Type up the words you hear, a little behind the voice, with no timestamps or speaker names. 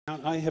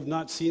I have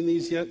not seen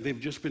these yet. They've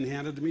just been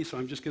handed to me, so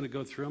I'm just going to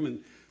go through them, and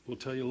we'll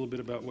tell you a little bit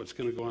about what's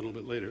going to go on a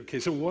little bit later. Okay,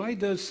 so why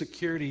does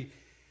security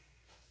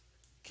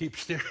keep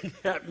staring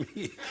at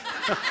me?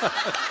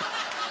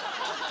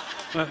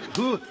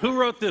 Who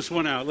wrote this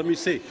one out? Let me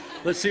see.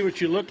 Let's see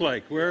what you look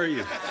like. Where are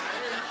you?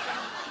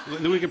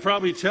 We can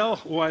probably tell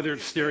why they're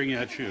staring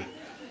at you.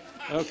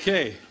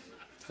 Okay,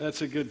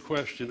 that's a good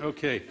question.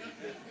 Okay.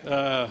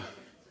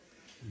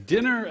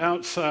 Dinner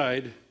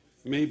outside,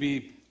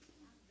 maybe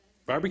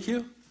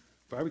barbecue?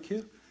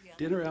 Barbecue? Yeah.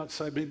 Dinner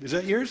outside, maybe. Is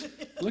that yours?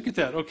 Look at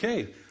that.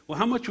 Okay. Well,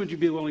 how much would you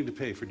be willing to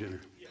pay for dinner?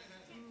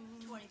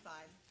 25.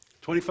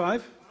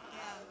 25?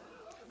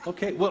 Yeah.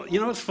 Okay. Well,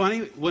 you know what's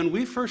funny? When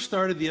we first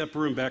started the Upper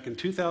Room back in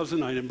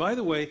 2009, and by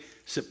the way,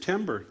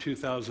 September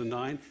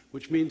 2009,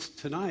 which means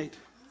tonight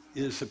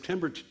is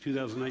September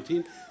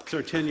 2019, it's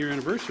our 10-year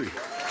anniversary.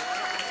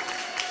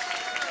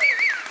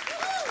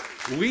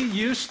 We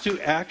used to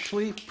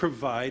actually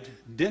provide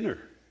dinner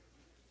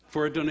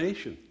for a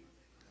donation.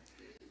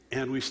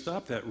 And we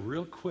stopped that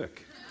real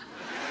quick.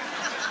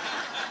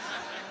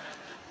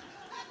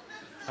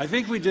 I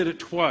think we did it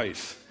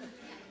twice.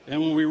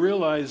 And when we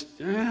realized,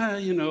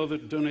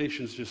 the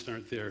donations just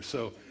aren't there.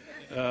 So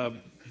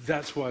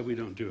that's why we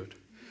don't do it.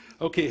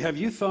 Okay, have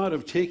you thought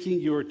of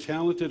taking your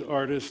talented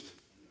artist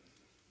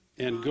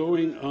and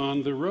going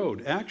on the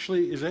road?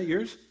 Actually, is that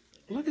yours?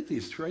 Look at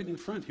these right in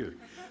front here.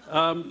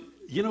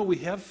 We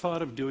have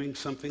thought of doing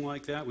something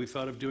like that. We've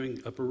thought of doing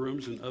upper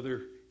rooms in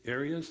other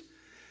areas.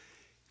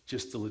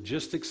 Just the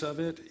logistics of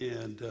it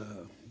and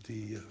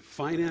the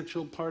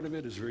financial part of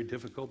it is very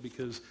difficult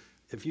because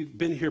if you've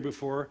been here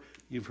before,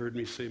 you've heard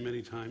me say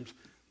many times,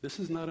 this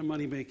is not a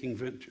money-making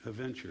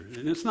venture,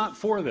 and it's not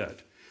for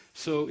that.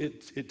 So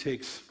it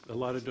takes a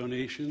lot of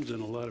donations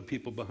and a lot of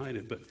people behind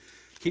it, but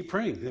keep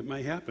praying, it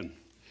might happen.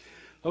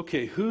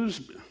 Okay,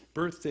 whose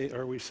birthday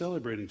are we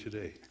celebrating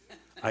today?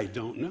 I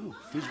don't know.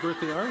 Whose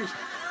birthday are we?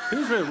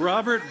 Who's it?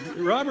 Robert.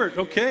 Robert,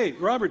 okay.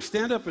 Robert,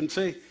 stand up and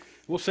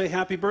we'll say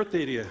happy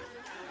birthday to you.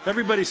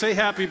 Everybody say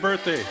happy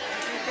birthday.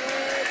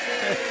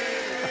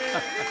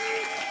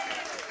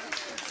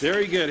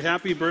 Very good.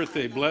 Happy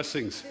birthday.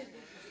 Blessings.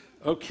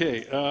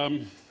 Okay.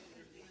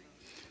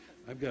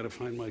 I've got to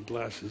find my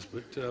glasses,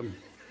 but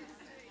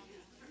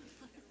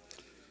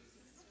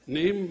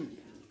name.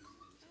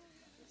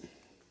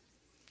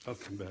 I'll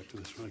come back to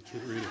this one. I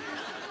can't read it.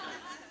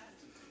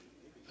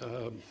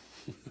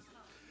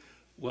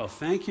 Well,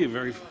 thank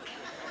you.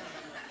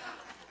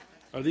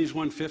 Are these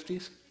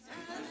 150s?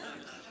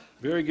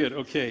 Very good.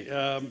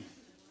 Okay.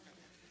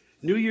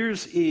 New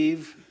Year's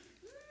Eve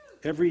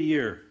every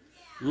year.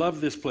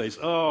 Love this place.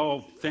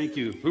 Oh, thank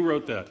you. Who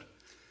wrote that?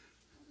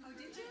 Oh,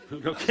 did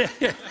you? Okay.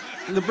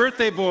 The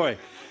birthday boy.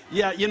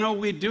 Yeah,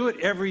 we do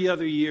it every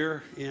other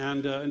year,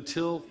 and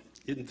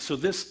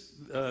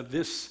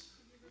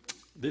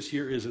this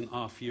year is an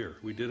off year.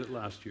 We did it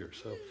last year,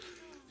 so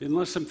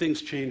unless some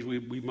things change,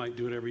 we might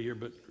do it every year,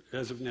 but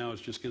as of now,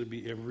 it's just going to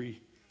be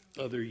every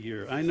other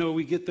year. I know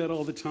we get that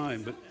all the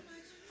time, but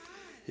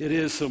it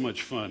is so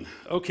much fun.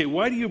 Okay,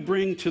 why do you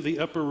bring to the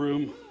upper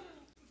room?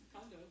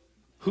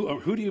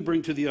 Who do you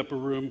bring to the upper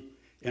room,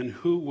 and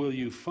who will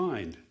you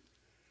find?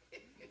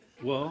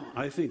 Well,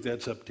 I think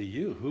that's up to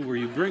you. Who will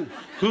you bring?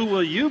 Who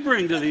will you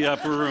bring to the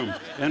upper room,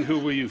 and who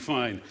will you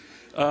find?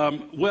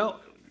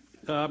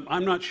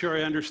 I'm not sure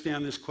I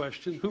understand this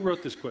question. Who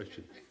wrote this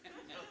question?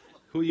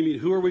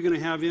 Who are we going to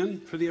have in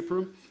for the upper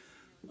room?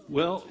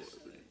 Well,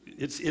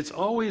 it's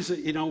always,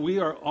 we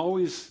are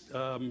always,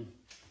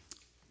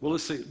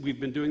 let's say we've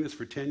been doing this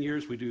for 10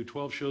 years. We do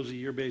 12 shows a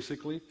year,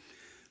 basically.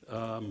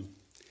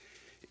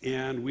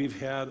 And we've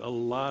had a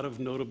lot of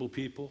notable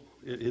people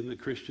in the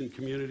Christian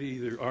community.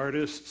 They're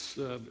artists,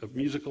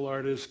 musical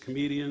artists,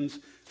 comedians,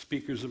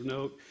 speakers of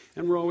note.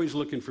 And we're always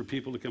looking for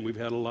people to come. We've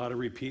had a lot of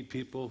repeat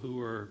people who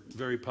are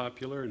very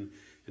popular and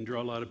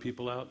draw a lot of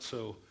people out.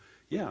 So,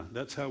 yeah,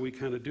 that's how we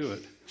kind of do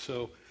it.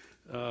 So,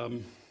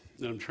 I'm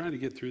trying to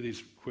get through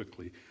these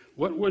quickly.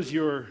 What was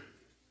your...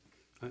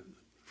 I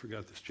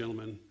forgot this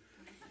gentleman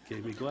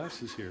gave me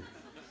glasses here.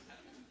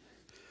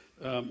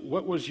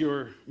 What was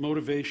your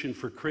motivation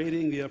for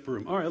creating the upper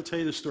room? All right, I'll tell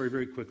you the story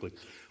very quickly.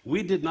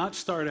 We did not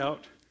set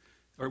out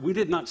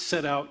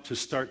to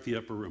start the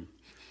upper room.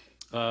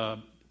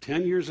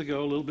 10 years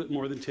ago, a little bit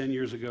more than 10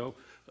 years ago,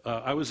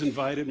 I was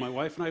invited, my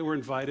wife and I were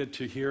invited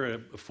to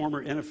hear a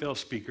former NFL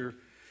speaker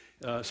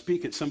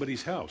speak at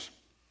somebody's house.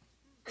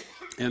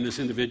 And this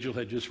individual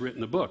had just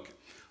written a book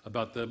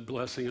about the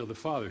blessing of the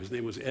Father. His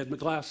name was Ed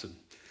McGlasson.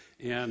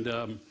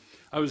 And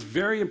I was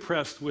very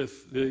impressed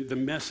with the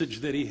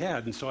message that he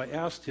had. And so I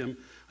asked him,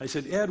 I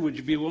said, Ed, would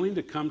you be willing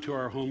to come to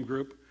our home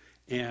group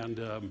and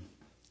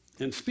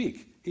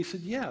speak? He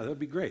said, yeah, that'd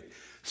be great.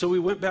 So we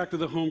went back to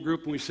the home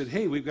group and we said,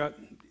 hey, we've got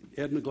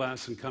Ed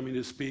McGlasson coming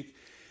to speak.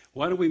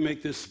 Why don't we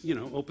make this,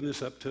 open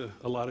this up to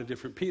a lot of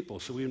different people?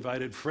 So we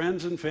invited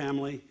friends and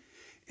family.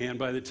 And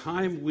by the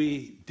time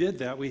we did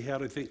that, we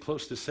had, I think,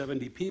 close to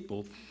 70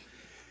 people.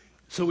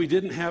 So we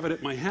didn't have it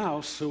at my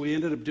house, so we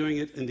ended up doing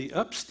it in the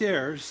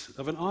upstairs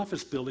of an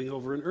office building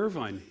over in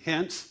Irvine,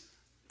 hence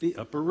the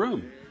upper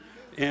room.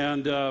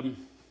 And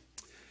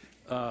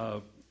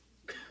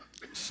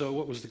so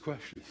what was the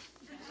question?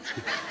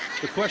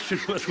 The question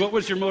was, what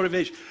was your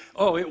motivation?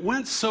 Oh, it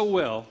went so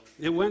well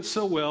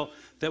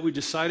that we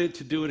decided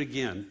to do it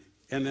again.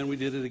 And then we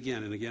did it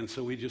again and again.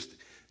 So we just,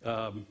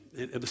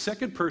 the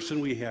second person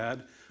we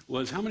had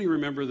was, how many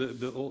remember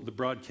the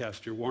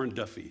broadcaster, Warren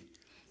Duffy?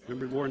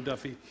 Remember Warren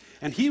Duffy?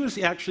 And he was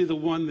actually the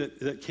one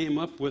that came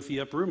up with the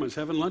upper room. I was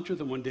having lunch with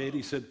him one day, and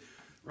he said,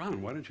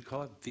 Ron, why don't you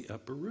call it the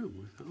upper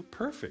room? Oh,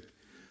 perfect.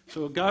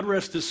 So God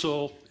rest his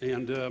soul.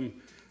 And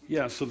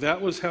yeah, so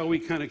that was how we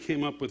kind of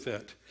came up with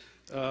that.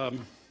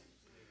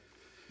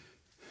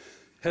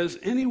 Has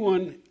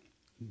anyone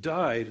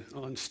died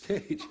on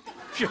stage?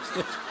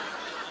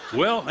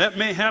 Well, that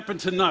may happen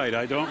tonight.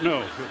 I don't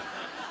know.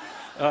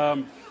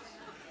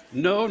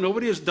 No,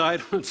 nobody has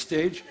died on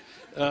stage.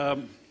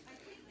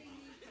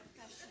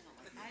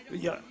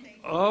 Yeah.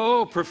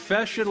 Oh,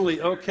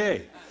 professionally.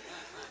 Okay.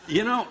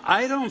 You know,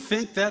 I don't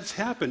think that's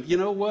happened. You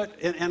know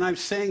what? And I'm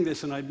saying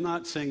this, and I'm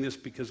not saying this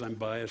because I'm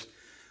biased,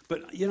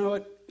 but you know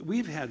what?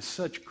 We've had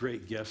such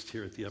great guests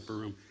here at the Upper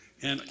Room,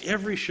 and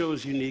every show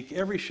is unique.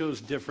 Every show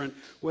is different,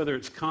 whether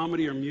it's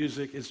comedy or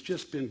music. It's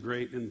just been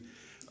great, and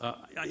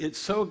it's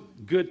so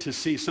good to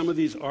see some of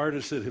these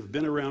artists that have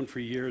been around for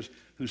years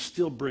who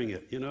still bring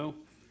it, you know?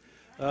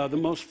 The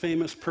most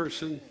famous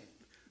person,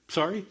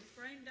 sorry?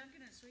 Brian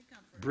Duncan and Sweet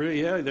Comfort.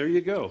 Yeah, there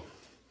you go.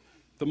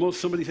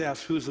 Somebody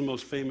asked who's the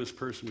most famous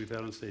person we've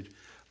had on stage.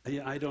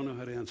 I don't know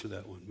how to answer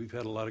that one. We've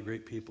had a lot of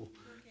great people.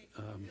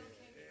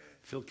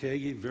 Phil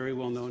Kagi, very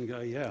well-known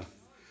guy, yeah.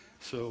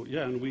 So,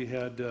 yeah, and we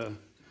had,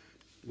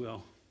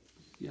 well,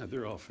 yeah,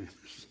 they're all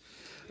famous.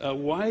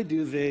 Why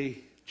do they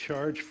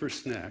charge for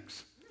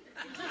snacks?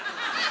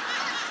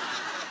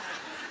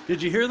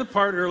 Did you hear the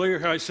part earlier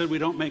how I said we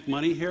don't make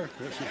money here?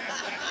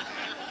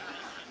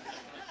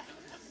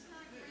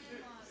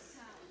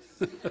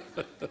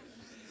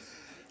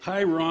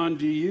 Hi, Ron.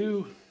 Do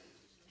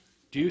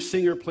you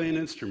sing or play an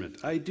instrument?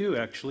 I do,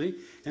 actually.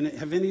 And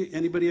have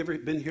anybody ever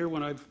been here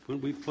when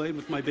we've played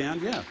with my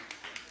band? Yeah.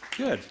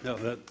 Good. No,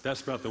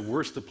 that's about the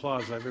worst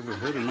applause I've ever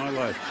heard in my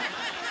life.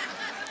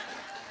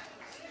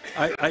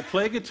 I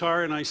play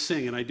guitar and I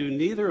sing, and I do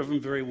neither of them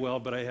very well,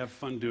 but I have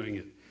fun doing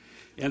it.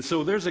 And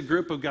so there's a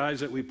group of guys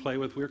that we play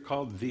with. We're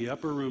called the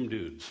Upper Room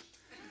Dudes.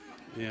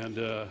 And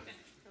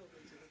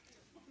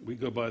we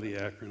go by the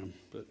acronym,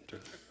 but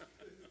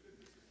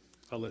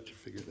I'll let you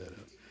figure that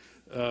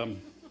out.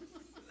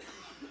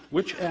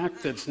 Which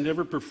act that's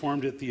never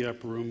performed at the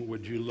Upper Room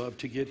would you love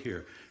to get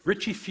here?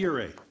 Richie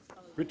Furay.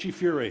 Richie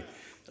Furay.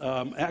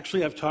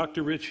 Actually, I've talked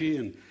to Richie,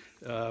 and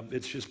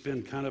it's just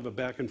been kind of a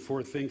back and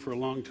forth thing for a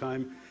long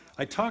time.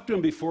 I talked to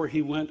him before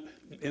he went,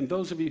 and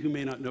those of you who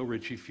may not know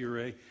Richie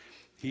Furay,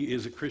 he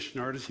is a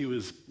Christian artist. He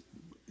was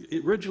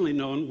originally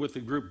known with the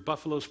group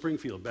Buffalo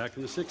Springfield back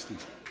in the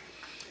 60s.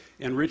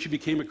 And Richie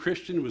became a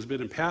Christian, has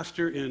been a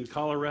pastor in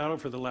Colorado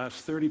for the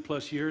last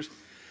 30-plus years.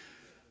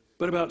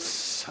 But about,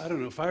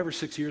 5 or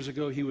 6 years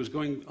ago, he was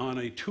going on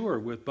a tour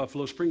with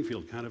Buffalo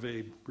Springfield, kind of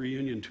a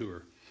reunion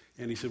tour.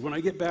 And he said, when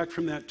I get back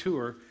from that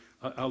tour,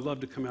 I'll love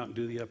to come out and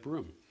do the Upper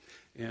Room.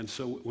 And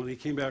so when he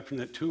came back from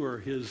that tour,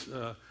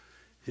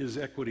 his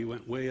equity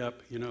went way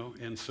up, you know,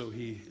 and so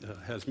he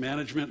has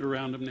management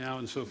around him now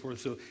and so forth.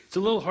 So it's a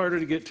little harder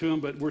to get to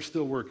him, but we're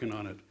still working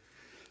on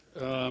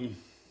it.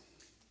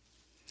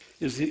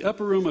 Is the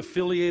Upper Room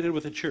affiliated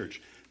with a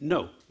church?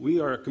 No, we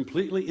are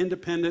completely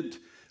independent.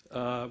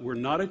 We're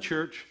not a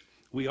church.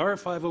 We are a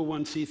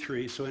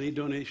 501c3, so any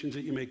donations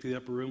that you make to the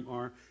Upper Room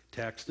are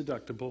tax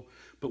deductible,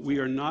 but we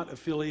are not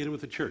affiliated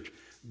with a church.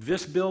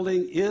 This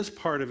building is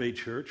part of a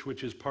church,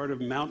 which is part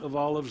of Mount of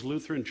Olives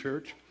Lutheran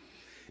Church,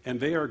 and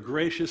they are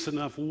gracious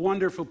enough,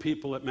 wonderful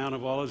people at Mount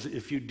of Olives.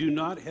 If you do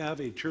not have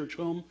a church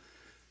home,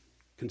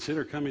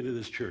 consider coming to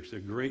this church. They're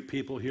great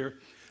people here.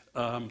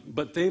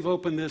 But they've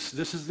opened this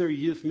is their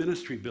youth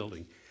ministry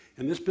building.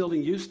 And this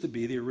building used to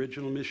be the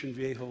original Mission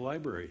Viejo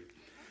Library.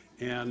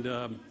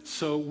 And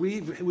so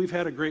we've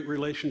had a great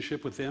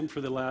relationship with them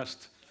for the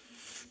last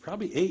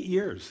probably 8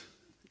 years.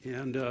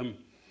 And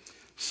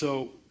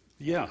so,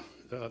 yeah,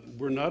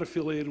 we're not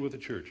affiliated with a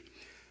church.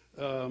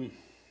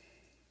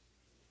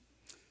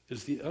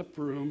 Is the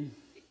Upper Room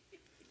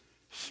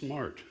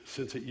smart,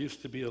 since it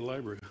used to be a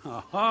library?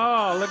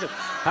 Ha-ha, look at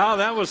how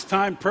that was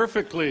timed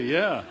perfectly,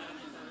 yeah.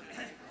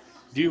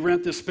 Do you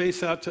rent the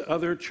space out to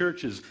other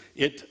churches?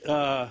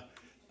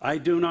 I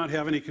do not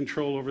have any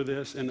control over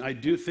this, and I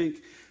do think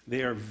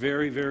they are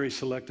very, very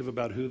selective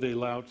about who they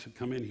allow to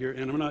come in here.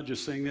 And I'm not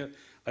just saying that,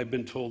 I've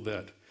been told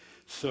that.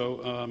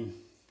 So,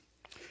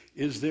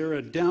 is there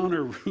a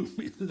downer room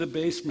in the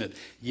basement?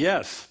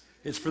 Yes,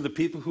 it's for the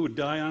people who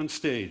die on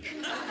stage.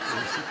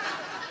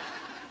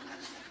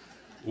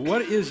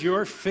 What is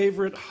your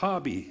favorite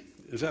hobby?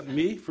 Is that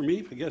me? For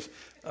me, I guess.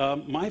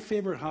 My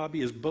favorite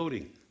hobby is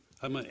boating.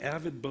 I'm an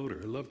avid boater.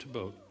 I love to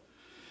boat.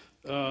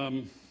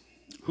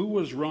 Who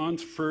was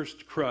Ron's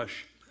first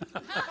crush?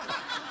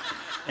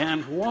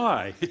 And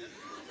why?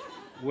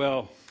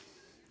 Well,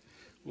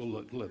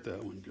 we'll let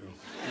that one go.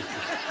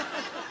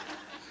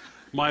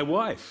 My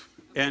wife.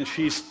 And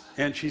she's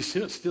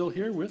still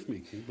here with me.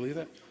 Can you believe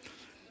that?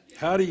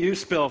 How do you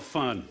spell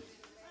fun?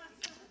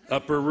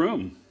 Upper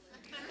room.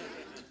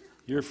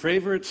 Your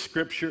favorite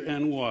scripture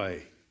and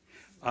why?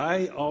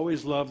 I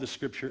always love the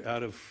scripture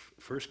out of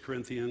 1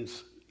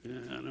 Corinthians. I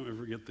don't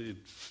ever get the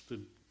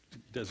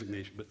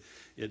designation, but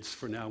it's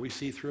for now we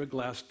see through a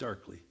glass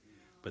darkly,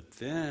 but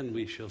then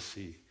we shall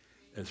see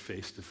as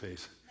face to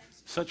face.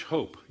 Such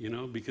hope,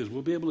 because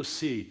we'll be able to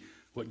see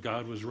what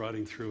God was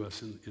writing through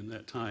us in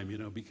that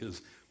time,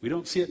 because we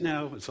don't see it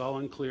now. It's all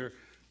unclear,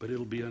 but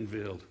it'll be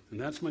unveiled. And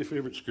that's my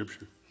favorite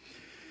scripture.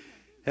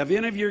 Have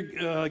any of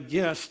your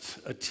guests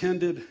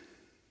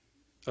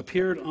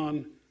appeared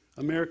on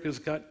America's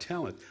Got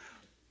Talent?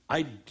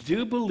 I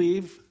do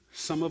believe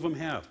some of them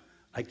have.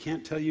 I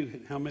can't tell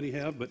you how many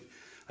have, but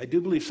I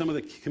do believe some of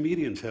the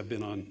comedians have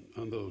been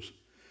on those.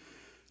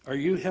 Are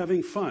you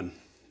having fun?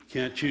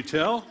 Can't you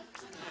tell?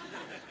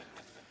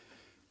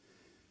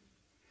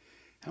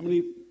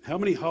 How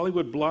many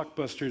Hollywood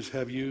blockbusters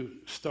have you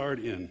starred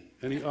in?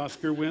 Any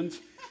Oscar wins?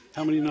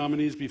 How many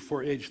nominees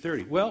before age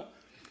 30? Well,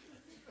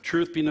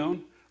 truth be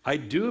known, I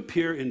do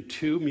appear in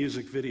 2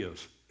 music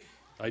videos.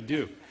 I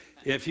do.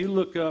 If you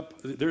look up,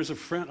 there's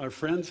our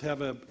friends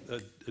have a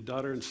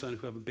daughter and son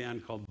who have a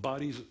band called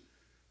Bodies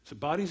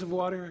of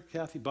Water,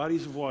 Kathy?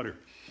 Bodies of Water.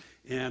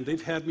 And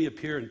they've had me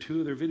appear in 2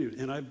 of their videos,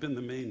 and I've been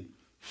the main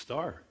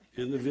star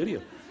in the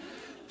video.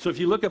 So if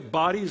you look at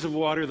Bodies of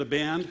Water, the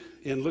band,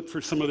 and look for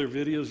some of their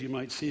videos, you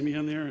might see me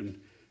on there, and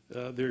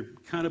they're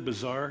kind of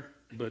bizarre,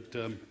 but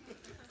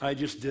I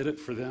just did it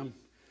for them.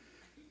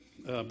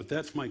 But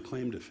that's my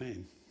claim to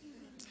fame.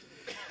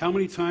 How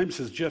many times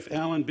has Jeff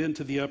Allen been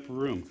to the upper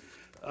room?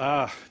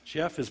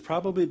 Jeff has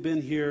probably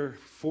been here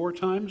 4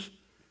 times,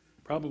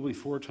 probably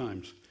 4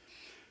 times.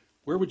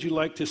 Where would you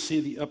like to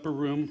see the upper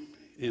room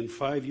in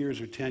 5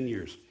 years or 10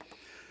 years?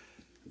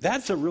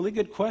 That's a really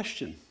good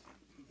question.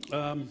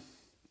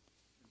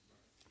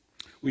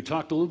 We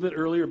talked a little bit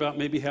earlier about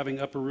maybe having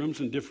upper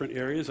rooms in different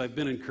areas. I've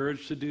been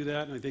encouraged to do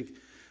that, and I think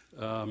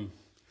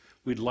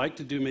we'd like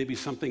to do maybe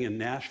something in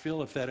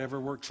Nashville if that ever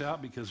works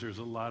out, because there's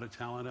a lot of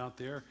talent out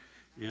there,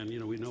 and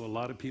we know a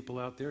lot of people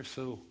out there.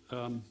 So,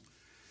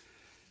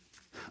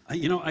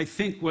 I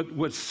think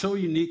what's so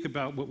unique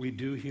about what we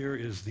do here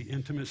is the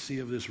intimacy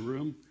of this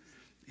room,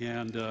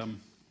 and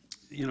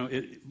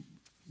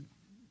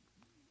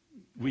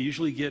we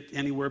usually get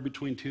anywhere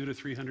between 200 to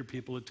 300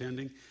 people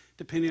attending,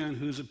 depending on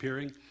who's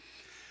appearing.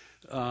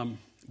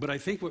 But I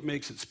think what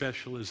makes it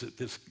special is that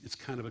it's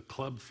kind of a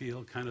club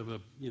feel, kind of a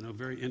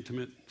very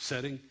intimate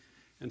setting,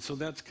 and so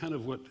that's kind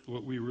of what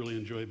we really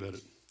enjoy about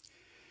it.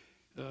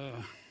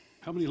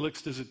 How many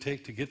licks does it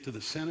take to get to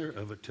the center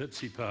of a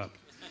Tootsie Pop?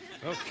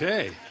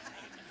 Okay,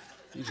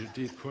 these are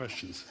deep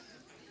questions.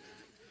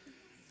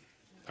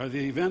 Are the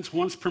events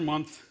once per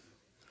month,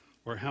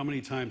 or how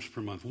many times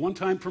per month? 1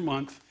 time per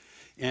month,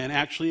 and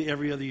actually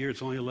every other year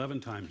it's only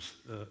 11 times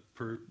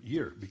per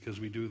year, because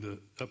we do the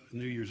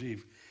New Year's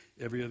Eve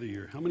every other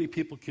year. How many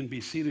people can be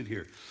seated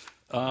here?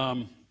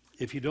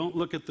 If you don't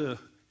look at the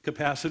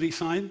capacity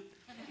sign,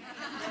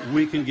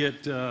 we can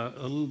get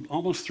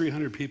almost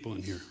 300 people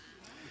in here.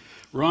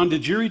 Ron,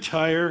 did you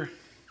retire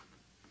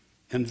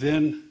and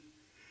then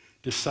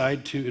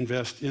decide to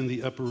invest in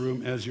the upper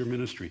room as your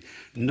ministry?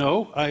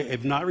 No, I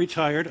have not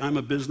retired. I'm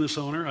a business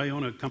owner. I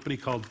own a company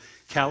called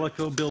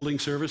Calico Building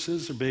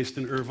Services. They're based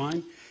in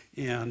Irvine,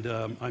 and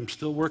I'm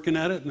still working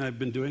at it, and I've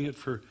been doing it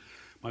for,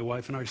 my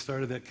wife and I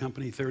started that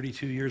company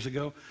 32 years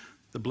ago.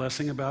 The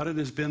blessing about it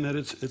has been that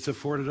it's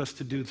afforded us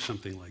to do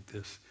something like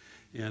this.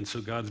 And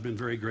so God's been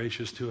very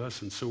gracious to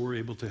us, and so we're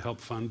able to help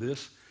fund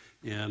this,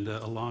 and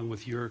along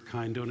with your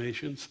kind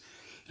donations.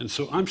 And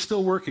so I'm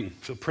still working,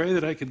 so pray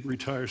that I could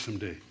retire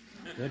someday.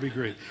 That'd be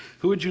great.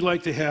 Who would you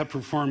like to have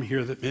perform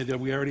here?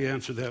 We already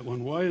answered that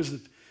one. Why is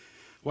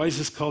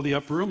this called the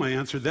upper room? I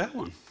answered that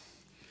one.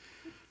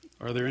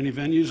 Are there any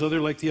venues other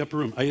like the upper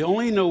room? I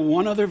only know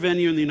one other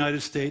venue in the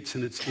United States,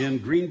 and it's in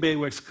Green Bay,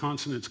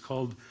 Wisconsin. It's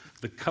called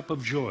the Cup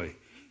of Joy.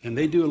 And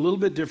they do a little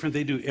bit different.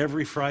 They do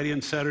every Friday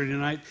and Saturday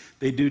night.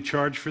 They do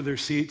charge for their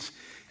seats,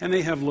 and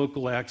they have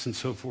local acts and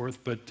so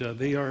forth, but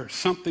they are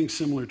something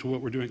similar to what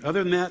we're doing.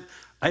 Other than that,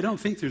 I don't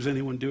think there's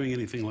anyone doing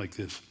anything like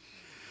this.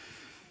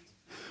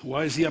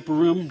 Why is the upper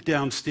room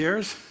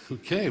downstairs?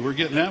 Okay, we're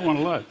getting that one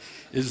a lot.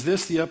 Is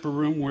this the upper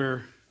room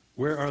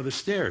where are the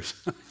stairs?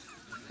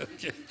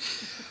 Okay.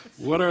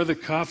 What are the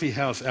coffee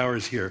house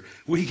hours here?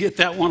 We get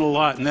that one a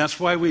lot, and that's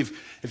why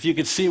if you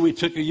could see,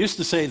 it used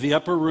to say the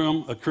upper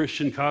room, a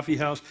Christian coffee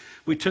house.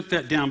 We took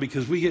that down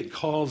because we get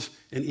calls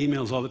and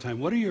emails all the time.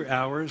 What are your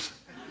hours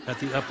at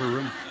the upper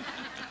room?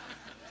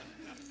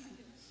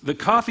 The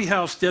coffee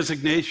house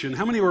designation,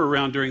 how many were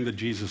around during the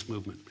Jesus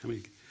movement?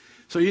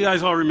 So you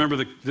guys all remember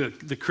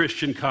the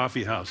Christian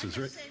coffee houses,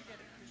 right?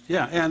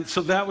 Yeah, and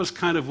so that was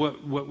kind of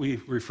what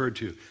we referred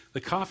to.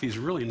 The coffee is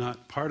really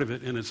not part of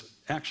it, and it's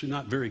actually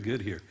not very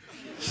good here.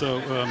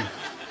 So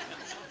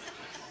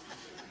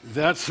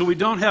so we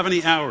don't have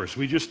any hours.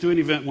 We just do an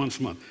event once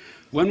a month.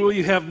 When will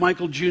you have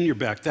Michael Jr.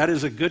 back? That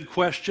is a good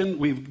question.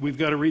 We've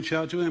got to reach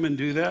out to him and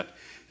do that.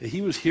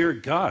 He was here,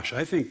 gosh,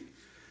 I think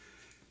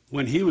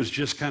when he was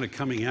just kind of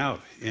coming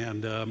out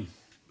and,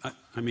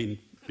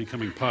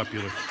 becoming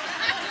popular.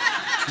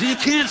 You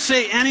can't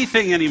say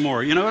anything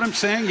anymore, you know what I'm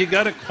saying? You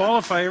got to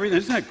qualify everything.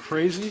 Isn't that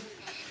crazy?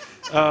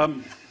 How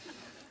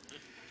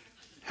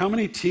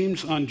many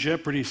teams on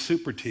Jeopardy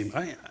Super Team?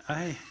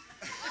 I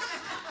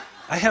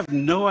have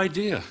no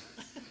idea.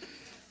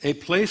 A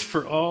place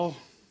for all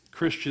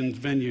Christian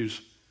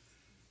venues.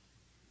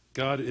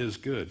 God is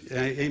good.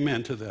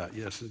 Amen to that.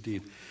 Yes,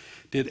 indeed.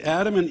 Did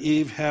Adam and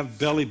Eve have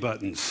belly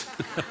buttons?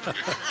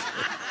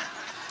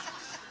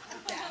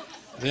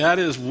 That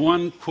is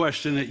one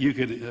question that you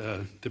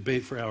could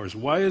debate for hours.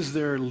 Why is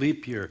there a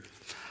leap year?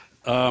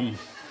 Well,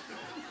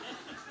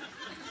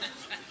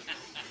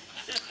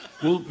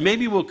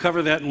 maybe we'll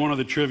cover that in one of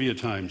the trivia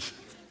times.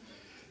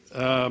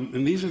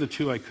 And these are the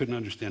two I couldn't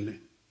understand.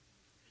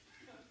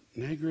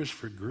 Negras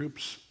for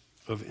groups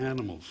of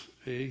animals.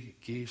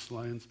 Geese,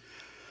 lions.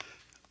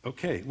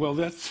 Okay, well,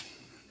 that's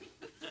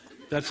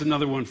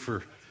another one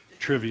for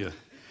trivia.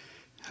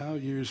 How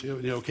years?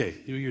 Okay,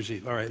 New Year's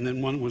Eve. All right, and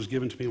then one was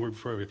given to me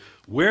before.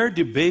 Where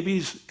do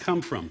babies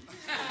come from?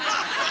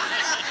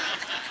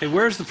 Hey,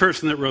 where's the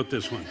person that wrote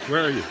this one?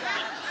 Where are you?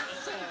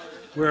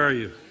 Where are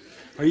you?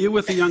 Are you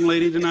with the young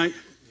lady tonight?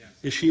 Yes.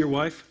 Is she your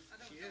wife?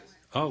 She is.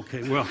 Oh,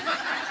 okay, well.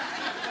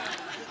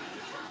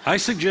 I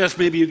suggest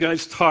maybe you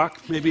guys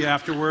talk, maybe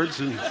afterwards,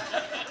 and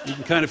you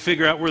can kind of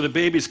figure out where the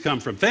babies come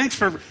from. Thanks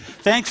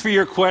for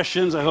your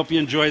questions. I hope you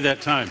enjoyed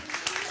that time.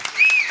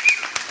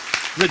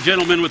 The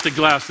gentleman with the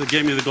glass that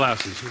gave me the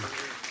glasses.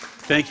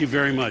 Thank you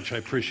very much. I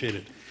appreciate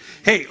it.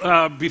 Hey,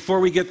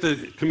 before we get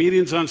the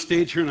comedians on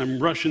stage here, and I'm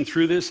rushing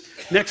through this,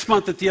 next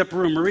month at the Upper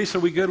Room, Maurice, are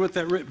we good with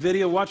that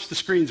video? Watch the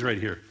screens right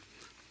here.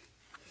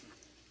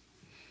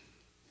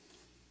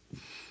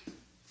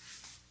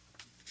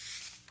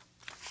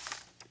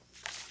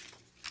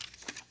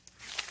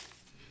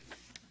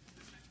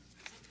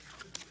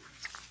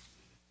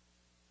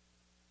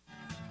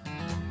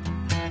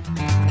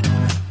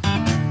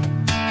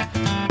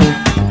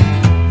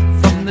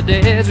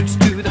 Deserts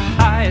to the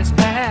highest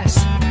pass,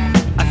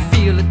 I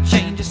feel a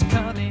change is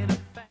coming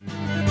fast.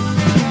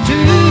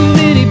 Too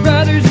many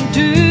brothers and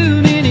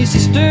too many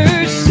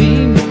sisters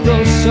seem to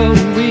grow so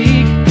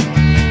weak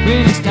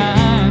when it's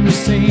time to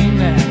sing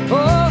that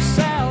old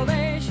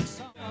salvation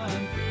song.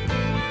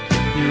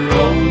 Your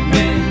old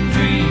men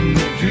dream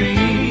the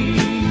dream.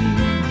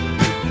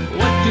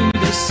 What do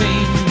they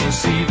sing? You'll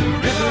see the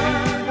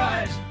river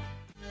rise.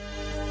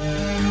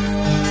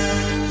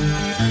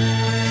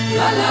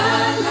 La la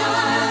la.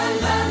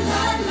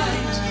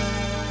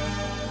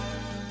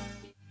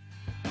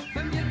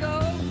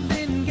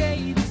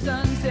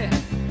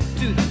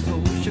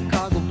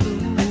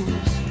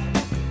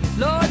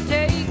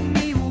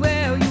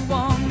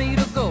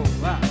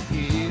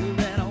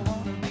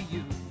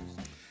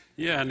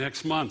 Yeah,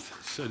 next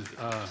month,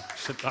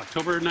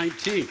 October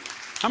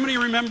 19th. How many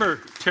remember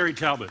Terry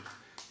Talbot?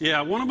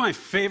 Yeah, one of my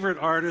favorite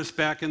artists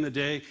back in the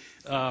day.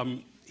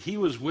 He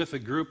was with a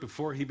group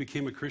before he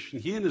became a Christian.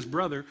 He and his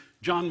brother,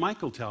 John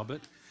Michael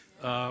Talbot,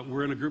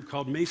 were in a group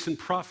called Mason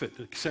Prophet,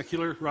 a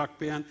secular rock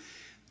band.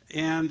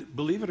 And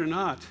believe it or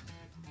not,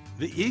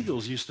 the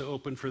Eagles used to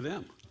open for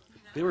them.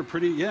 They were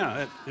pretty,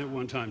 at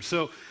one time.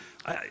 So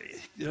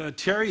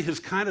Terry has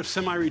kind of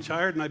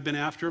semi-retired, and I've been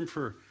after him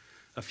for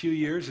a few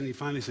years, and he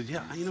finally said,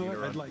 yeah, you know what,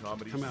 I'd like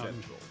to come out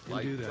and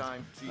do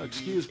that.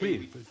 Excuse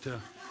me, but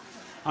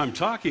I'm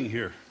talking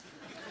here.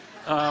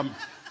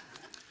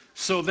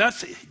 So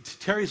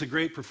Terry's a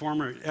great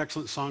performer,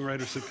 excellent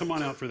songwriter, so come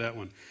on out for that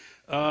one.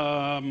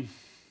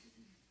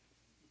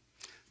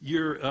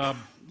 Your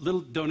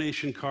little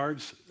donation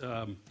cards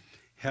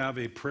have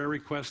a prayer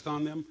request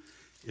on them.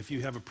 If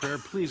you have a prayer,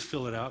 please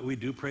fill it out. We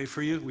do pray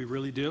for you, we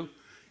really do.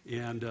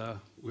 And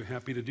we're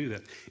happy to do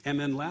that. And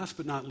then last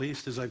but not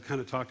least, as I've kind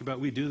of talked about,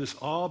 we do this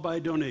all by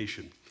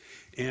donation.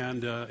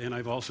 And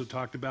I've also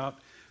talked about,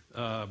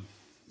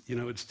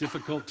 it's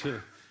difficult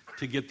to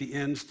get the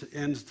ends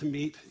to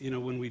meet,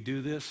 when we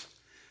do this.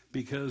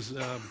 Because,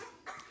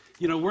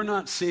 we're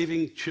not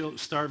saving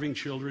starving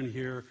children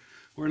here.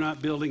 We're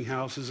not building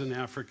houses in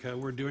Africa.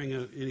 We're doing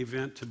an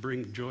event to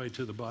bring joy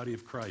to the body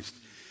of Christ.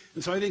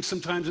 And so I think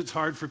sometimes it's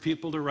hard for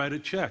people to write a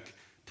check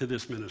to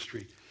this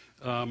ministry.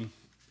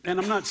 And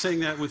I'm not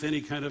saying that with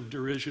any kind of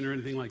derision or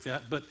anything like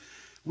that, but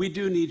we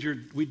do need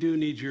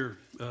your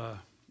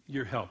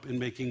help in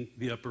making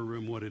the Upper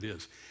Room what it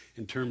is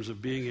in terms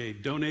of being a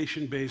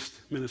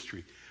donation-based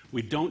ministry.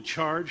 We don't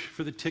charge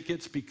for the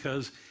tickets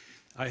because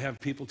I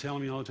have people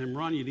telling me all the time,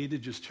 Ron, you need to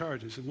just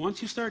charge. I said,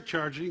 once you start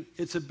charging,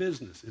 it's a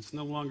business. It's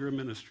no longer a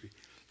ministry.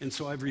 And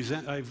so I've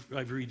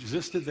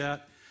resisted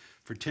that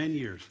for 10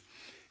 years.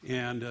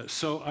 And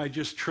so I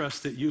just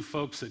trust that you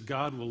folks, that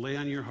God will lay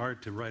on your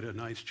heart to write a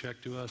nice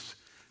check to us.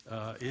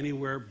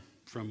 Anywhere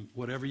from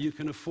whatever you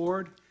can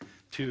afford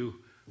to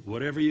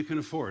whatever you can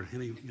afford,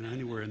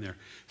 anywhere in there.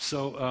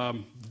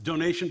 So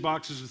donation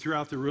boxes are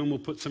throughout the room. We'll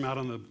put some out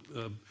on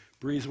the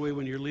breezeway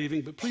when you're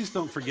leaving, but please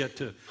don't forget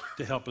to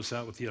help us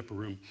out with the Upper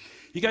Room.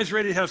 You guys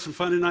ready to have some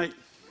fun tonight?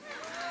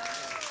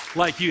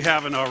 Like you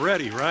haven't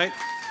already, right?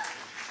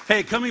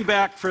 Hey, coming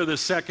back for the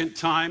second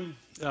time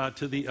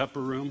to the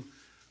upper room.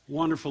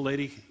 Wonderful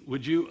lady.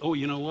 Would you, oh,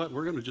 you know what?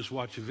 We're going to just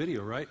watch a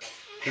video, right?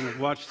 We're going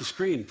to watch the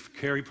screen.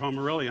 Kerri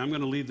Pomarolli. I'm going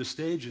to leave the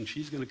stage, and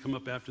she's going to come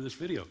up after this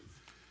video.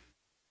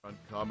 On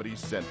Comedy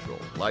Central,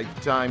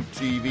 Lifetime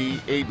TV,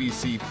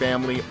 ABC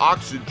Family,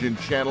 Oxygen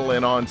Channel,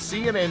 and on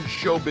CNN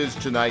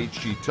Showbiz Tonight,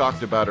 she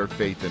talked about her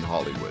faith in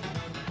Hollywood.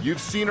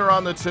 You've seen her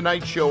on The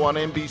Tonight Show on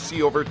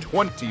NBC over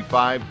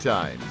 25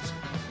 times.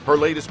 Her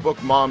latest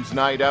book, Mom's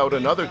Night Out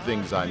and Other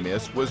Things I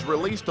Miss, was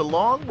released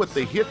along with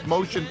the hit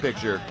motion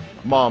picture,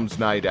 Mom's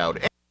Night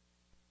Out.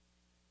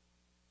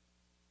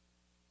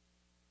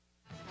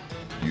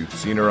 You've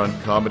seen her on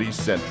Comedy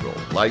Central,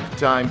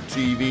 Lifetime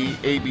TV,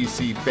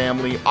 ABC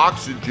Family,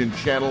 Oxygen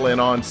Channel,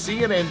 and on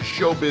CNN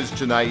Showbiz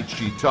Tonight,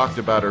 she talked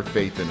about her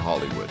faith in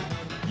Hollywood.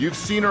 You've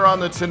seen her on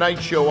The Tonight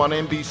Show on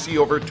NBC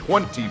over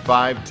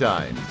 25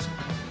 times.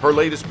 Her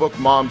latest book,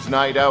 Mom's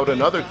Night Out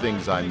and Other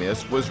Things I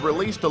Miss, was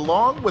released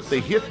along with the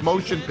hit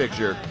motion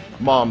picture,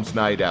 Mom's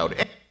Night Out.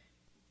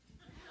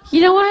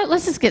 You know what?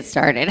 Let's just get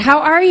started. How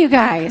are you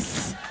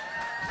guys?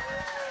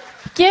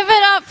 Give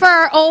it up for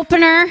our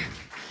opener,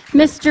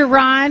 Mr.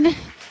 Ron,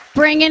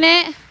 bringing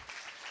it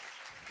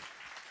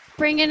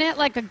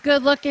like a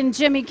good-looking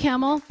Jimmy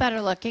Kimmel,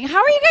 better looking.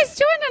 How are you guys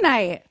doing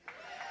tonight?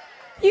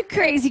 You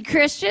crazy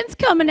Christians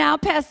coming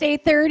out past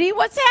 8:30?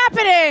 What's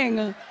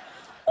happening?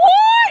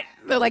 What?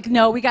 They're like,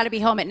 no, we got to be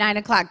home at 9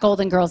 o'clock.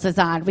 Golden Girls is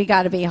on. We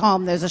got to be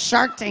home. There's a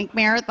Shark Tank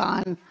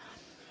marathon.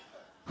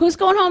 Who's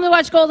going home to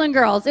watch Golden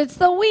Girls? It's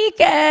the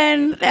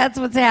weekend. That's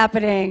what's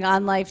happening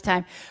on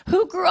Lifetime.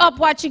 Who grew up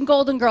watching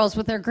Golden Girls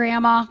with their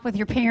grandma, with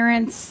your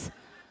parents?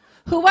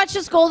 Who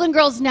watches Golden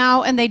Girls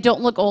now and they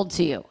don't look old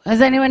to you?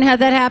 Has anyone had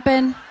that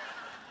happen?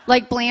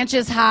 Like Blanche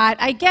is hot.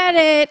 I get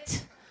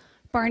it.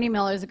 Barney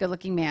Miller's a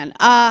good-looking man.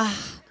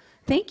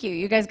 Thank you.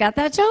 You guys got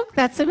that joke?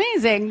 That's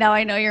amazing. Now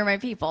I know you're my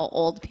people,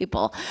 old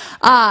people.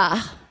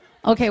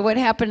 Okay, what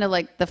happened to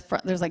like the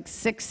front? There's like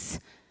 6.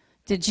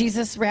 Did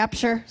Jesus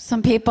rapture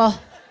some people?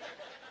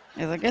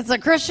 He's like, it's a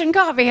Christian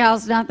coffee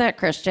house, not that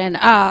Christian.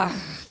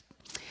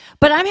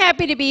 But I'm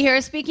happy to be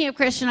here. Speaking of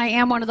Christian, I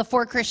am one of the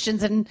 4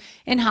 Christians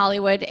in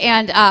Hollywood.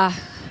 And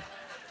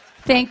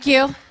thank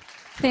you.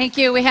 Thank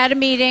you. We had a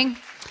meeting,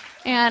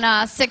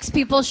 and 6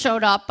 people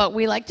showed up, but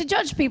we like to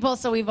judge people,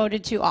 so we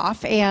voted 2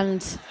 off.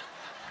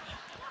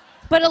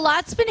 But a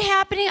lot's been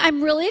happening.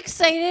 I'm really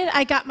excited.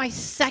 I got my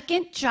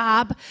 2nd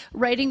job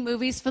writing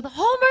movies for the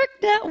Hallmark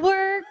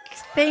Network.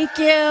 Thank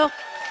you.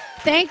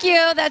 Thank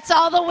you. That's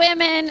all the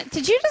women.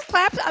 Did you just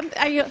clap?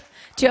 Do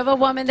you have a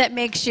woman that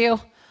makes you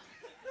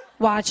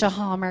watch a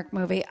Hallmark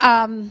movie?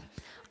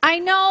 I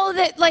know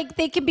that like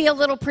they can be a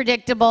little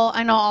predictable.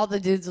 I know all the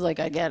dudes are like,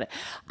 I get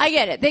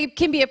it. They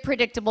can be a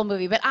predictable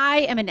movie, but I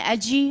am an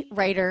edgy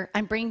writer.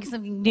 I'm bringing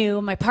something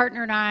new. My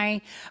partner and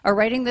I are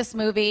writing this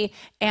movie,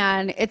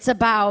 and it's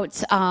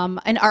about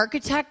an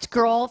architect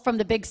girl from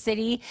the big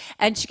city,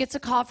 and she gets a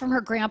call from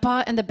her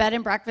grandpa, and the bed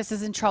and breakfast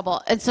is in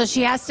trouble, and so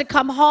she has to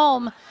come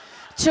home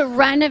to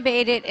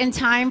renovate it in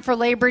time for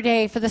Labor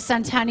Day for the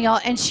centennial,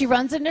 and she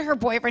runs into her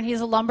boyfriend.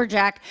 He's a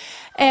lumberjack,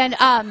 and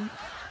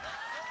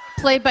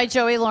played by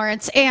Joey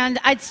Lawrence, and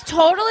it's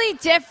totally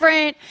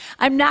different.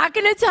 I'm not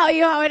going to tell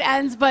you how it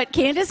ends, but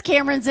Candace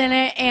Cameron's in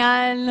it,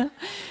 and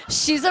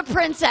she's a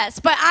princess,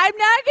 but I'm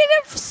not going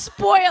to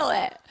spoil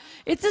it.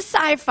 It's a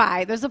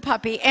sci-fi. There's a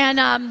puppy,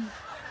 and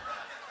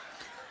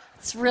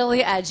it's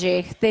really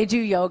edgy. They do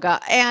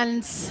yoga,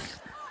 and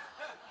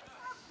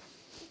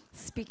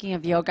speaking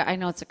of yoga, I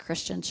know it's a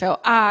Christian show.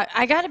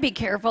 I got to be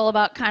careful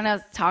about kind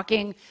of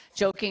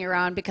joking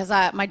around, because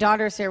my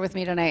daughter's here with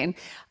me tonight, and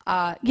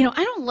I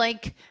don't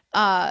like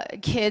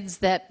kids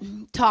that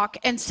talk,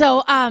 and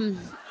so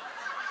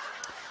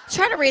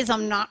try to raise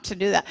them not to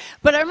do that.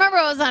 But I remember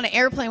I was on an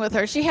airplane with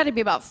her. She had to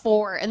be about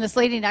 4, and this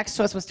lady next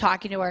to us was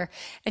talking to her,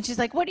 and she's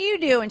like, what do you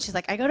do? And she's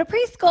like, I go to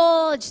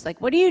preschool. And she's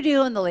like, what do you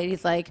do? And the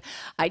lady's like,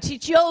 I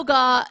teach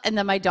yoga. And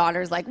then my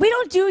daughter's like, we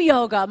don't do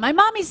yoga. My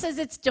mommy says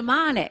it's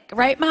demonic.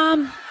 Right,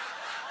 Mom?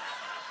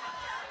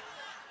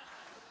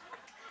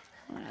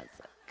 I was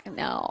like,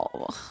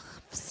 no.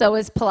 So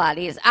is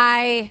Pilates.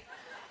 I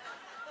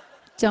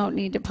don't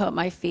need to put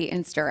my feet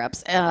in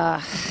stirrups.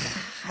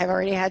 I've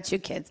already had 2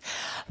 kids.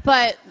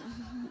 But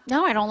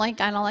no, I don't like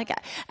it.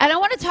 And I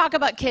want to talk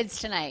about kids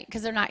tonight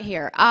because they're not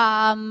here.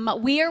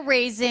 We are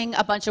raising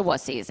a bunch of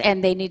wussies,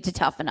 and they need to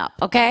toughen up,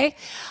 okay?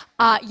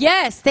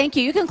 Yes, thank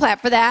you. You can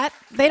clap for that.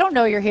 They don't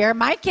know you're here.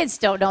 My kids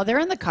don't know. They're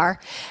in the car.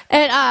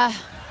 And I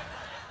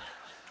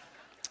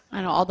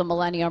know all the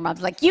millennial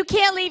moms like, you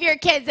can't leave your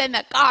kids in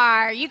the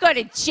car. You go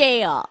to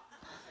jail.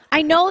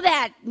 I know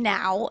that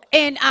now.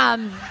 And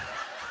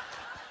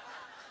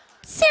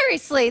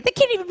seriously, they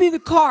can't even be in the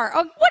car.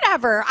 Oh,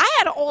 whatever. I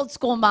had an old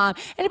school mom.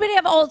 Anybody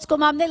have an old school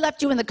mom? They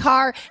left you in the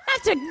car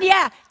to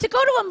go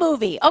to a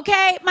movie,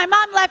 okay? My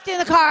mom left you in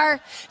the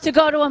car to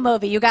go to a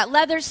movie. You got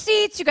leather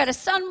seats. You got a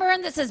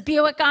sunburn that says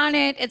Buick on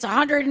it. It's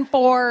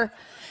 104.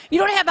 You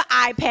don't have an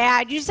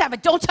iPad. You just have a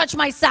don't touch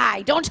my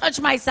side. Don't touch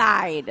my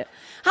side.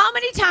 How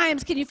many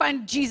times can you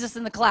find Jesus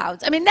in the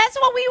clouds? I mean, that's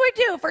what we would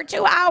do for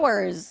 2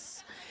 hours.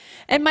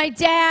 And my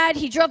dad,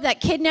 he drove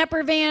that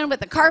kidnapper van with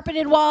the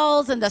carpeted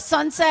walls and the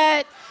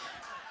sunset.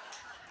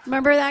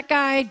 Remember that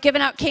guy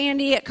giving out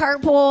candy at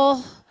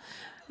Carpool?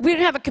 We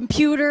didn't have a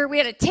computer. We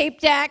had a tape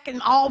deck,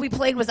 and all we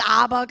played was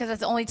ABBA because that's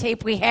the only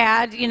tape we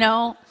had, you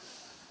know.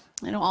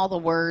 I know all the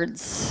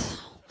words.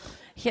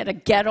 He had a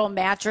ghetto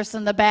mattress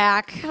in the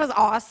back. It was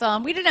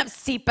awesome. We didn't have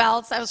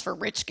seatbelts. That was for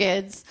rich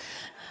kids.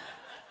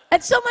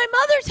 And so my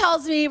mother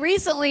tells me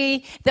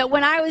recently that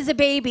when I was a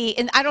baby,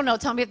 and I don't know,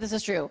 tell me if this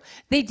is true,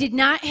 they did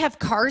not have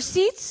car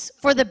seats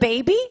for the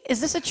baby.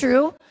 Is this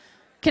true?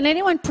 Can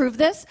anyone prove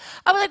this?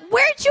 I was like,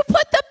 where'd you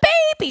put the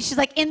baby? She's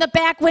like, in the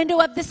back window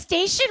of the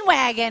station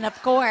wagon, of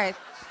course.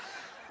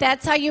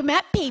 That's how you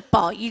met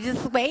people. You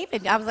just waved.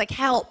 And I was like,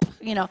 help,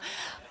 you know.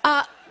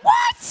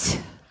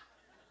 What?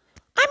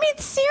 I mean,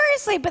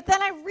 seriously, but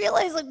then I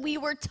realized, like, we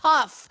were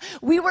tough.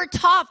 We were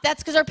tough.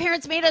 That's because our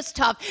parents made us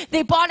tough.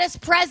 They bought us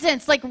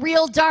presents, like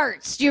real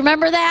darts. Do you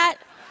remember that?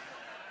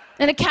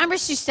 And a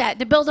chemistry set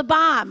to build a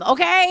bomb,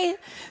 okay?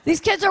 These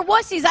kids are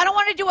wussies. I don't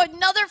want to do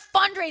another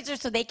fundraiser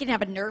so they can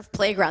have a Nerf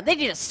playground. They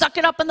need to suck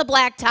it up on the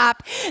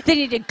blacktop. They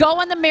need to go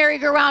on the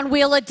merry-go-round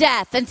wheel of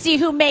death and see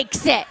who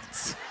makes it.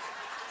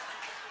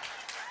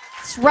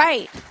 That's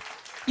right.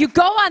 You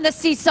go on the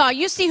seesaw.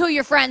 You see who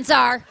your friends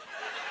are.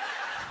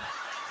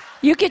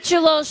 You get your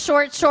little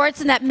short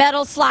shorts and that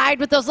metal slide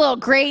with those little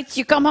grates.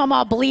 You come home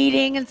all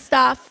bleeding and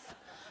stuff.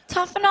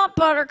 Toughen up,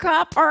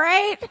 Buttercup, all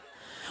right?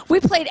 We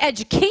played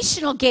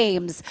educational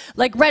games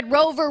like Red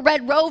Rover,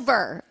 Red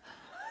Rover.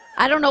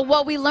 I don't know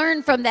what we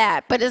learned from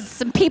that, but it's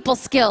some people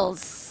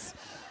skills.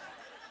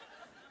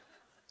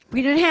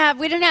 We didn't have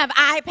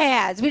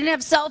iPads. We didn't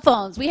have cell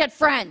phones. We had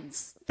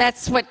friends.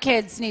 That's what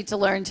kids need to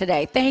learn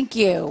today. Thank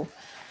you.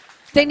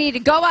 They need to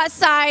go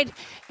outside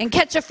and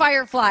catch a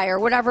firefly or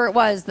whatever it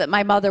was that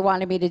my mother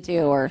wanted me to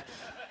do. Or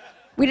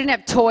we didn't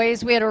have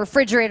toys. We had a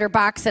refrigerator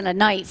box and a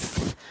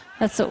knife.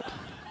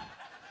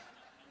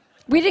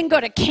 We didn't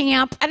go to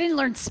camp. I didn't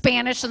learn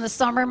Spanish in the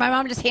summer. My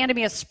mom just handed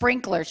me a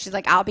sprinkler. She's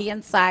like, I'll be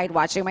inside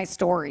watching my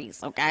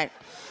stories, okay?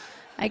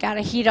 I got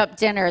to heat up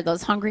dinner.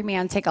 Those hungry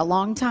men take a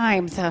long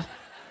time to...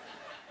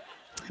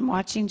 I'm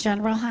watching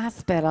General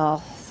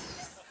Hospital.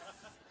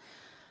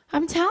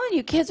 I'm telling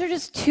you, kids are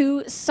just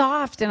too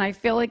soft, and I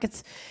feel like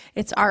it's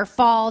our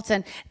fault,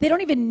 and they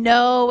don't even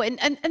know. And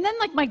then,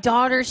 like, my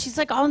daughter, she's,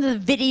 like, all into the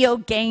video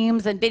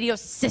games and video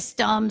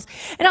systems.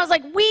 And I was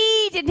like,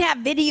 we didn't have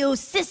video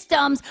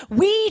systems.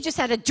 We just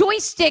had a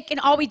joystick, and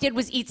all we did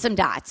was eat some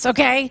dots,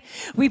 okay?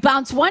 We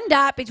bounced one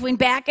dot between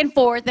back and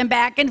forth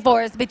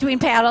between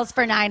paddles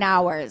for 9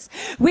 hours.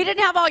 We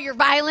didn't have all your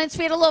violence.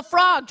 We had a little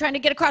frog trying to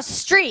get across the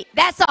street.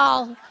 That's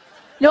all.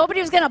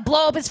 Nobody was going to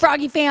blow up his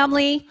froggy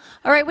family,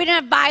 all right? We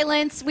didn't have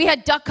violence. We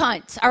had duck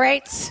hunt, all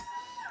right?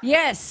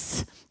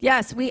 Yes,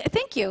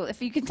 thank you.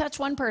 If you can touch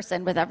one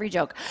person with every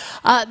joke.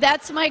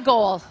 That's my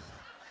goal.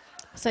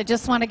 So I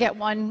just want to get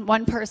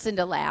one person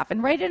to laugh.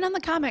 And write it on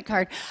the comment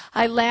card.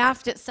 I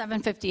laughed at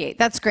 7:58.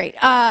 That's great.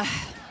 I'm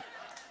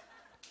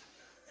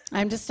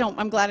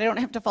glad I don't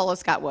have to follow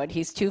Scott Wood.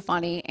 He's too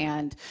funny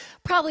and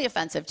probably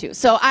offensive, too.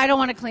 So I don't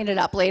want to clean it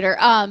up later.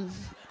 I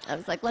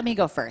was like, let me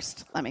go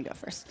first.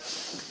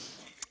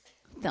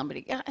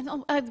 Somebody,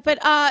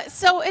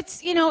 so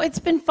it's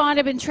been fun.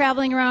 I've been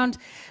traveling around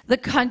the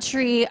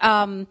country.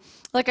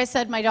 Like I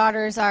said, my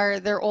daughters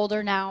they're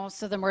older now,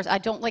 so I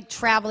don't like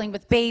traveling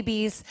with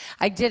babies.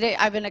 I've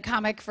been a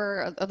comic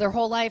for their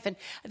whole life, and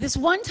this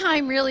one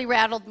time really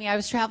rattled me. I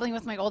was traveling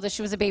with my oldest,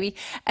 she was a baby,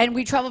 and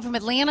we traveled from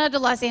Atlanta to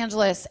Los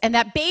Angeles, and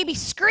that baby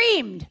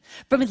screamed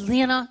from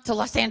Atlanta to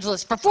Los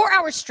Angeles for 4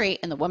 hours straight,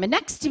 and the woman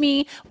next to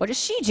me, what does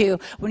she do?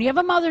 When you have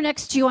a mother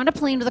next to you on a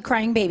plane with a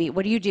crying baby,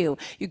 what do?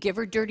 You give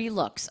her dirty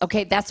looks,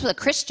 okay? That's what a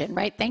Christian,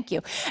 right? Thank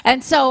you.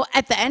 And so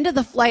at the end of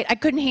the flight, I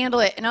couldn't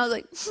handle it, and I was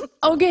like,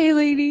 okay,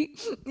 lady,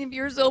 if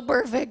you're so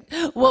perfect,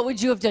 what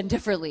would you have done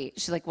differently?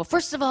 She's like, well,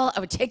 first of all, I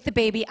would take the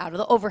baby out of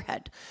the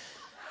overhead.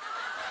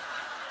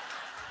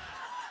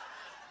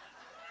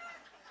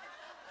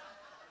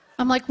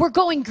 I'm like, we're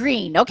going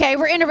green, okay?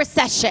 We're in a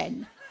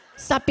recession.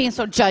 Stop being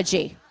so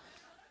judgy.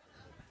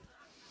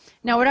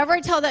 Now, whenever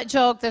I tell that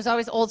joke, there's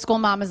always old school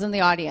mamas in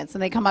the audience,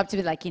 and they come up to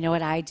me like, you know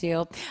what I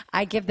do?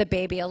 I give the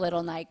baby a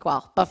little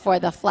NyQuil before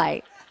the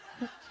flight.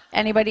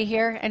 Anybody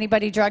here?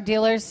 Anybody drug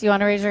dealers? You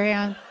want to raise your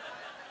hand?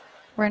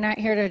 We're not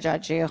here to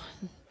judge you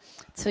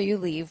until you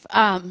leave.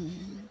 No,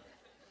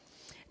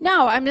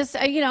 I'm just,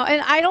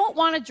 and I don't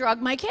want to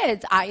drug my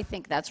kids. I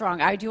think that's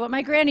wrong. I do what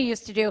my granny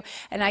used to do,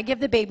 and I give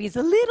the babies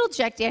a little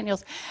Jack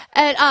Daniels.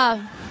 And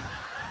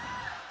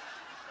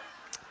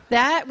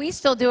that, we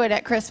still do it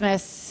at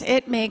Christmas.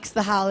 It makes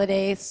the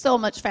holiday so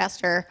much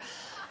faster.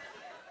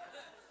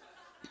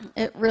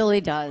 It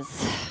really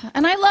does.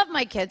 And I love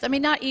my kids. I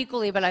mean, not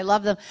equally, but I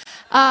love them.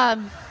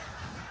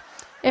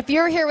 If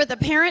you're here with a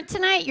parent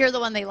tonight, you're the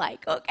one they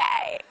like,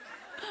 okay?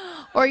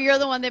 Or you're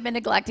the one they've been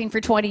neglecting for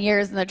 20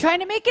 years, and they're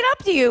trying to make it up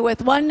to you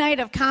with one night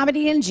of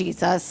comedy and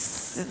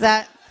Jesus. Is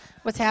that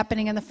what's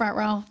happening in the front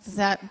row?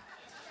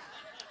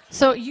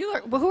 So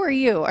who are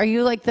you? Are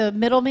you like the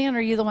middleman, or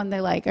are you the one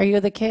they like? Are you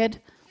the kid?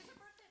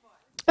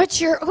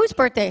 Whose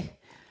birthday?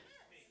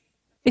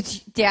 It's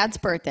Dad's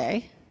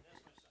birthday,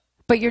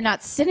 but you're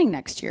not sitting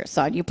next to your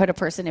son. You put a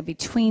person in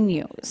between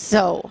you.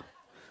 So,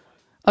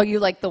 oh, you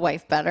like the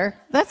wife better?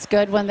 That's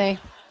good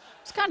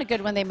it's kind of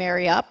good when they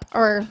marry up.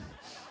 Or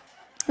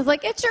it's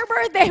like, it's your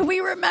birthday. We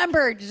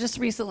remembered just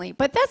recently.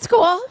 But that's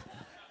cool.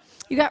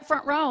 You got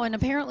front row, and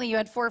apparently you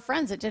had 4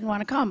 friends that didn't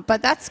want to come.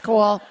 But that's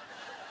cool.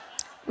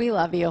 We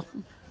love you.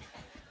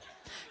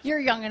 You're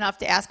young enough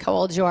to ask how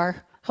old you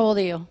are. How old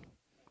are you?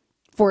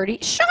 40?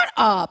 Shut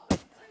up.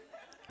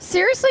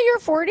 Seriously, you're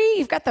 40?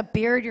 You've got the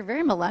beard. You're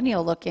very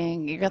millennial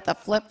looking. You got the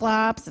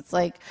flip-flops. It's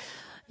like,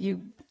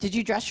 did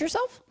you dress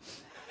yourself?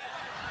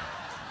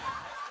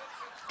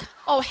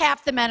 Oh,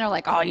 half the men are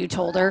like, oh, you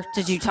told her.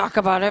 Did you talk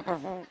about it?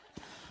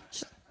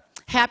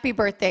 Happy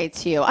birthday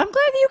to you. I'm glad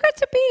that you got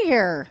to be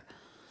here.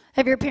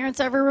 Have your parents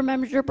ever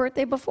remembered your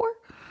birthday before?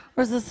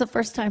 Or is this the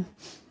first time?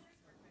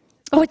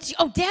 Oh, it's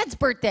Dad's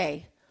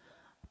birthday.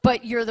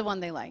 But you're the one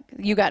they like.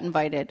 You got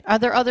invited. Are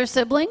there other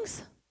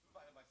siblings?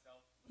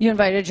 You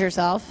invited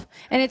yourself?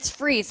 And it's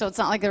free, so it's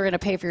not like they're going to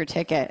pay for your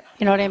ticket.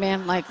 You know what I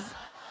mean? Like,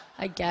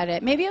 I get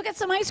it. Maybe you'll get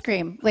some ice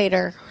cream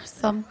later.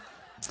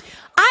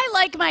 I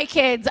like my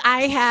kids.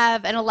 I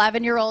have an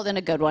 11-year-old and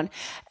a good one.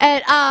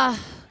 And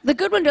the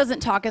good one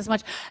doesn't talk as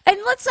much. And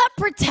let's not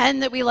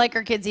pretend that we like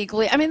our kids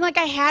equally. I mean, like,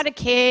 I had a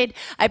kid.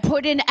 I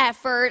put in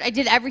effort. I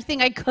did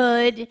everything I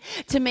could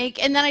to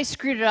make, and then I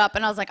screwed it up,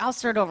 and I was like, I'll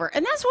start over.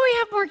 And that's why we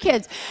have more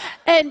kids.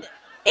 And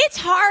it's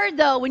hard,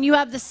 though, when you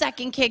have the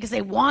second kid because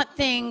they want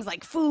things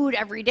like food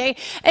every day.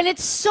 And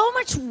it's so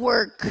much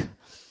work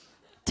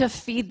to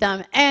feed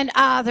them. And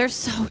they're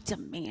so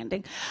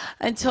demanding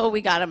until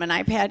we got them an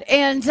iPad.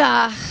 And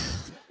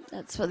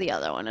that's where the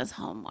other one is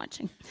home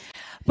watching.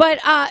 But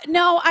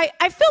no,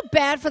 I feel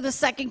bad for the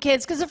second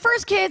kids because the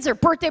first kids, their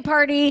birthday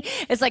party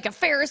is like a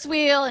Ferris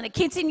wheel and a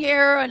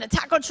quinceañera and a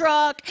taco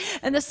truck.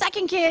 And the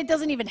second kid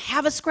doesn't even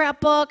have a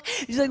scrapbook.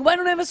 He's like, why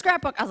don't I have a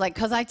scrapbook? I was like,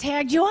 because I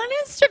tagged you on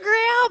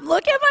Instagram.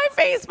 Look at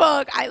my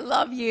Facebook. I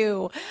love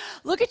you.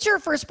 Look at your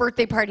first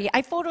birthday party.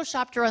 I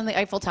photoshopped her on the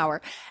Eiffel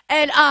Tower.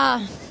 And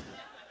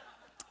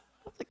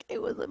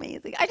it was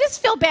amazing. I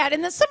just feel bad.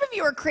 And then some of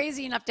you are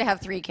crazy enough to have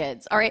 3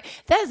 kids. All right.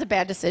 That is a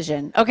bad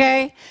decision.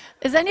 Okay.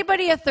 Is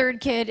anybody a third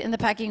kid in the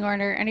pecking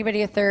order?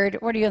 Anybody a third?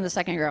 What are you in the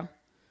second row?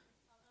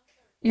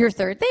 You're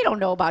third. They don't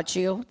know about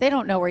you. They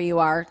don't know where you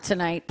are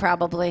tonight,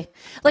 probably.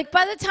 Like,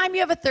 by the time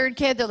you have a third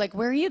kid, they're like,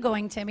 where are you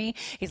going, Timmy?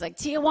 He's like,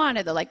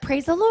 Tijuana. They're like,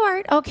 praise the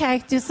Lord.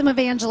 Okay. Do some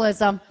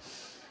evangelism.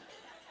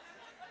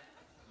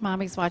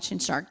 Mommy's watching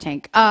Shark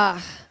Tank.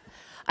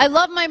 I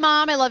love my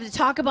mom. I love to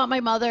talk about my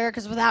mother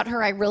because without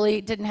her, I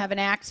really didn't have an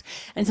act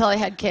until I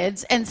had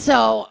kids. And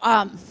so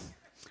I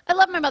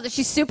love my mother.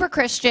 She's super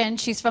Christian.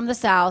 She's from the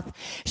South.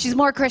 She's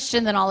more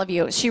Christian than all of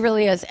you. She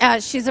really is.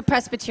 She's a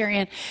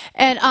Presbyterian.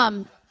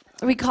 And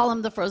we call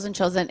them the Frozen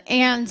Chosen.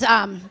 And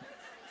are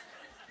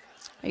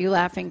you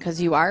laughing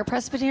because you are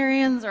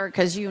Presbyterians or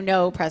because you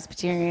know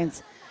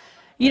Presbyterians?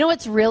 You know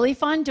what's really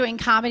fun? Doing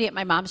comedy at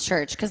my mom's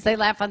church because they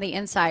laugh on the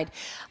inside.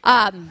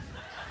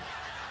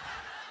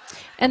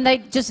 And they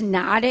just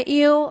nod at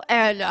you,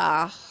 and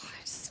I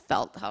just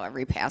felt how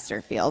every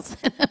pastor feels.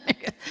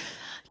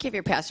 Give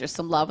your pastor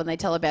some love when they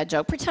tell a bad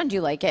joke. Pretend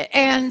you like it.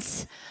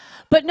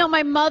 But no,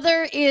 my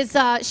mother is,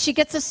 she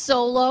gets a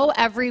solo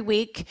every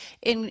week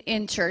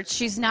in church.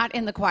 She's not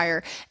in the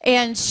choir.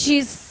 And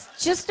she's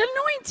just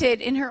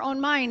anointed in her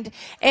own mind.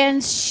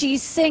 And she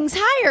sings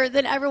higher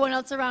than everyone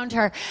else around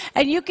her.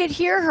 And you could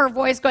hear her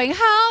voice going,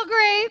 how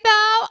great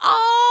thou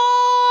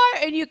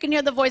art. And you can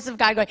hear the voice of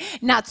God going,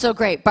 not so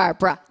great,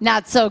 Barbara,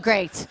 not so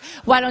great.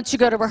 Why don't you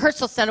go to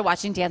rehearsal instead of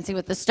watching Dancing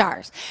with the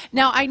Stars?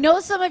 Now, I know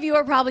some of you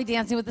are probably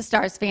Dancing with the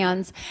Stars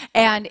fans,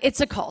 and it's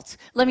a cult.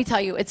 Let me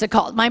tell you, it's a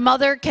cult. My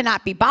mother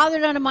cannot be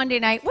bothered on a Monday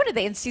night. What are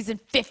they in season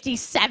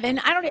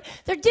 57?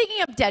 They're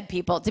digging up dead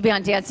people to be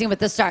on Dancing with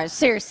the Stars.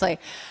 Seriously.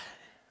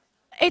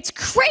 It's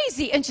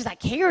crazy. And she's like,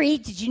 Kerri,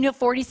 did you know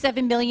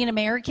 47 million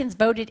Americans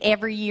voted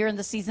every year in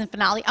the season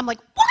finale? I'm like,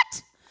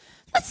 what?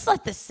 Let's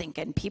let this sink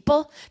in,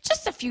 people.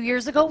 Just a few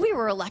years ago, we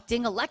were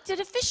electing elected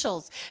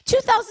officials.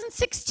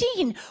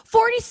 2016,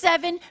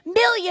 47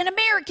 million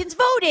Americans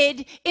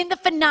voted in the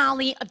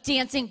finale of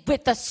Dancing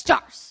with the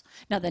Stars.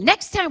 Now, the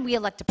next time we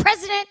elect a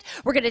president,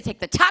 we're going to take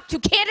the top 2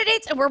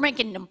 candidates and we're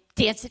making them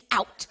dance it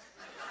out.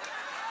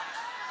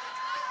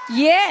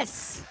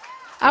 Yes.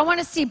 I want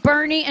to see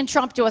Bernie and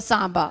Trump do a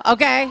samba,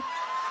 okay?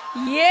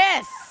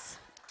 Yes.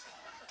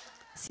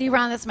 See,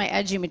 Ron, that's my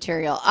edgy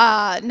material.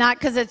 Not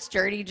because it's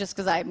dirty, just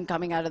because I'm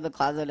coming out of the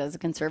closet as a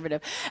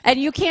conservative. And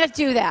you can't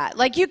do that.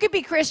 Like, you could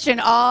be Christian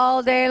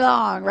all day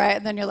long, right?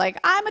 And then you're like,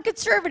 I'm a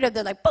conservative.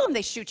 They're like, boom,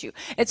 they shoot you.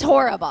 It's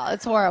horrible.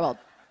 It's horrible.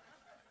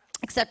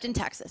 Except in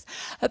Texas.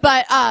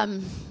 But I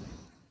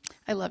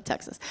love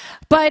Texas.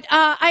 But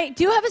I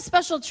do have a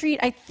special treat.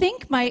 I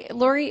think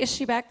Lori, is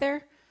she back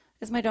there?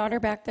 Is my daughter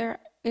back there?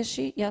 Is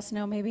she? Yes,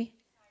 no, maybe?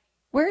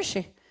 Where is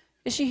she?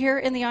 Is she here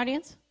in the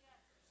audience?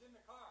 She's in the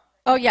car.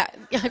 Oh, yeah.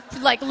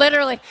 Like,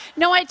 literally.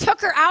 No, I took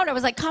her out. I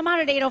was like, come on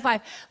at 8:05.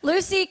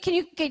 Lucy,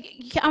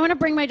 I want to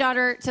bring my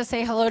daughter to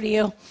say hello to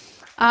you.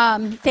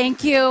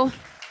 Thank you.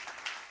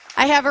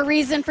 I have a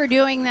reason for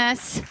doing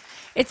this.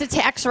 It's a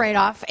tax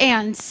write-off,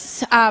 and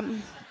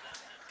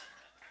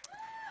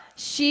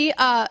she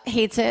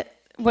hates it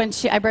when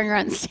I bring her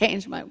on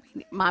stage. My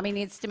mommy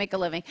needs to make a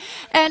living.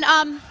 And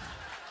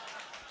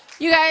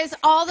you guys,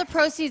 all the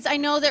proceeds, I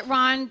know that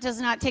Ron does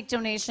not take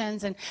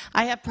donations, and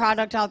I have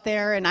product out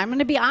there, and I'm going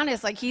to be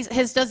honest, like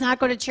his does not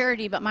go to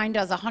charity, but mine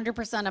does.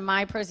 100% of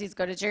my proceeds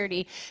go to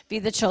charity,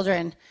 feed the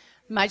children,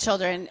 my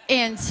children.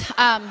 And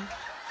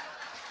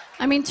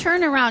I mean,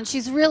 turn around.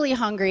 She's really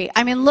hungry.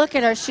 I mean, look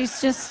at her.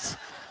 She's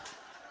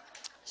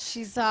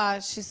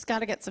got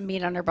to get some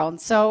meat on her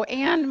bones. So,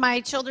 and my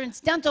children's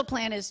dental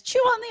plan is chew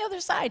on the other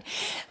side.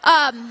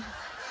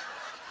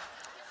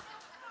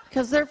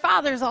 Because their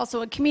father's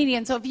also a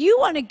comedian. So if you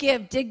want to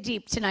give, dig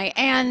deep tonight.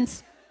 And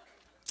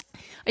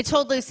I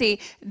told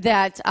Lucy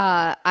that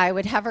I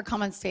would have her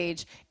come on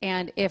stage,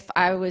 and if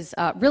I was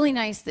really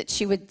nice, that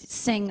she would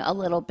sing a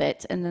little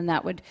bit, and then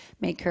that would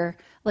make her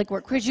like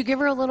work. Could you give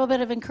her a little bit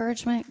of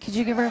encouragement? Could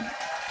you give her?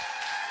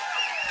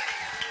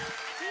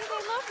 See, they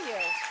love you.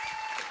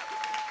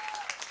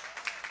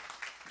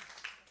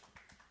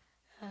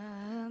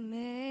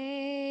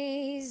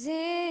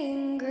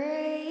 Amazing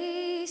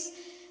grace,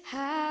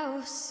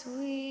 how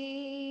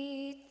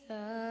sweet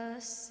the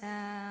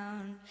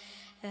sound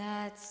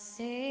that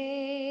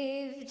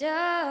saved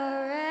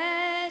a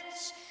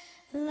wretch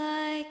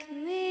like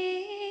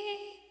me.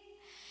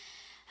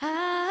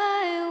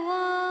 I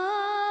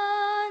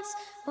once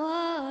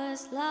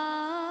was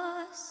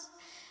lost,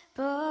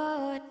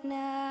 but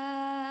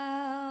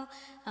now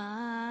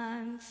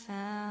I'm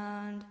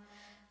found.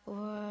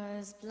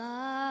 Was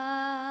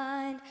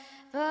blind,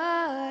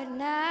 but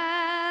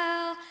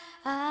now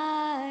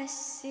I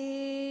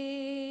see.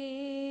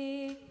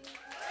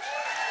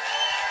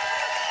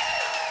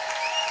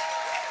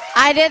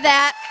 I did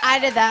that.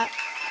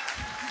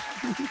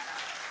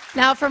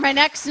 Now for my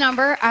next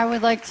number, I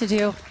would like to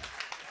do.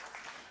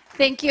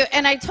 Thank you.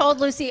 And I told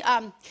Lucy,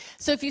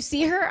 so if you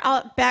see her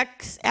out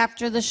back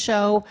after the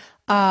show,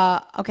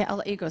 okay, I'll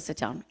let you go sit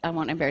down. I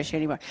won't embarrass you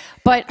anymore.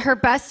 But her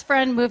best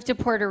friend moved to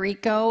Puerto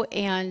Rico,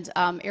 and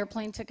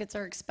airplane tickets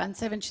are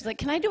expensive. And she's like,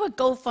 can I do a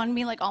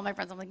GoFundMe like all my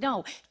friends? I'm like,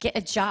 no, get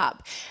a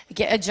job.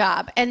 Get a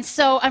job. And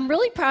so I'm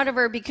really proud of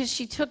her because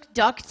she took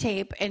duct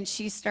tape and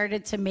she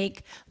started to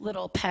make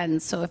little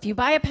pens. So if you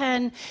buy a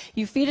pen,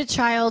 you feed a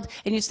child,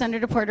 and you send her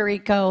to Puerto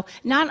Rico,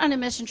 not on a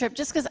mission trip,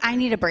 just because I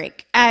need a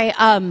break.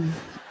 I'm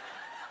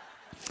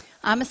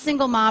a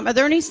single mom. Are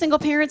there any single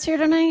parents here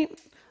tonight?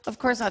 Of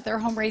course not. They're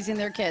home raising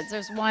their kids.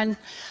 There's one.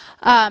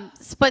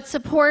 But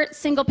support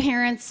single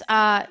parents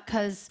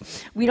because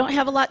we don't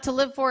have a lot to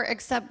live for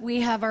except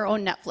we have our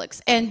own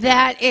Netflix. And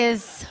that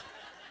is,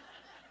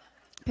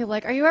 people are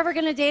like, are you ever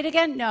going to date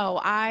again? No,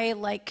 I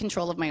like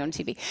control of my own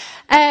TV.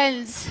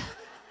 And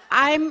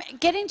I'm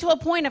getting to a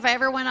point, if I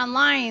ever went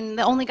online,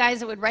 the only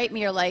guys that would write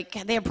me are like,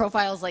 they have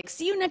profiles like,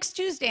 see you next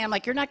Tuesday. I'm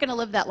like, you're not going to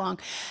live that long.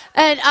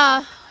 And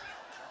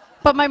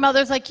but my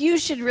mother's like, you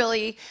should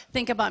really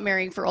think about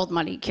marrying for old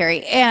money,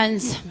 Kerri.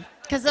 And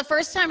because the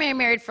first time I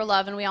married for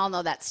love, and we all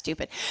know that's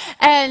stupid.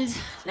 And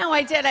no,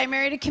 I did. I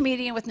married a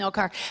comedian with no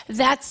car.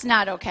 That's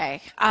not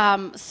okay.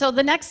 So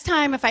the next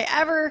time, if I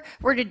ever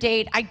were to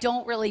date, I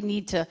don't really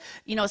need to,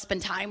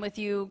 spend time with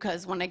you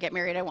because when I get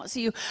married, I won't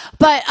see you.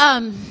 But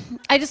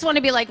I just want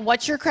to be like,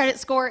 what's your credit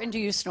score and do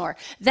you snore?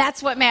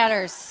 That's what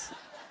matters.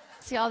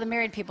 See, all the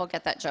married people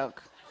get that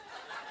joke.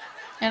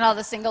 And all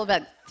the single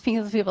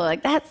people are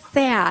like, that's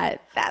sad.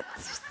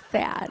 That's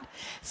sad.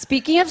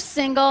 Speaking of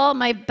single,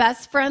 my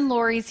best friend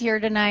Lori's here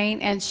tonight,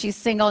 and she's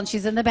single, and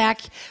she's in the back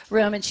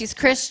room, and she's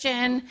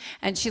Christian,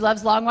 and she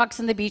loves long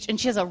walks on the beach, and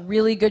she has a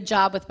really good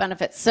job with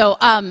benefits. So,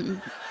 I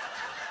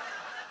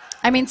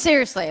mean,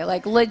 seriously,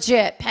 like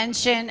legit,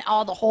 pension,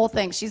 the whole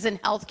thing. She's in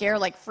healthcare,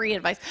 like free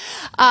advice.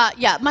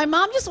 Yeah, my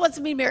mom just wants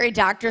me to marry a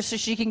doctor so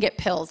she can get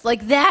pills.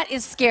 Like, that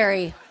is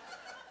scary.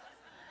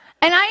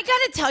 And I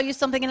gotta tell you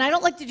something, and I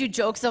don't like to do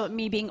jokes about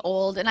me being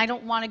old, and I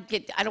don't want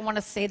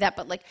to say that,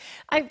 but like,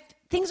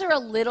 things are a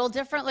little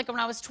different. Like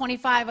when I was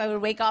 25, I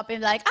would wake up and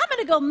be like, I'm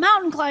gonna go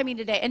mountain climbing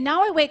today. And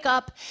now I wake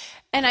up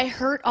and I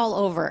hurt all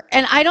over.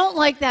 And I don't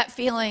like that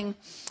feeling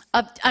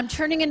of, I'm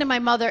turning into my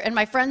mother, and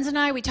my friends and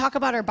I, we talk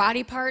about our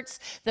body parts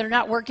that are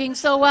not working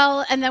so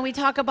well, and then we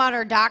talk about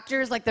our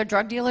doctors like they're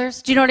drug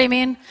dealers. Do you know what I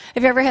mean?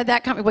 Have you ever had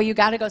that comment? Well, you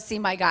gotta go see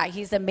my guy.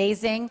 He's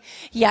amazing.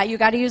 Yeah, you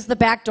gotta use the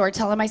back door.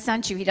 Tell him I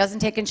sent you. He doesn't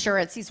take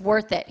insurance. He's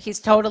worth it. He's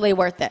totally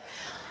worth it.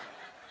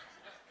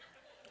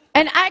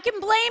 And I can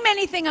blame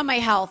anything on my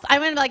health.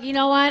 I'm gonna be like, you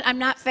know what? I'm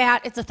not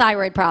fat. It's a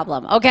thyroid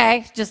problem.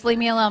 Okay? Just leave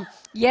me alone.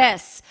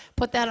 Yes.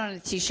 Put that on a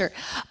t-shirt.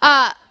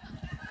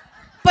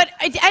 But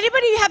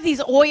anybody have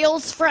these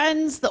oils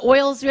friends? The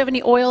oils, do you have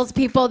any oils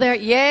people there?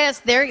 Yes,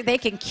 they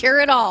can cure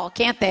it all,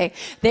 can't they?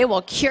 They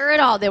will cure it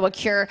all. They will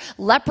cure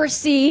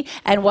leprosy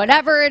and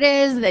whatever it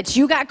is that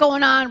you got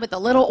going on with the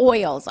little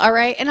oils, all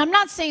right? And I'm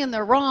not saying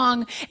they're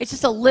wrong. It's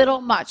just a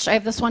little much. I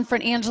have this one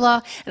friend,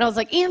 Angela, and I was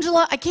like,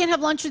 Angela, I can't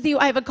have lunch with you.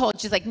 I have a cold.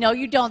 She's like, no,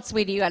 you don't,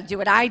 sweetie. You got to do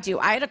what I do.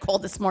 I had a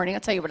cold this morning.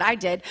 I'll tell you what I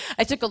did.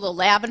 I took a little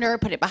lavender,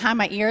 put it behind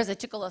my ears. I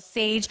took a little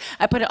sage.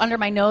 I put it under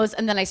my nose,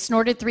 and then I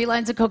snorted 3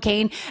 lines of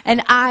cocaine,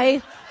 and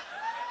I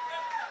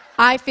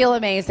feel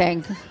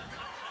amazing.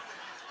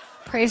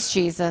 Praise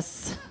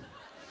Jesus.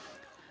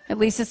 At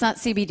least it's not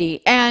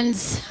CBD. And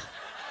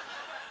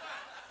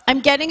I'm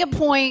getting to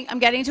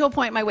a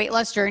point in my weight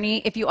loss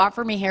journey. If you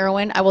offer me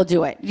heroin, I will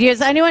do it.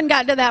 Has anyone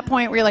gotten to that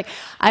point where you're like,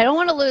 I don't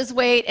want to lose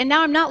weight, and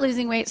now I'm not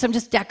losing weight, so I'm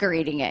just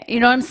decorating it.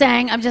 You know what I'm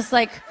saying? I'm just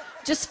like,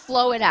 just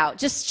flow it out.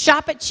 Just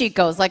shop at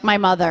Chico's like my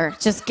mother.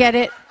 Just get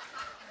it.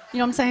 You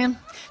know what I'm saying?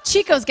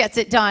 Chico's gets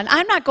it done.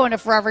 I'm not going to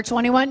Forever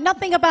 21.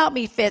 Nothing about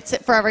me fits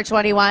at Forever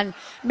 21.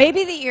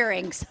 Maybe the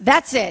earrings.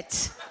 That's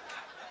it.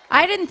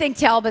 I didn't think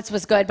Talbot's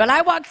was good, but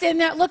I walked in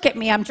there. Look at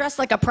me. I'm dressed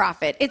like a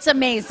prophet. It's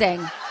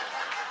amazing.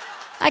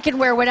 I can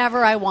wear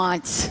whatever I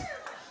want.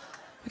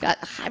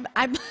 I'm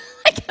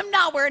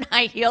not wearing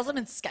high heels. I'm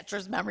in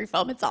Skechers memory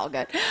foam. It's all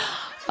good.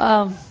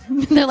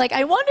 They're like,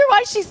 I wonder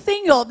why she's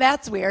single.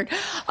 That's weird.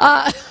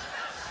 I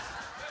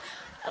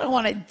don't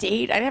want to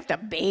date. I'd have to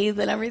bathe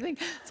and everything.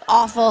 It's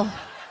awful.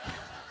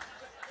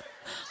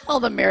 All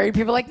the married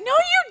people are like, no,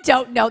 you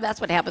don't know. That's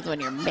what happens when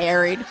you're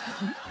married.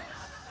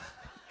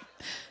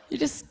 You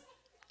just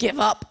give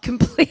up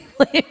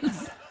completely.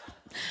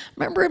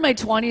 Remember in my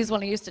 20s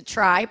when I used to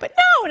try, but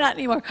no, not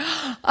anymore.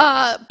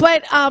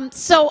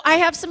 So I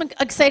have some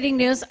exciting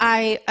news.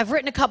 I've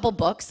written a couple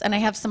books, and I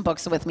have some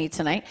books with me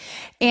tonight.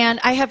 And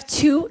I have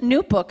 2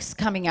 new books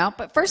coming out.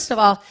 But first of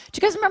all, do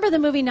you guys remember the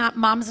movie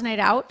Mom's Night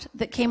Out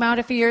that came out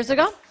a few years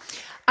ago?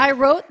 I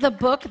wrote the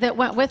book that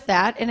went with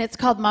that, and it's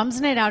called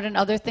Mom's Night Out and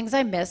Other Things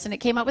I Miss, and it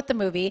came out with the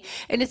movie,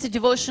 and it's a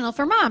devotional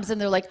for moms.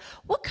 And they're like,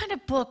 what kind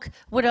of book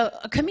would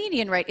a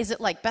comedian write? Is it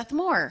like Beth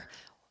Moore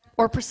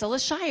or Priscilla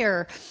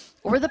Shirer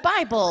or the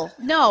Bible?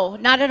 No,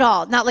 not at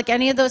all. Not like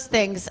any of those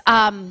things.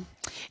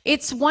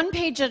 It's 1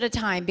 page at a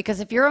time, because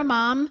if you're a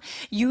mom,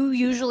 you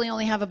usually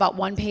only have about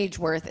 1 page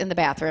worth in the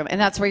bathroom, and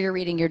that's where you're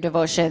reading your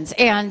devotions.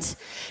 And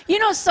you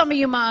know, some of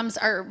you moms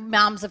are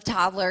moms of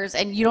toddlers,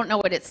 and you don't know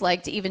what it's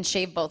like to even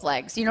shave both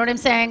legs. You know what I'm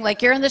saying?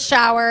 Like, you're in the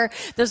shower,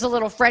 there's a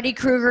little Freddy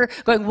Krueger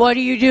going, what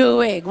are you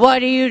doing?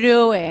 What are you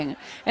doing?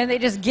 And they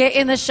just get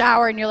in the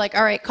shower, and you're like,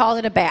 all right, call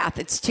it a bath.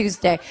 It's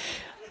Tuesday.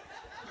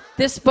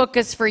 This book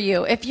is for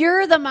you. If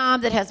you're the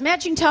mom that has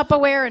matching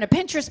Tupperware and a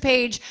Pinterest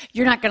page,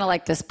 you're not going to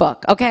like this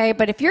book, okay?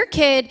 But if your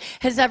kid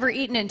has ever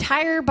eaten an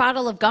entire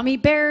bottle of gummy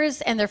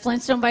bears and their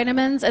Flintstone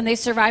vitamins and they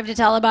survived to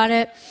tell about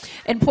it,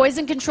 and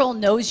Poison Control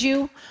knows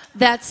you,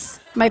 that's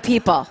my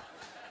people.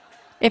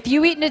 If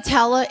you eat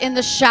Nutella in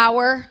the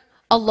shower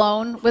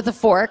alone with a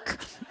fork,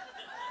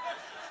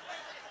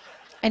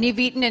 and you've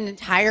eaten an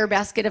entire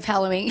basket of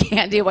Halloween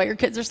candy while your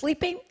kids are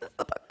sleeping, this is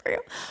the book for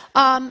you.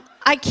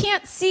 I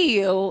can't see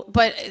you,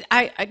 but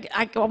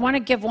I want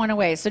to give one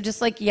away. So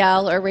just like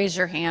yell or raise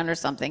your hand or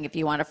something if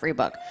you want a free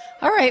book.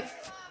 All right,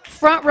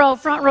 front row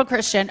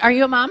Christian. Are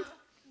you a mom?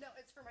 No,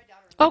 it's for my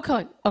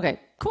daughter. Okay,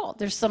 cool.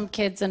 There's some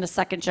kids in a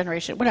second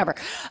generation, whatever.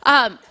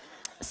 One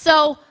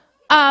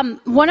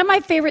of my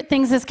favorite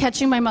things is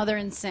catching my mother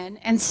in sin.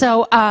 And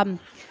so,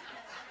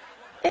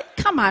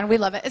 come on, we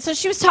love it. So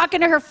she was talking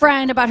to her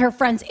friend about her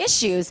friend's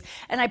issues,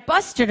 and I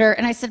busted her,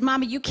 and I said,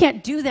 Mama, you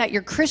can't do that.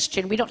 You're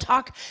Christian. We don't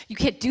talk. You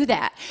can't do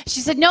that. She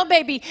said, no,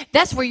 baby,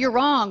 that's where you're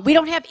wrong. We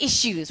don't have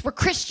issues. We're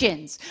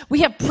Christians.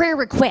 We have prayer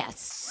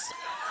requests.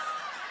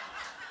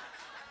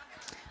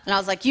 And I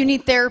was like, you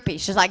need therapy.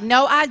 She's like,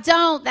 no, I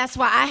don't. That's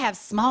why I have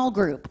small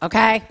group,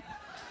 okay?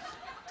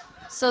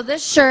 So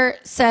this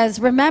shirt says,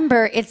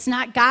 remember, it's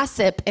not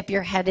gossip if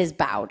your head is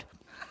bowed.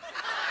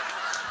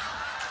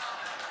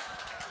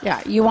 Yeah,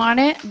 you want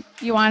it?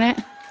 You want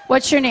it?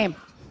 What's your name?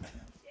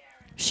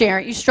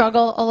 Sharon. You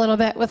struggle a little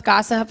bit with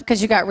gossip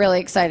because you got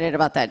really excited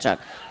about that joke.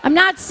 I'm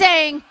not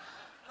saying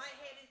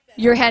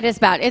your head is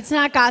bowed. It's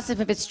not gossip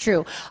if it's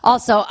true.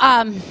 Also,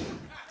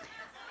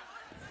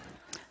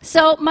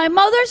 so my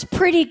mother's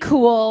pretty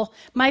cool.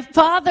 My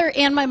father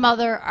and my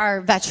mother are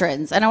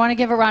veterans, and I want to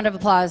give a round of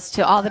applause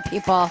to all the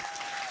people.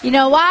 You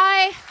know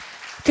why?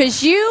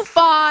 Because you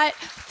fought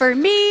for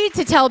me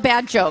to tell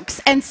bad jokes.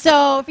 And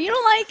so if you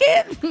don't like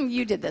it,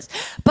 you did this.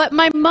 But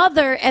my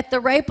mother, at the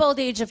ripe old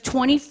age of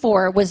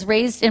 24, was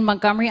raised in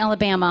Montgomery,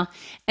 Alabama,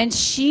 and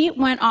she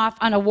went off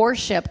on a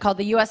warship called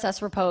the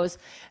USS Repose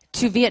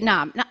to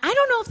Vietnam. Now, I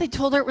don't know if they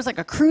told her it was like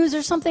a cruise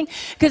or something,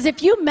 because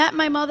if you met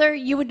my mother,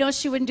 you would know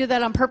she wouldn't do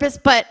that on purpose,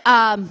 but,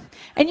 and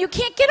you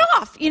can't get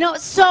off, you know,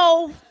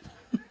 so...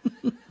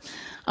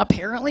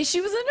 Apparently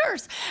she was a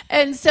nurse.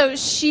 And so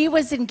she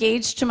was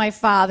engaged to my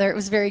father. It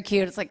was very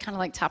cute. It's like kind of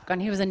like Top Gun.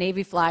 He was a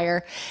Navy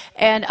flyer.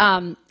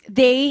 And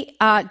they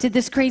did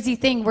this crazy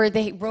thing where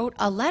they wrote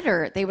a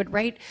letter. They would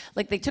write,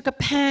 like they took a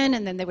pen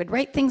and then they would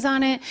write things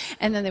on it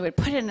and then they would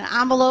put it in an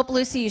envelope.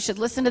 Lucy, you should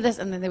listen to this.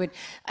 And then they would,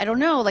 I don't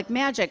know, like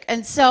magic.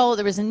 And so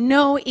there was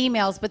no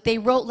emails, but they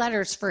wrote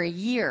letters for a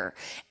year.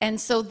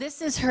 And so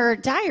this is her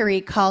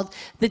diary called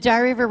The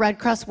Diary of a Red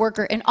Cross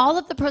Worker. And all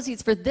of the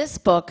proceeds for this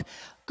book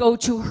go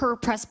to her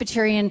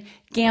Presbyterian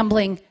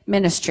gambling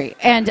ministry.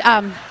 And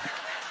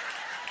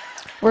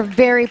we're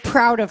very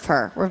proud of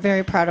her. We're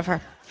very proud of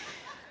her.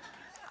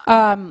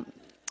 So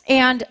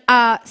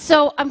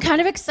I'm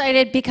kind of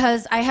excited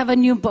because I have a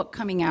new book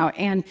coming out,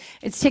 and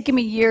it's taken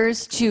me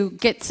years to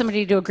get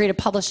somebody to agree to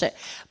publish it.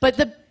 But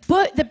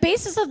the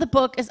basis of the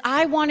book is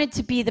I wanted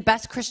to be the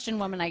best Christian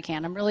woman I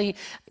can. I'm really,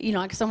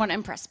 because I want to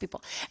impress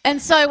people.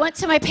 And so I went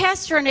to my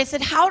pastor and I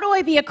said, how do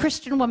I be a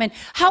Christian woman?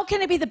 How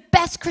can I be the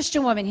best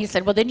Christian woman? He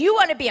said, well, then you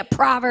want to be a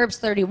Proverbs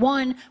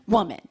 31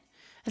 woman.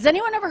 Has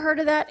anyone ever heard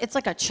of that? It's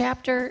like a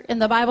chapter in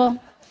the Bible.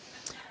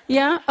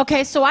 Yeah?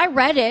 Okay, so I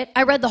read it.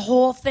 I read the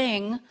whole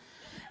thing.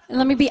 And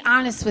let me be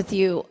honest with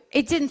you.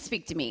 It didn't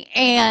speak to me.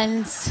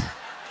 And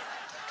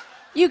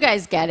you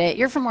guys get it.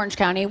 You're from Orange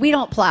County. We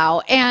don't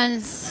plow.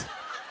 And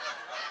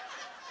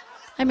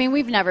I mean,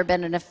 we've never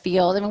been in a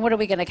field. I mean, what are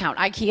we going to count?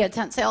 IKEA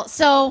tent sale.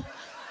 So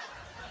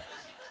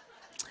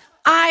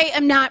I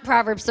am not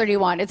Proverbs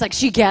 31. It's like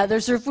she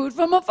gathers her food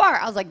from afar.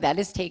 I was like, that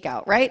is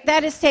takeout, right?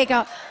 That is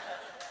takeout.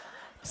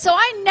 So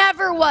I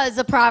never was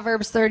a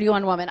Proverbs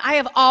 31 woman. I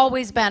have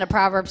always been a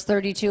Proverbs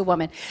 32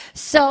 woman.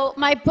 So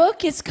my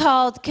book is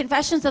called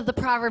Confessions of the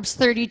Proverbs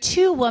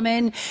 32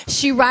 Woman.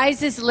 She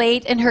rises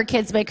late and her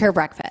kids make her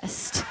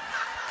breakfast.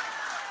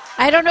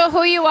 I don't know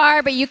who you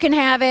are, but you can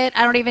have it.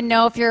 I don't even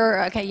know if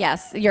you're, okay,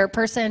 yes, you're a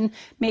person,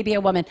 maybe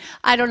a woman.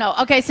 I don't know.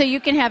 Okay, so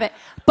you can have it.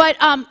 But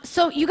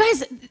so you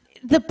guys,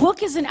 the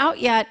book isn't out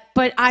yet,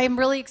 but I am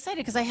really excited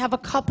because I have a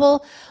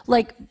couple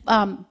like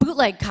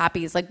bootleg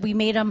copies. Like we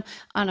made them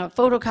on a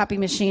photocopy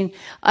machine,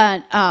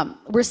 and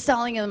we're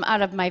selling them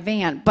out of my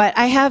van. But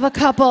I have a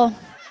couple.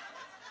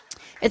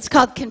 It's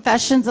called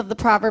Confessions of the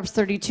Proverbs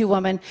 32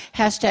 Woman,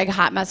 hashtag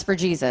Hot Mess for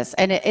Jesus.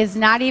 And it is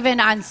not even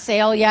on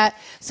sale yet.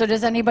 So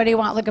does anybody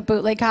want like a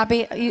bootleg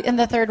copy in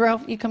the third row?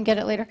 You come get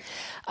it later.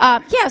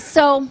 And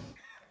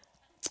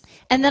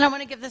then I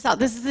want to give this out.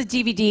 This is a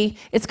DVD.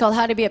 It's called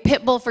How to Be a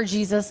Pit Bull for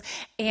Jesus.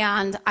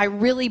 And I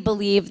really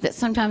believe that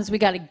sometimes we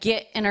got to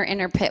get in our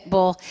inner pit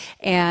bull.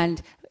 And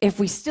if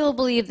we still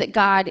believe that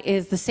God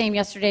is the same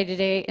yesterday,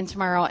 today, and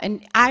tomorrow.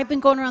 And I've been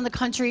going around the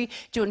country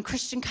doing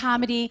Christian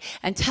comedy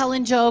and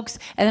telling jokes.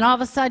 And then all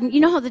of a sudden,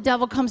 you know how the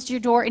devil comes to your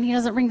door and he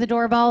doesn't ring the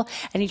doorbell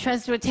and he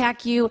tries to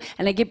attack you.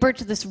 And I give birth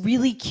to this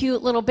really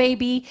cute little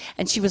baby.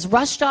 And she was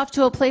rushed off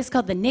to a place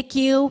called the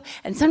NICU.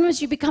 And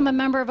sometimes you become a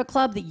member of a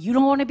club that you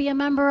don't want to be a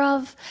member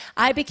of.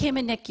 I became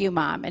a NICU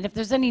mom. And if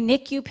there's any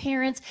NICU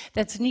parents,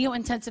 that's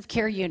Neo-Intensive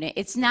Care Unit.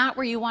 It's not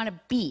where you want to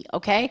be,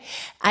 okay?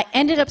 I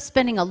ended up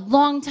spending a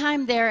long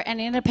time there.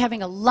 And I ended up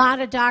having a lot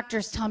of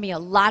doctors tell me a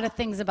lot of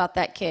things about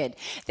that kid.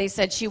 They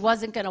said she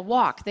wasn't going to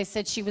walk. They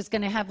said she was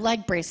going to have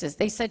leg braces.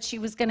 They said she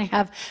was going to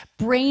have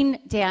brain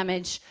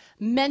damage,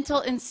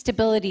 mental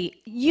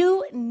instability,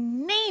 you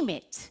name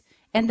it.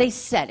 And they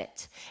said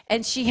it.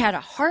 And she had a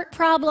heart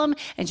problem,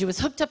 and she was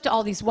hooked up to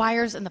all these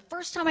wires. And the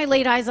first time I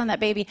laid eyes on that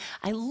baby,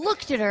 I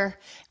looked at her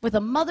with a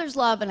mother's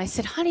love, and I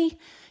said, honey,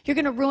 you're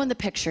going to ruin the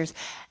pictures.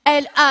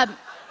 And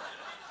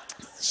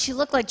she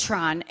looked like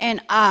Tron,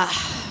 and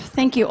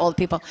thank you, old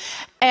people.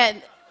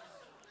 And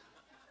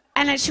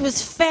she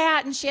was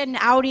fat, and she had an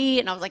Audi,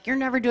 and I was like, you're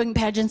never doing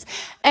pageants.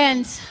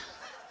 And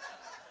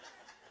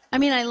I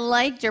mean, I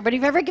liked her, but if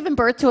you've ever given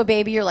birth to a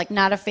baby, you're like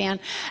not a fan.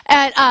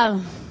 And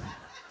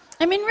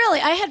I mean, really,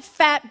 I had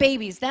fat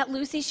babies. That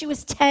Lucy, she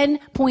was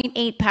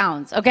 10.8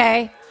 pounds,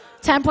 okay?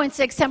 10.6,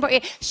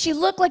 10.8. She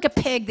looked like a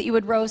pig that you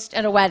would roast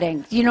at a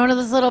wedding. You know, one of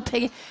those little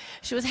pig.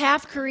 She was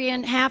half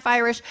Korean, half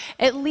Irish.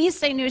 At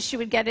least I knew she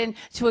would get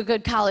into a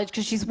good college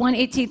because she's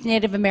 1/18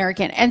 Native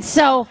American. And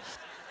so,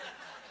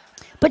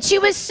 but she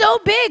was so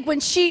big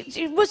when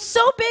she was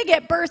so big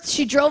at birth,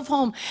 she drove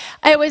home.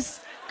 It was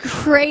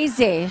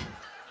crazy.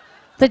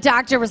 The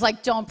doctor was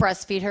like, don't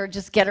breastfeed her,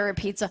 just get her a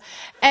pizza.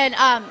 And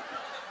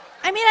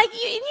I mean,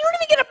 you don't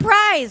even get a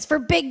prize for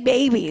big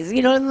babies,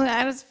 you know.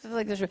 I just feel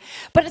like there's,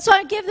 but so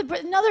I gave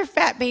another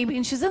fat baby,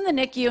 and she's in the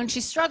NICU, and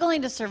she's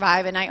struggling to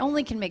survive. And I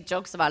only can make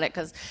jokes about it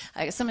because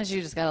sometimes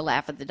you just gotta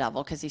laugh at the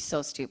devil because he's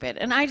so stupid.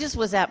 And I just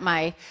was at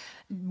my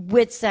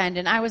wit's end,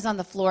 and I was on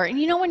the floor. And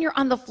you know when you're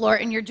on the floor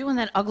and you're doing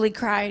that ugly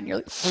cry, and you're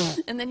like,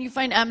 and then you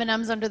find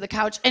M&Ms under the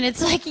couch, and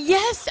it's like,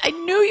 yes, I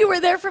knew you were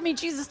there for me,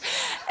 Jesus,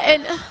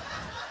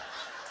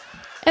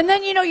 And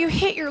then, you know, you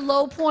hit your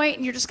low point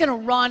and you're just going to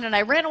run. And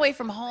I ran away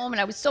from home and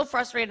I was so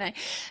frustrated. And I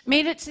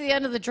made it to the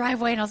end of the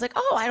driveway and I was like,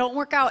 oh, I don't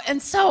work out. And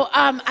so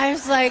I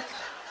was like,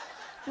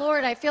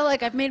 Lord, I feel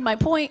like I've made my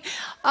point.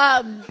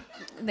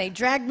 They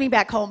dragged me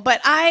back home.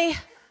 But I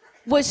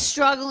was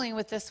struggling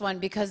with this one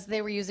because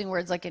they were using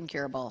words like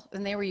incurable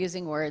and they were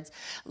using words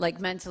like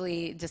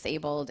mentally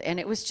disabled. And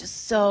it was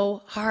just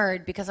so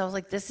hard because I was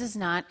like, this is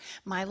not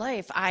my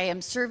life. I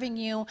am serving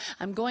you.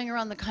 I'm going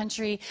around the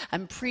country.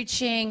 I'm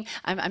preaching.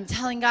 I'm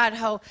telling God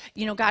how,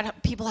 God,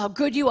 people, how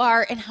good you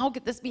are and how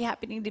could this be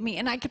happening to me?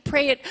 And I could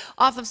pray it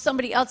off of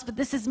somebody else, but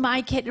this is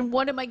my kid. And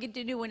what am I going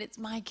to do when it's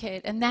my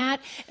kid? And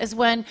that is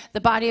when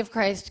the body of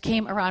Christ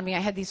came around me. I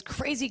had these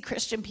crazy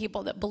Christian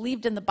people that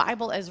believed in the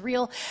Bible as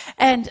real.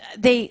 And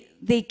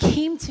they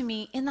came to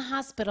me in the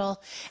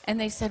hospital and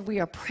they said, we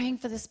are praying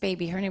for this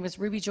baby. Her name was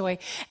Ruby Joy,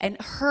 and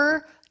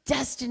her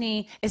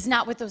destiny is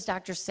not what those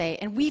doctors say.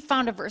 And we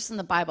found a verse in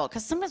the Bible,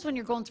 because sometimes when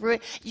you're going through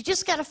it, you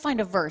just got to find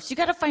a verse. You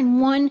got to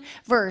find one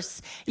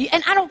verse.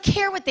 And I don't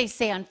care what they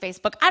say on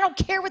Facebook. I don't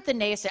care what the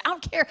nays say. I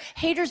don't care.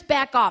 Haters,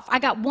 back off. I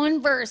got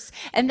one verse,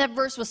 and that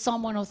verse was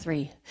Psalm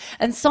 103.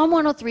 And Psalm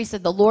 103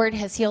 said, the Lord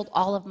has healed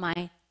all of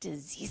my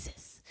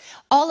diseases.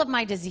 All of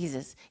my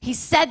diseases. He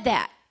said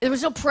that. There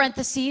was no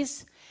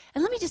parentheses.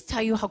 And let me just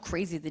tell you how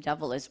crazy the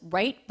devil is.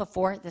 Right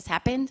before this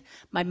happened,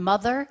 my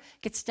mother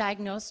gets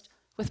diagnosed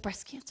with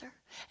breast cancer.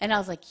 And I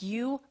was like,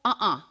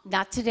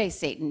 not today,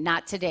 Satan,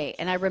 not today.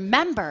 And I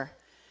remember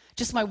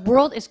just my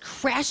world is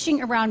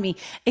crashing around me.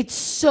 It's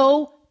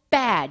so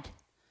bad.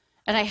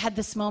 And I had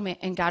this moment,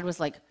 and God was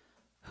like,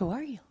 who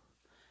are you?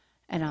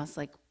 And I was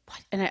like,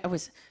 what? And I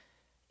was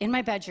in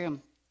my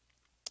bedroom,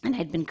 and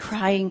I'd been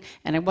crying,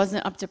 and I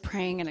wasn't up to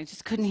praying, and I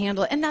just couldn't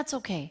handle it. And that's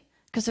okay,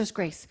 because there's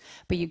grace.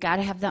 But you got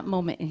to have that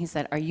moment. And he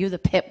said, are you the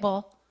pit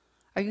bull?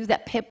 Are you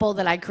that pit bull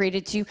that I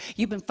created to you?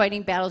 You've been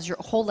fighting battles your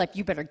whole life.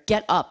 You better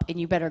get up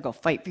and you better go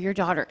fight for your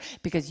daughter,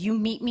 because you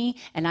meet me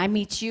and I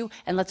meet you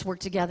and let's work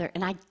together.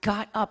 And I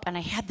got up and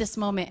I had this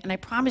moment, and I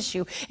promise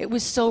you it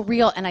was so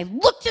real. And I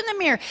looked in the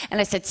mirror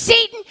and I said,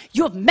 Satan,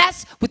 you have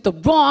messed with the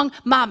wrong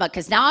mama,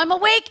 because now I'm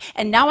awake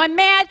and now I'm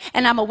mad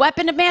and I'm a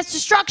weapon of mass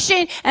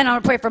destruction, and I'm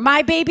going to pray for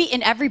my baby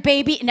and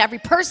every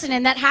person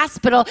in that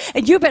hospital,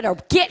 and you better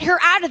get her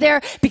out of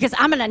there, because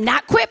I'm going to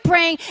not quit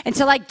praying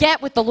until I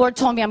get what the Lord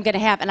told me I'm going to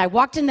have. And I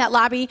walked in that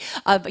lobby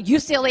of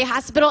UCLA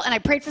hospital, and I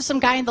prayed for some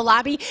guy in the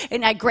lobby,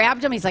 and I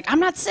grabbed him. He's like, I'm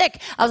not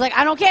sick. I was like,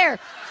 I don't care.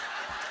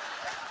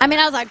 I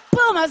was like,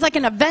 boom. I was like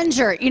an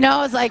Avenger,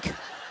 I was like,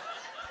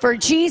 for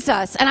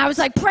Jesus. And I was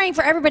like praying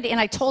for everybody. And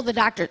I told the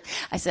doctor,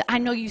 I said, I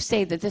know you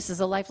say that this is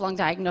a lifelong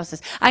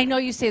diagnosis. I know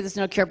you say there's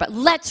no cure, but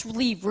let's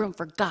leave room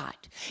for God.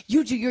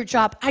 You do your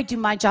job. I do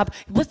my job.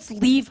 Let's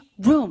leave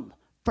room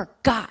for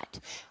God.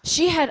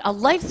 She had a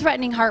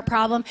life-threatening heart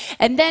problem,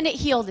 and then it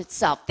healed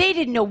itself. They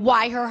didn't know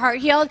why her heart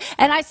healed,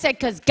 and I said,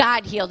 because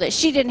God healed it.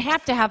 She didn't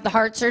have to have the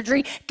heart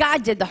surgery.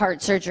 God did the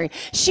heart surgery.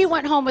 She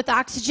went home with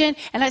oxygen,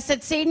 and I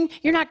said, Satan,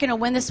 you're not going to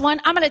win this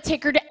one. I'm going to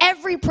take her to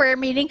every prayer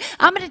meeting.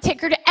 I'm going to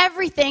take her to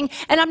everything,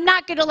 and I'm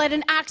not going to let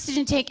an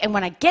oxygen tank. And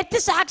when I get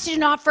this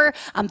oxygen off her,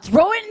 I'm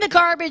throwing it in the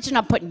garbage, and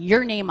I'm putting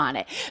your name on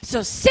it.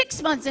 So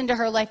 6 months into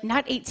her life,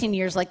 not 18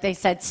 years like they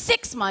said,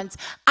 6 months,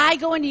 I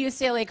go into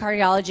UCLA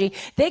cardiology.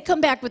 They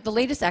come back with the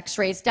latest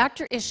x-rays.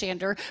 Dr.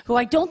 Ishander, who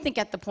I don't think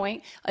at the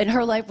point in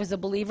her life was a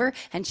believer,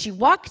 and she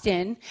walked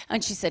in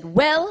and she said,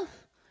 well,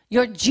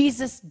 your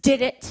Jesus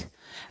did it.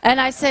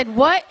 And I said,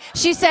 what?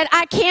 She said,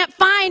 I can't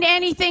find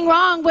anything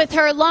wrong with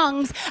her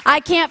lungs. I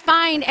can't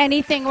find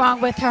anything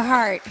wrong with her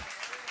heart.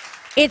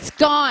 It's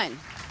gone.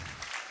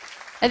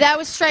 And that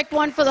was strike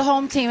one for the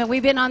home team. And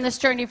we've been on this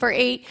journey for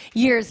 8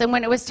 years. And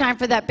when it was time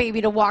for that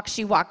baby to walk,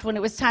 she walked. When it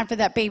was time for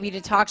that baby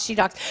to talk, she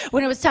talked.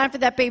 When it was time for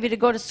that baby to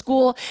go to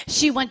school,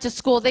 she went to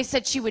school. They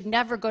said she would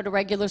never go to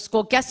regular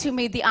school. Guess who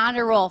made the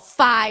honor roll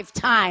 5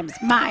 times?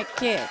 My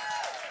kid.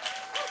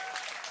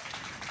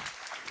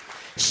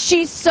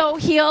 She's so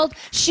healed.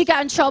 She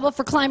got in trouble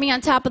for climbing on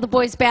top of the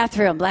boys'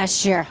 bathroom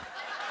last year.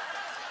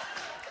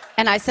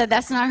 And I said,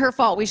 that's not her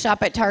fault. We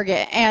shop at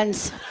Target. And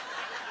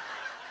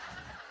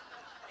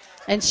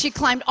she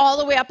climbed all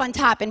the way up on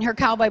top in her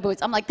cowboy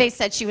boots. I'm like, they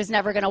said she was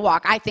never going to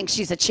walk. I think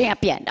she's a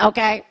champion,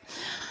 okay?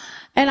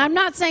 And I'm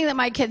not saying that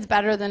my kid's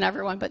better than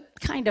everyone, but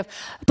kind of.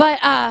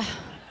 But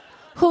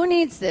who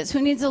needs this?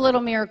 Who needs a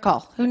little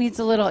miracle? Who needs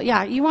a little,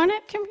 yeah, you want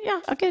it? Yeah,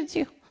 I'll get it to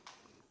you.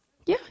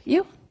 Yeah,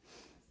 you?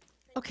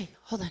 Okay,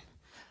 hold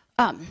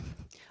on.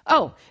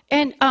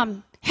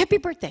 Happy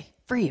birthday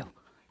for you.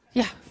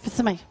 Yeah, for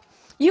somebody.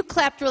 You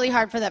clapped really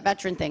hard for that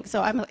veteran thing,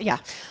 so yeah.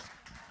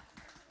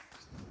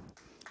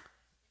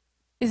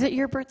 Is it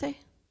your birthday?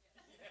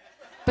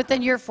 But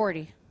then you're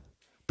 40.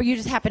 But you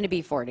just happen to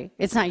be 40.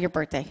 It's not your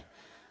birthday.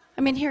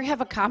 Here,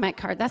 have a comment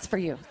card. That's for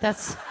you.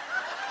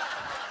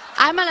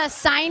 I'm going to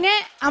sign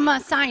it. I'm going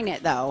to sign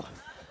it, though.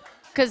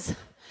 Because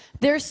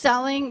they're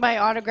selling my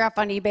autograph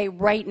on eBay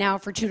right now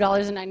for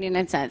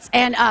 $2.99.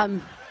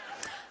 And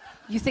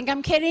you think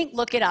I'm kidding?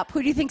 Look it up.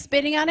 Who do you think's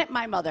bidding on it?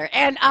 My mother.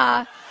 And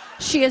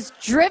she has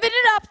driven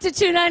it up to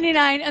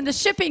 $2.99, and the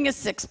shipping is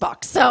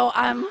 $6. So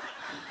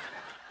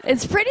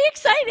it's pretty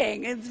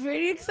exciting. It's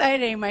pretty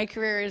exciting. My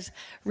career is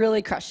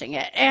really crushing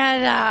it.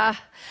 And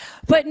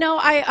But no,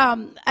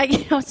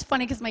 it's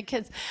funny because my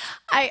kids,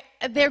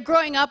 they're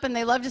growing up and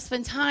they love to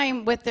spend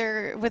time with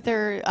their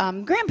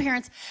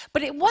grandparents,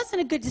 but it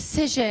wasn't a good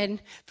decision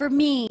for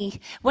me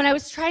when I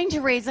was trying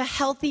to raise a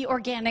healthy,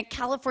 organic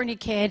California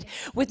kid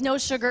with no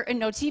sugar and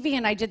no TV,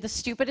 and I did the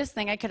stupidest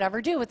thing I could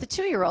ever do with a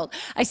 2-year-old.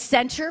 I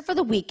sent her for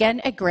the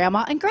weekend at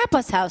Grandma and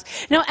Grandpa's house.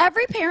 Now,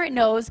 every parent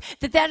knows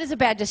that that is a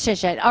bad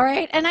decision, all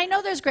right? And I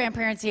know there's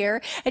grandparents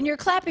here, and you're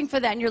clapping for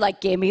that, and you're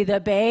like, give me the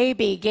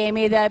baby, give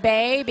me the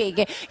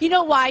baby. You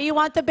know why you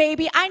want the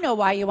baby? I know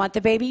why you want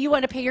the baby. You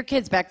want to pay your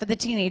kids back for the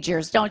teenage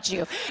years, don't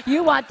you?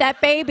 You want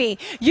that baby.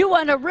 You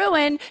want to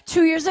ruin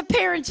 2 years of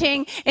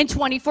parenting in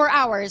 24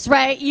 hours,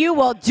 right? You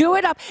will do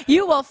it up.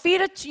 You will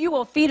feed an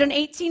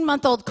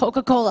 18-month-old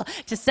Coca-Cola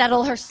to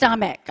settle her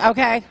stomach,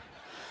 okay?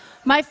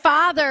 My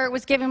father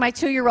was giving my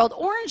 2-year-old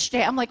Orange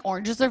Day. I'm like,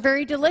 oranges are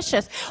very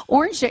delicious.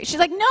 Orange Day. She's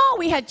like, no,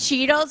 we had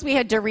Cheetos, we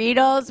had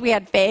Doritos, we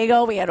had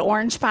Faygo, we had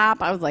Orange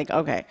Pop. I was like,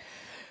 okay.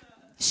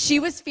 She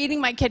was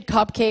feeding my kid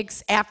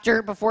cupcakes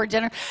before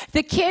dinner.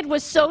 The kid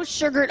was so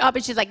sugared up,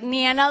 and she's like,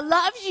 Nana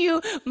loves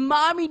you.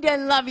 Mommy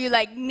doesn't love you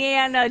like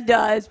Nana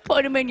does.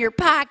 Put them in your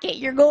pocket.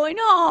 You're going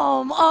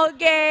home,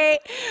 okay?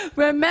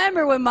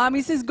 Remember, when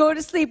Mommy says go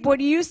to sleep, what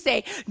do you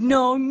say?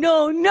 No,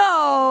 no,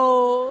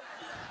 no.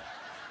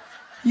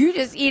 You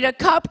just eat a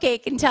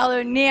cupcake and tell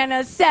her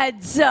Nana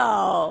said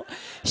so.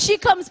 She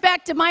comes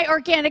back to my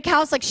organic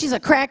house like she's a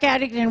crack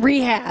addict in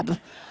rehab.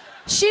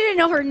 She didn't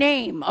know her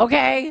name,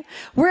 okay?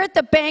 We're at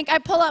the bank. I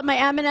pull out my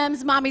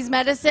M&M's, Mommy's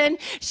medicine.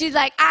 She's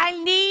like, I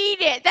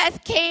need it. That's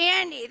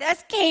candy.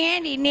 That's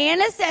candy.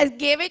 Nana says,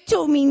 give it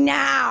to me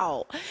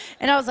now.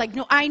 And I was like,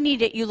 no, I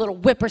need it, you little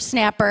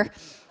whippersnapper.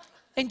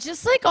 And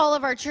just like all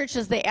of our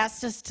churches, they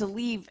asked us to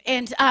leave.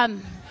 And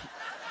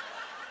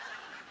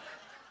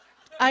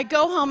I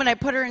go home and I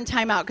put her in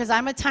timeout because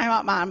I'm a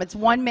timeout mom. It's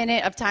 1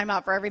 minute of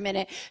timeout for every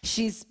minute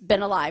she's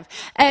been alive.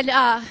 And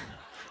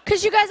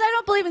because you guys, I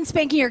don't believe in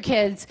spanking your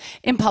kids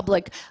in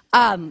public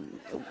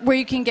where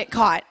you can get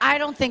caught. I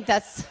don't think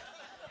that's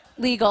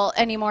legal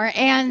anymore.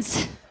 And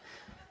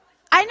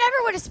I never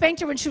would have spanked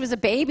her when she was a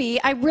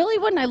baby. I really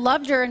wouldn't. I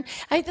loved her. And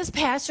I had this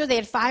pastor. They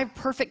had 5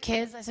 perfect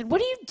kids. I said,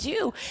 what do you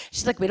do?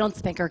 She's like, we don't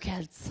spank our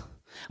kids.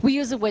 We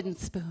use a wooden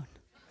spoon.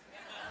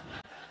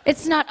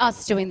 It's not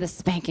us doing the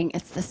spanking.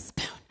 It's the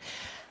spoon.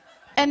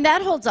 And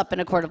that holds up in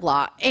a court of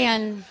law.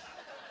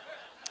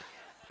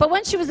 But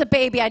when she was a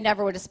baby, I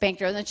never would have spanked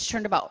her. And then she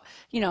turned about,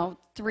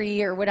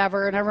 3 or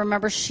whatever. And I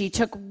remember she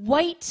took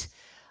white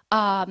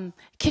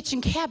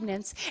kitchen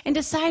cabinets and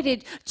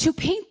decided to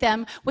paint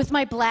them with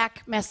my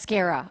black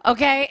mascara,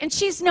 okay? And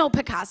she's no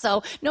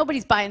Picasso.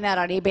 Nobody's buying that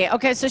on eBay,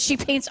 okay? So she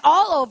paints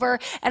all over,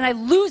 and I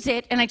lose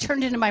it, and I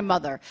turned into my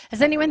mother.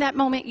 Has anyone that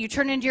moment? You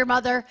turn into your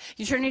mother,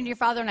 you turn into your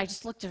father, and I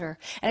just looked at her,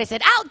 and I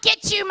said, I'll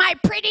get you, my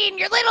pretty, and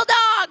your little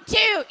dog,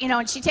 too.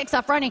 And she takes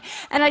off running.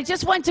 And I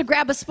just went to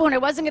grab a spoon. I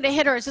wasn't going to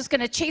hit her. I was just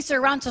going to chase her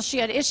around until she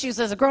had issues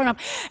as a grown-up.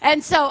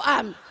 And so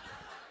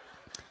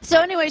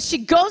anyway, she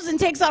goes and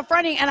takes off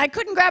running, and I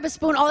couldn't grab a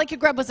spoon. All I could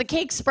grab was a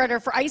cake spreader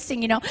for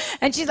icing,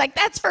 And she's like,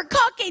 that's for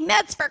cooking,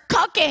 that's for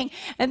cooking.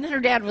 And then her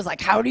dad was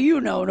like, how do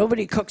you know?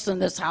 Nobody cooks in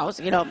this house,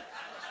 And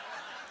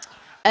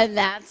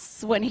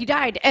that's when he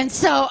died. And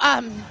so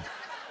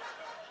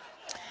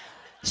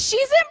she's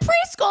in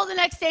preschool the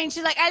next day, and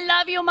she's like, I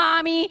love you,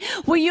 Mommy.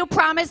 Will you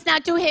promise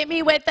not to hit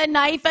me with a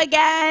knife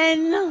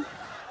again?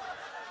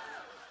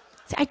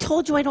 See, I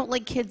told you I don't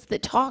like kids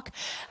that talk.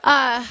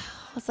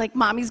 I was like,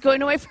 Mommy's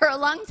going away for a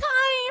long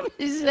time.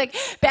 She's like,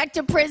 back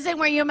to prison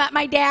where you met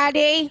my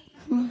daddy.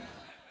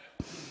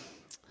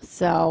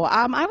 So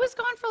I was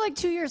gone for like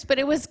 2 years, but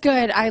it was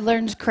good. I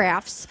learned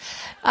crafts.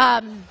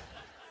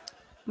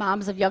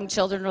 Moms of young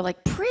children are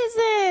like,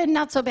 prison,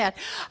 not so bad.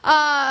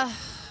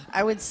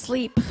 I would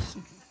sleep.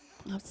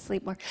 I would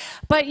sleep more.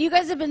 But you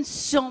guys have been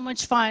so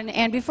much fun.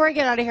 And before I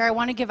get out of here, I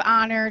want to give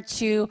honor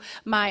to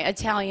my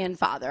Italian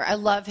father. I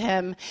love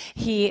him.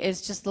 He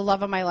is just the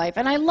love of my life.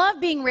 And I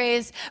love being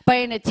raised by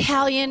an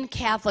Italian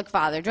Catholic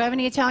father. Do I have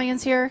any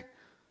Italians here?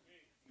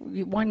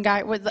 One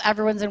guy,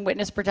 everyone's in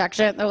witness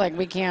protection. They're like,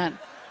 we can't.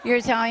 You're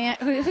Italian?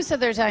 Who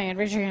said they're Italian?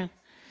 Raise your hand.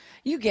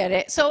 You get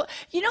it. So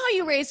you know how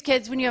you raise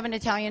kids when you have an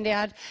Italian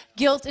dad?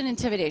 Guilt and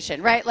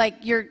intimidation, right? Like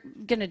you're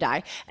going to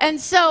die. And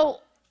so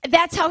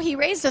that's how he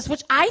raised us,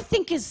 which I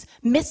think is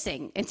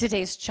missing in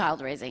today's child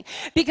raising.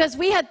 Because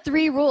we had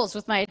 3 rules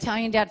with my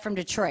Italian dad from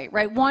Detroit,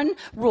 right? 1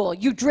 rule,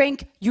 you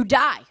drink, you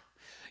die.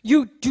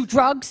 You do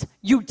drugs,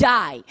 you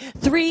die.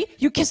 3,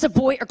 you kiss a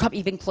boy or come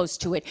even close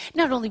to it.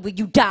 Not only will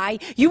you die,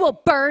 you will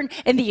burn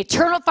in the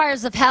eternal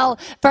fires of hell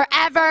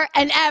forever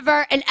and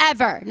ever and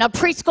ever. Now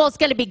preschool is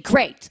going to be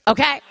great,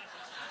 okay?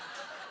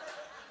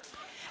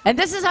 And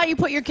this is how you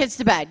put your kids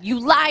to bed. You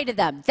lie to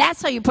them.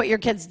 That's how you put your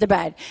kids to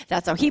bed.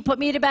 That's how he put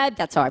me to bed.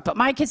 That's how I put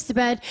my kids to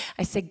bed.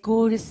 I said,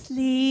 go to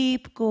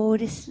sleep. Go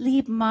to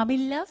sleep. Mommy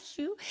loves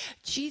you.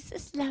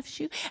 Jesus loves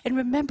you. And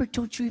remember,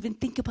 don't you even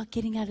think about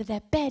getting out of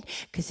that bed.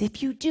 Because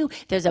if you do,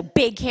 there's a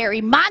big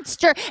hairy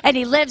monster and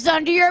he lives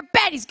under your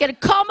bed. He's going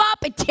to come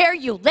up and tear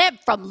you limb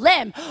from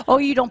limb. Oh,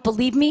 you don't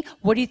believe me?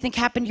 What do you think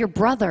happened to your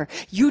brother?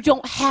 You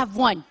don't have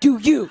one, do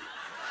you?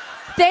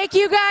 Thank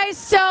you guys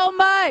so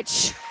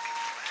much.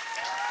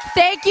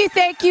 Thank you,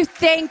 thank you,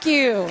 thank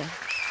you.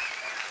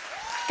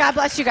 God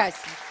bless you guys.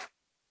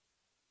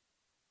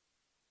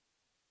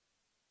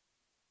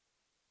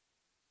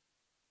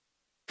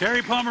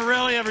 Kerri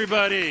Pomarolli,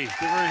 everybody. Give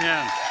her a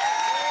hand.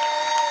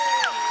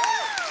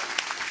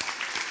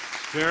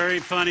 Very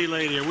funny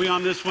lady. Are we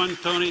on this one,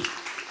 Tony?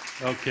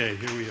 Okay,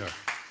 here we are.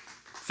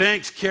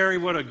 Thanks,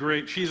 Kerri. What a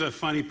great, she's a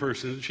funny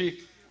person, isn't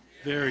she?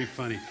 Very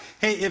funny.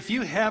 Hey, if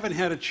you haven't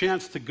had a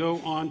chance to go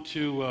on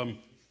to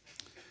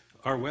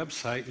our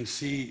website and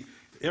see,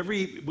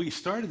 we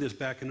started this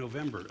back in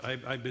November.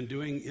 I've been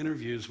doing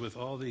interviews with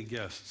all the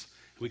guests.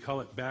 We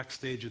call it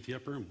Backstage at the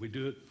Upper Room. We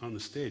do it on the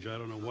stage. I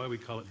don't know why we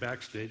call it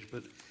backstage,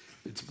 but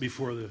it's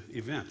before the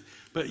event.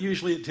 But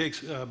usually it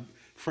takes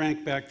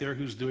Frank back there,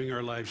 who's doing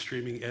our live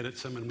streaming,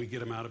 edits them, and we get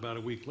them out about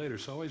a week later.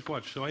 So always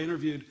watch. So I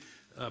interviewed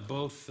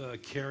both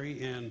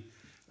Kerri and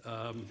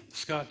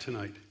Scott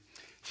tonight.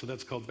 So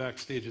that's called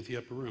Backstage at the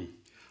Upper Room.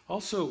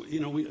 Also, you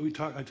know,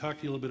 I talked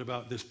to you a little bit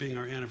about this being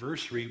our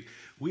anniversary.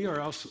 We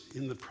are also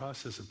in the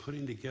process of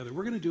putting together,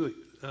 we're going to do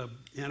an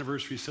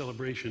anniversary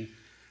celebration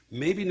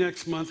maybe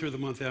next month or the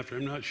month after.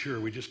 I'm not sure.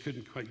 We just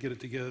couldn't quite get it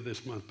together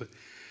this month. But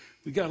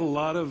we got a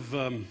lot of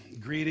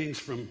greetings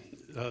from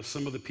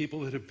some of the people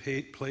that have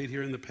played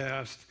here in the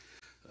past.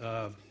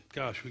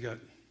 Gosh, we got,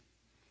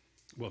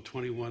 well,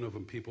 21 of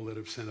them, people that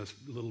have sent us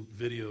little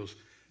videos,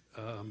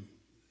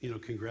 you know,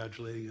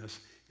 congratulating us.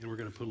 And we're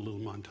going to put a little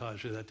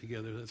montage of that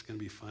together. That's going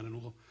to be fun.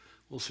 And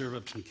we'll serve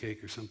up some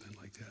cake or something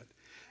like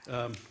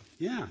that.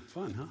 Yeah,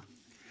 fun, huh?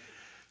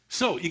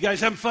 So, you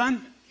guys having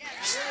fun?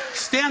 Yes.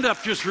 Stand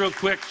up just real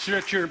quick.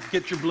 Get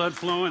your blood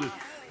flowing.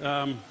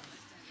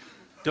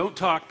 Don't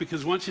talk,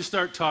 because once you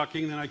start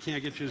talking, then I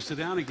can't get you to sit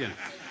down again.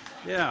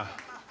 Yeah.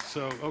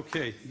 So,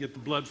 okay. You get the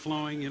blood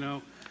flowing, you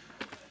know.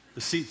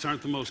 The seats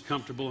aren't the most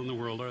comfortable in the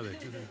world, are they?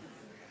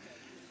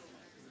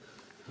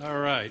 All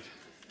right.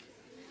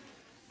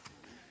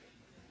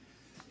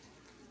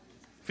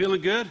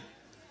 Feeling good?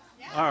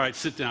 Yeah. All right,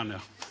 sit down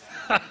now.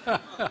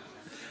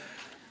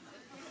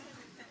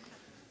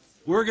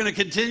 We're going to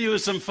continue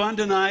with some fun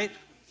tonight.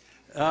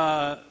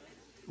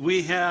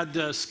 We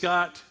had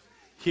Scott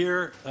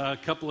here a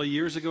couple of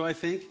years ago, I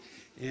think,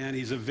 and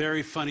he's a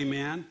very funny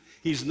man.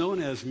 He's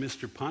known as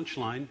Mr.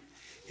 Punchline,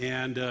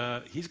 and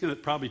he's going to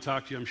probably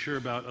talk to you, I'm sure,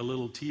 about a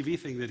little TV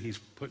thing that he's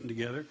putting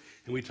together,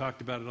 and we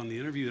talked about it on the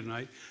interview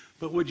tonight.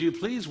 But would you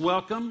please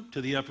welcome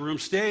to the Upper Room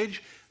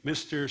stage,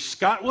 Mr.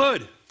 Scott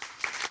Wood.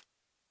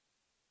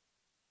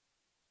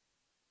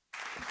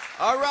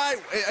 All right,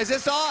 is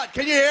this on?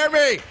 Can you hear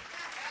me?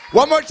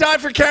 One more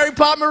time for Kerri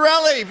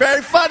Pomarolli.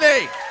 Very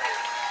funny.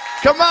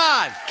 Come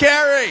on,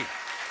 Kerri.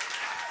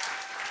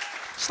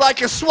 It's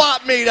like a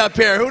swap meet up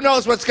here. Who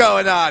knows what's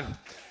going on?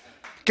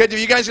 Good,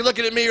 you guys are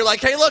looking at me, you're like,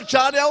 hey, look,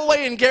 John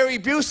Elway and Gary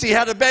Busey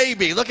had a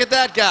baby. Look at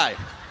that guy.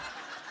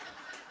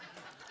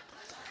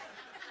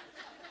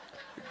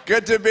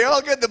 Good to be, oh,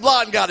 good, the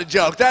blonde got a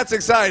joke. That's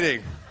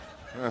exciting.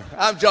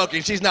 I'm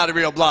joking, she's not a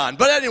real blonde.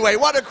 But anyway,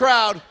 what a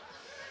crowd.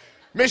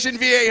 Mission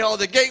Viejo,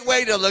 the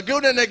gateway to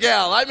Laguna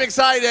Niguel. I'm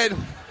excited.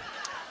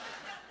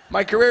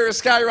 My career is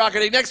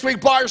skyrocketing. Next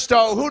week,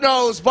 Barstow. Who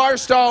knows?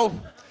 Barstow.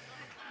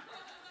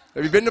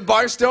 Have you been to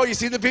Barstow? You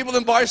see the people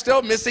in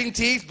Barstow? Missing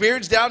teeth,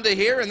 beards down to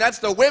here, and that's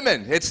the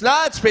women. It's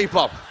nuts,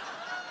 people.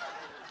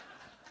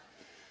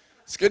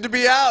 It's good to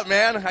be out,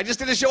 man. I just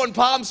did a show in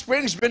Palm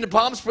Springs. You been to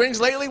Palm Springs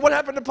lately? What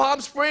happened to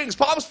Palm Springs?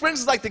 Palm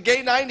Springs is like the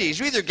gay 90s.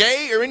 You're either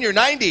gay or in your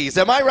 90s.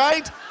 Am I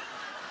right?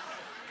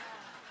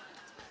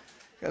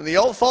 And the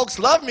old folks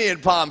love me in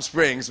Palm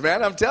Springs,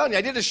 man. I'm telling you,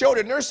 I did a show at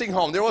a nursing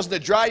home. There wasn't a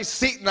dry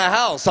seat in the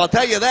house, I'll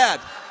tell you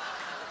that.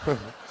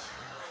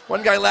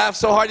 One guy laughed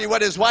so hard he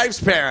wet his wife's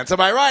pants.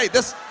 Am I right?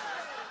 This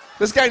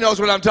guy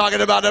knows what I'm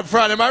talking about up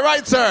front. Am I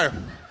right, sir?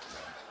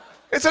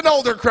 It's an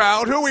older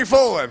crowd. Who are we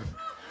fooling?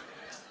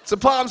 It's a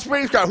Palm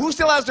Springs crowd. Who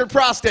still has their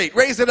prostate?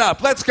 Raise it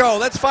up. Let's go.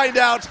 Let's find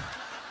out.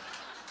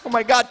 Oh,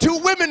 my God. 2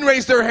 women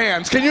raised their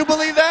hands. Can you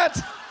believe that?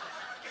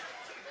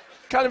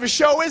 What kind of a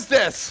show is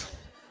this?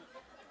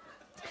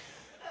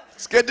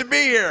 It's good to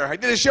be here. I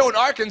did a show in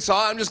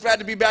Arkansas. I'm just glad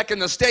to be back in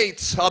the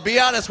States. I'll be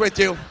honest with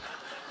you.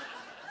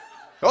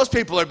 Those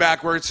people are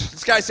backwards.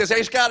 This guy says,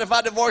 hey, Scott, if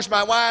I divorce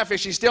my wife,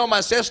 is she still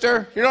my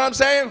sister? You know what I'm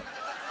saying?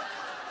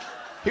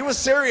 He was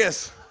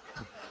serious.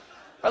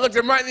 I looked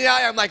him right in the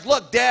eye. I'm like,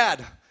 look,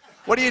 Dad,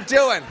 what are you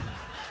doing?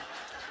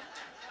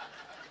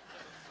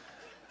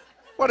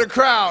 What a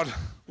crowd.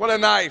 What a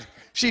night.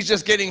 She's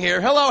just getting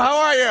here. Hello, how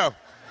are you?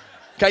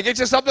 Can I get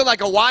you something like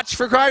a watch,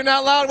 for crying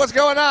out loud? What's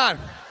going on?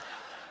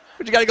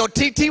 But you got to go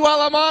TT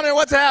while I'm on, or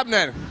what's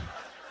happening?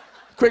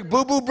 Quick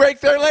boo-boo break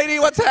there, lady.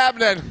 What's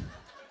happening?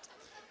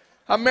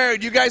 I'm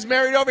married. You guys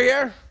married over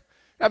here?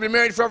 I've been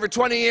married for over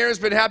 20 years,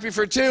 been happy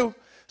for 2,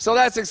 so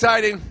that's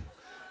exciting.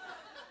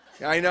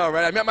 I know,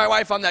 right? I met my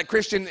wife on that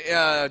Christian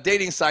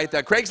dating site,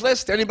 the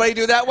Craigslist. Anybody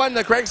do that one,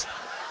 the Craigs?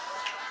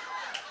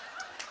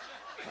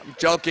 I'm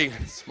joking.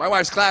 My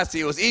wife's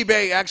classy. It was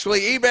eBay,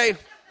 actually. eBay.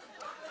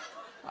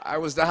 I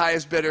was the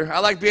highest bidder. I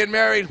like being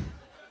married.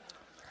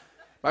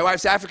 My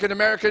wife's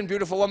African-American,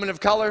 beautiful woman of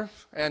color,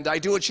 and I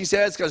do what she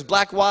says because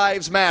black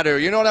wives matter.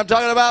 You know what I'm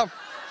talking about?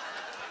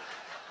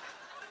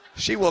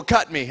 She will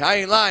cut me. I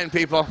ain't lying,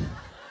 people.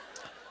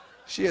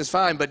 She is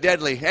fine, but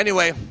deadly.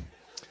 Anyway,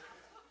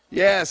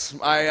 yes,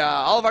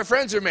 all of our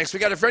friends are mixed. We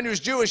got a friend who's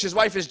Jewish. His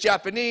wife is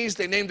Japanese.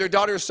 They named their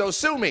daughter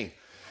Sosumi.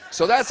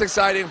 So that's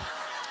exciting.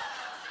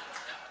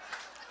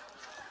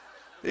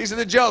 These are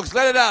the jokes.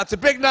 Let it out. It's a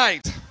big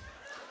night.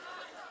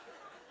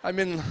 I'm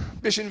in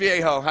Mission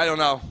Viejo. I don't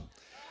know.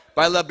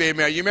 But I love being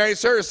married. You married,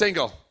 sir, or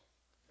single?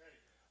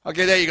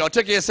 Okay, there you go.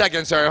 Took you a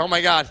second, sir. Oh, my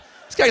God.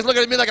 This guy's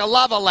looking at me like a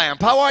lava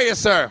lamp. How are you,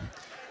 sir?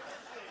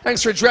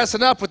 Thanks for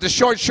dressing up with the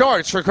short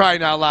shorts, for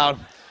crying out loud.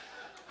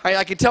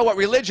 I can tell what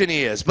religion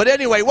he is. But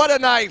anyway, what a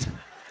night.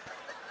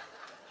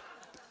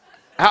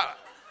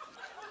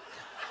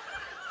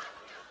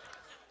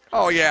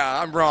 Oh, yeah,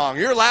 I'm wrong.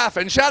 You're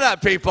laughing. Shut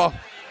up, people.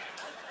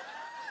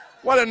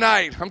 What a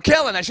night. I'm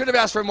killing. I should have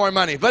asked for more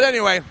money. But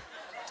anyway,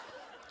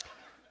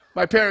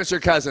 my parents are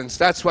cousins.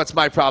 That's what's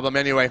my problem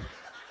anyway.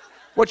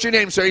 What's your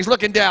name, sir? He's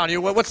looking down.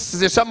 Is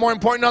there something more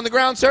important on the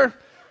ground, sir?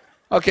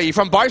 Okay, you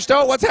from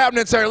Barstow? What's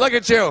happening, sir? Look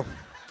at you.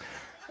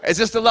 Is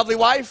this the lovely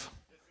wife?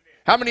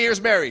 How many years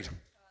married?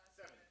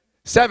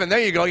 7. There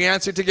you go. You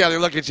answered together.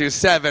 Look at you.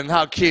 7.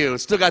 How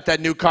cute. Still got that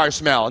new car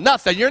smell.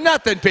 Nothing. You're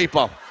nothing,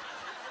 people.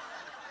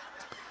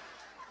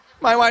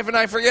 My wife and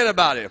I forget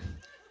about it.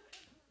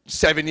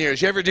 7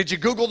 years. Did you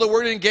Google the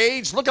word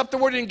engaged? Look up the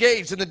word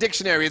engaged in the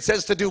dictionary. It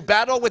says to do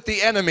battle with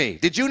the enemy.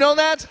 Did you know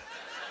that?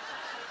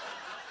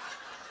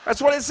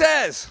 That's what it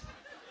says.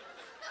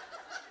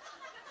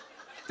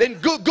 Then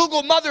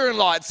Google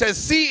mother-in-law. It says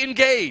see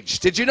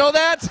engaged. Did you know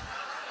that?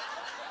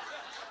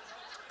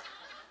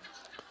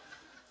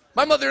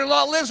 My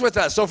mother-in-law lives with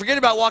us, so forget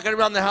about walking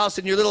around the house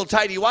in your little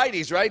tidy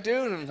whities, right,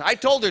 dude? And I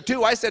told her,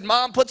 too. I said,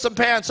 Mom, put some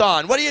pants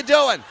on. What are you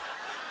doing?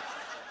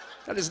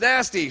 That is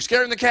nasty.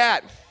 Scaring the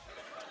cat.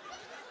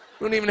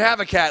 We don't even have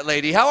a cat,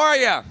 lady. How are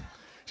you?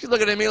 She's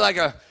looking at me like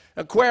an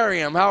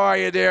aquarium. How are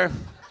you, dear?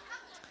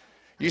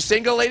 You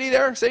single, lady,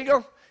 there?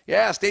 Single?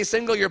 Yeah, stay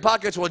single. Your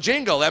pockets will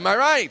jingle. Am I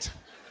right?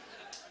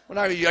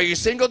 Are you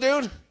single,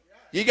 dude?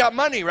 You got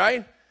money,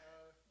 right?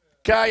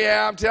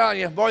 Yeah, I'm telling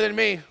you, more than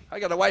me. I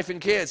got a wife and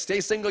kids.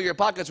 Stay single, your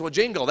pockets will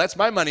jingle. That's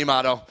my money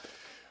motto.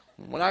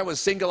 When I was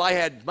single, I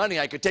had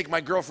money. I could take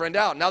my girlfriend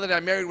out. Now that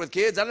I'm married with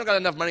kids, I don't got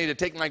enough money to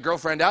take my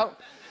girlfriend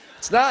out.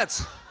 It's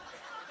nuts.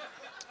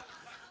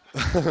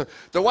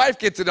 The wife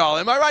gets it all.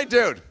 Am I right,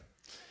 dude?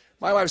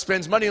 My wife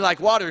spends money like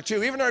water,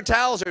 too. Even our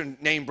towels are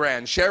name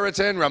brand.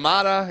 Sheraton,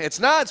 Ramada. It's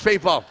nuts,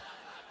 people.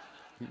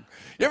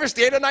 You ever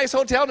stay at a nice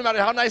hotel? No matter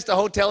how nice the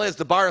hotel is,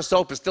 the bar of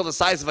soap is still the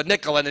size of a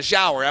nickel in the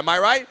shower. Am I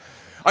right?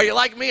 Are you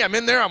like me? I'm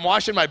in there, I'm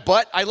washing my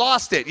butt. I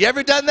lost it. You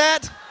ever done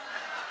that?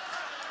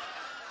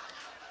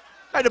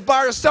 I had a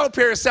bar of soap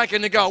here a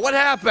second ago. What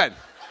happened?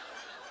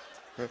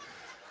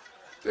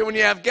 When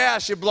you have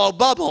gas, you blow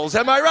bubbles.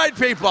 Am I right,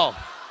 people?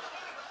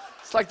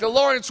 It's like the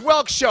Lawrence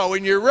Welk show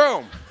in your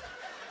room.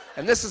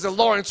 And this is a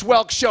Lawrence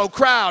Welk show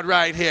crowd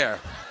right here.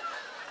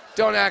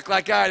 Don't act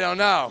like I don't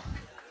know.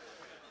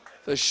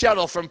 The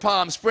shuttle from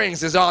Palm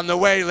Springs is on the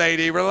way,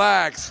 lady.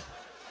 Relax.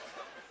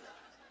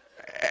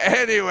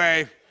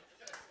 Anyway.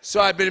 So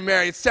I've been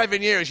married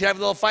 7 years. You have a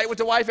little fight with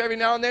the wife every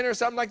now and then or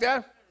something like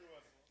that?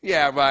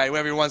 Yeah, right,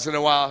 every once in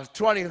a while.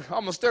 20,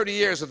 almost 30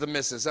 years with the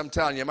missus. I'm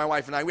telling you, my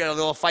wife and I, we had a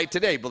little fight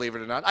today, believe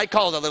it or not. I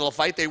called it a little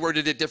fight. They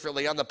worded it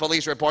differently on the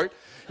police report.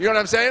 You know what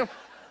I'm saying?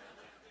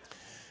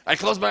 I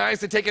close my eyes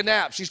to take a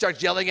nap. She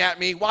starts yelling at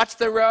me, watch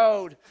the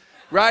road,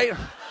 right?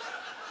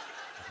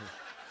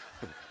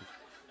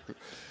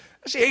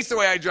 She hates the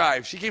way I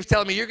drive. She keeps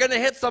telling me, you're going to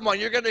hit someone,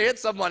 you're going to hit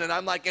someone. And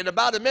I'm like, in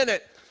about a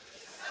minute.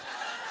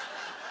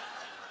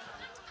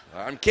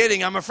 I'm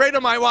kidding. I'm afraid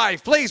of my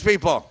wife. Please,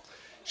 people.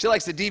 She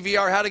likes to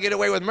DVR How to Get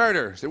Away with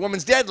Murder. The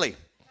woman's deadly.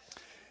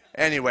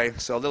 Anyway,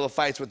 so little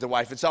fights with the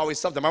wife. It's always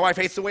something. My wife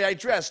hates the way I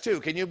dress, too.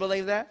 Can you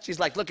believe that? She's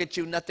like, look at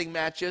you. Nothing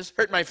matches.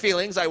 Hurt my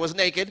feelings. I was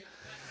naked.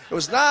 It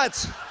was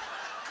nuts.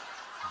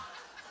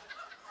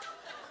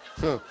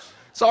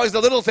 It's always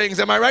the little things.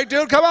 Am I right,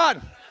 dude? Come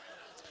on.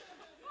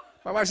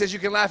 My wife says you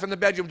can laugh in the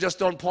bedroom, just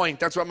don't point.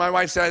 That's what my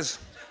wife says.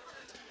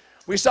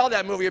 We saw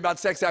that movie about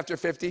sex after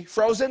 50.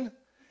 Frozen?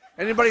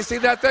 Anybody see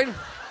that thing?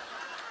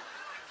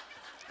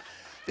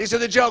 These are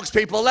the jokes,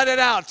 people. Let it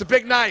out. It's a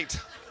big night.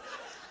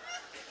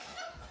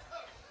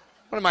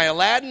 What am I,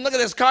 Aladdin? Look at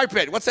this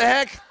carpet. What's the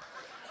heck?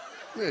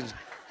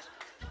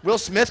 Will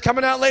Smith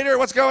coming out later?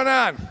 What's going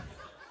on?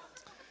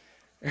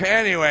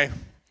 Anyway,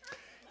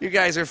 you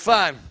guys are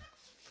fun.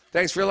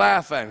 Thanks for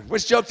laughing.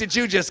 Which joke did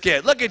you just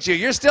get? Look at you.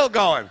 You're still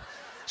going.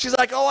 She's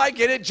like, oh, I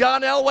get it.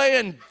 John Elway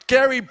and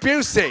Gary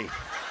Busey.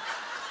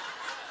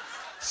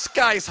 This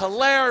guy's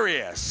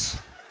hilarious.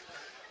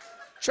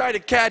 Try to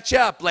catch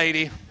up,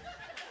 lady.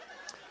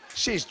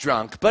 She's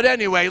drunk. But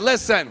anyway,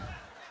 listen.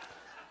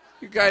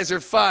 You guys are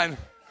fun.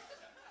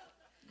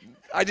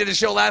 I did a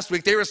show last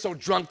week. They were so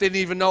drunk they didn't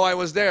even know I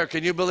was there.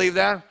 Can you believe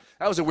that?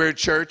 That was a weird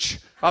church.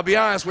 I'll be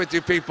honest with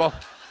you people.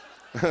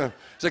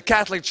 It's a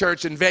Catholic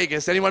church in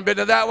Vegas. Anyone been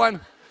to that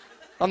one?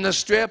 On the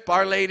Strip,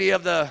 Our Lady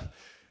of the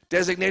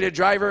Designated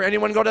Driver.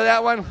 Anyone go to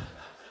that one?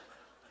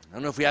 I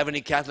don't know if we have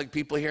any Catholic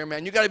people here,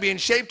 man. You got to be in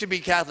shape to be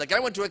Catholic.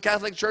 I went to a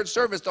Catholic church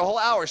service the whole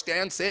hour.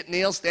 Stand, sit,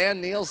 kneel,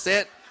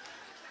 sit.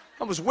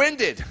 I was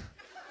winded.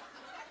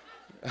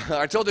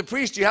 I told the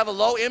priest, do you have a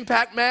low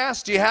impact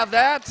mass? Do you have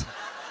that?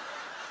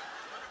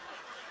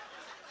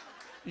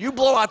 You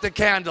blow out the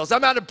candles.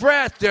 I'm out of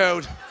breath,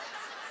 dude.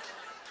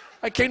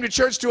 I came to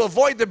church to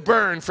avoid the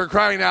burn, for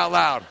crying out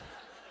loud.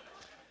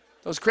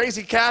 Those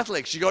crazy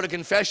Catholics, you go to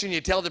confession,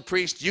 you tell the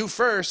priest, you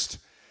first.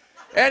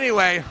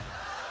 Anyway.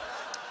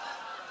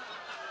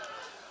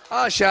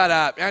 Oh, shut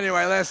up.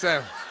 Anyway,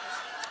 listen.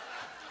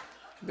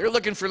 They're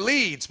looking for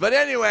leads. But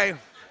anyway,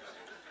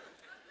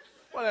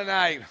 what a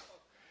night.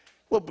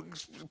 Well,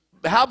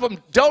 help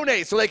them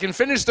donate so they can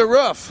finish the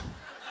roof.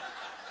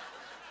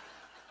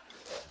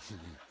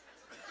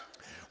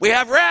 We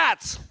have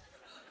rats.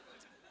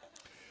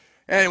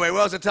 Anyway,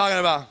 what was I talking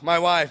about? My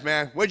wife,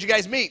 man. Where'd you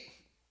guys meet?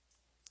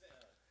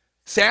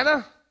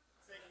 Santa?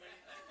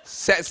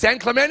 San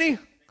Clemente?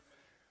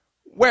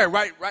 Where?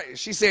 Right.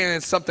 She's saying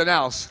it's something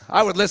else.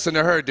 I would listen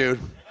to her, dude.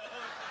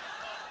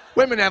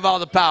 Women have all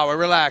the power.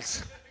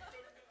 Relax.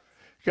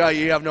 Oh,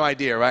 you have no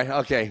idea, right?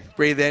 Okay.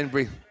 Breathe in,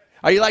 breathe.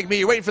 Are you like me?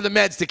 You're waiting for the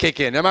meds to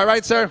kick in. Am I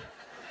right, sir?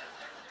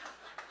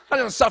 I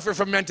don't suffer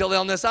from mental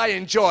illness. I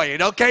enjoy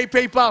it. Okay,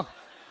 people?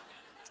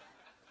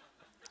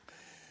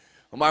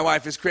 Well, my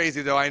wife is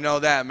crazy, though. I know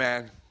that,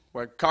 man.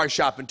 We're car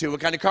shopping, too. What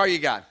kind of car you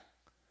got?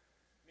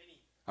 Mini.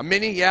 A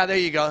Mini? Yeah, there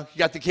you go. You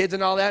got the kids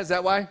and all that? Is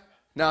that why?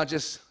 No,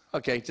 just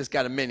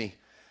got a Mini.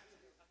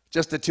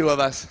 Just the two of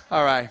us.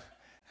 All right.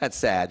 That's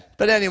sad.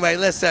 But anyway,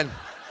 listen.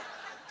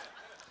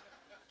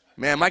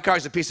 Man, my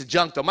car's a piece of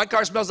junk, though. My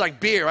car smells like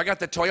beer. I got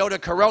the Toyota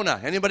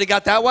Corona. Anybody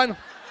got that one?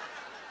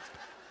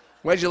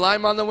 Wedge of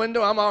lime on the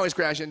window? I'm always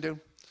crashing, dude.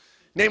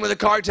 Name of the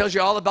car tells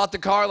you all about the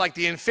car, like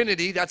the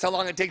Infinity. That's how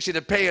long it takes you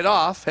to pay it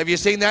off. Have you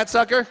seen that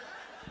sucker?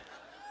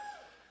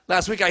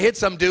 Last week I hit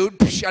some dude.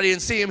 Psh, I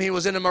didn't see him. He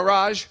was in a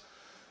Mirage.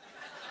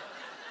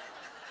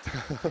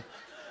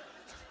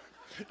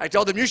 I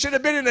told him, you should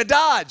have been in a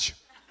Dodge.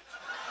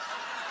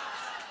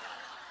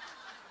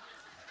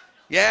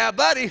 Yeah,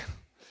 buddy.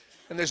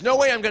 And there's no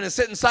way I'm going to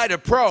sit inside a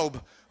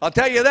probe. I'll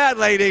tell you that,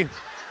 lady.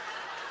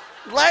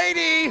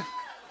 Lady!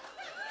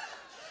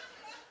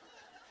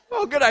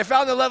 Oh, good. I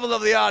found the level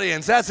of the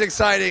audience. That's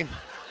exciting.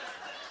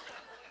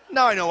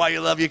 Now I know why you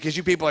love you, because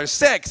you people are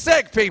sick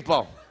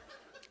people.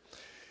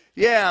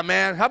 Yeah,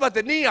 man. How about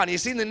the neon? You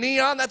seen the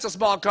neon? That's a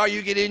small car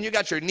you get in. You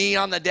got your knee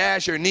on the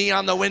dash, your knee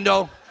on the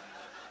window.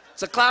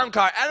 It's a clown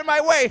car. Out of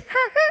my way.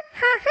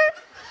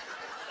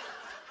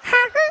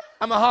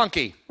 I'm a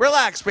honky.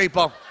 Relax,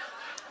 people.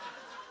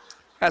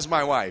 That's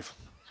my wife.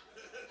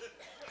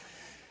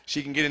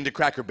 She can get into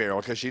Cracker Barrel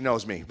because she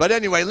knows me. But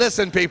anyway,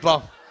 listen,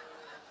 people.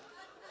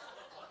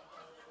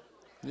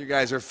 You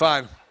guys are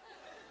fun.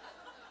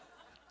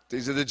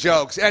 These are the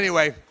jokes.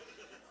 Anyway,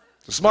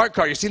 the smart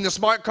car. You seen the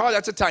smart car?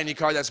 That's a tiny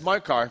car, that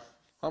smart car.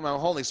 Oh, my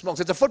holy smokes.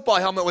 It's a football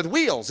helmet with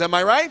wheels. Am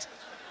I right?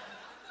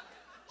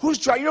 You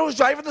know who's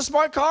driving the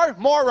smart car?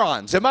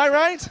 Morons. Am I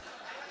right?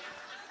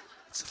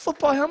 It's a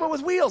football helmet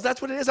with wheels.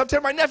 That's what it is. I'm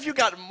telling you,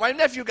 my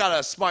nephew got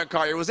a smart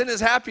car. It was in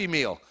his Happy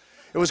Meal.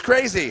 It was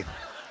crazy.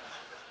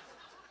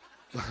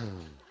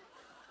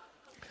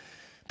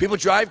 People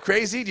drive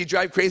crazy. Do you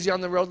drive crazy on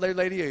the road,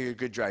 lady, or are you a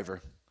good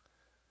driver?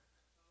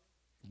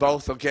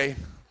 Both, okay?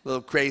 A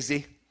little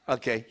crazy.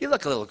 Okay, you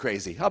look a little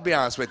crazy. I'll be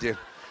honest with you.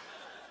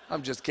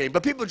 I'm just kidding.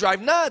 But people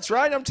drive nuts,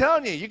 right? I'm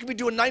telling you. You can be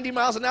doing 90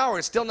 miles an hour.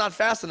 It's still not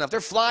fast enough. They're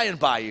flying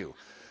by you.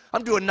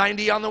 I'm doing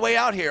 90 on the way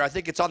out here. I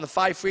think it's on the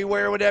 5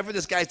 freeway or whatever.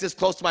 This guy's this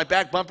close to my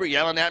back bumper,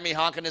 yelling at me,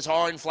 honking his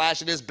horn,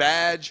 flashing his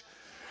badge.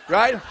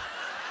 Right? I'm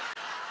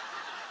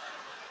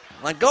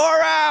like, go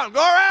around,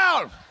 go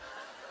around.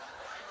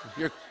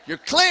 You're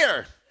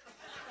clear.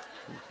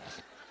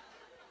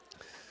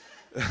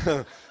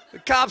 The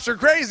cops are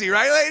crazy,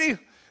 right, lady?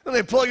 And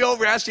they pull you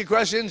over, ask you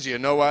questions. You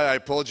know why I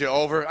pulled you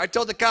over? I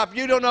told the cop,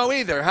 you don't know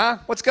either, huh?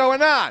 What's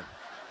going on?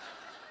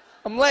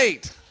 I'm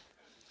late.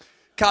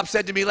 Cop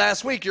said to me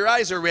last week, your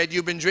eyes are red,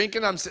 you've been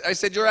drinking. I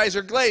said, your eyes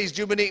are glazed,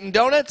 you've been eating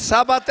donuts?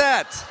 How about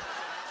that?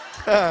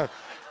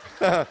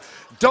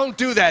 Don't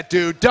do that,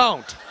 dude,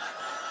 don't.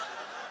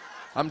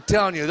 I'm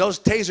telling you, those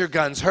taser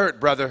guns hurt,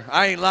 brother.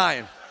 I ain't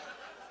lying.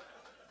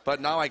 But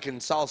now I can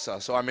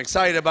salsa, so I'm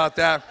excited about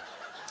that.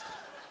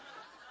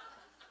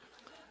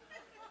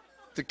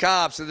 The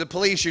cops and the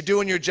police, you're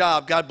doing your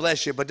job. God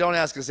bless you, but don't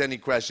ask us any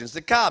questions.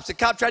 The cop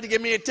tried to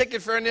give me a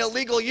ticket for an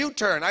illegal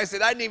U-turn. I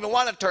said, I didn't even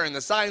want to turn.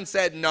 The sign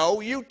said, no,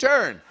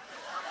 U-turn.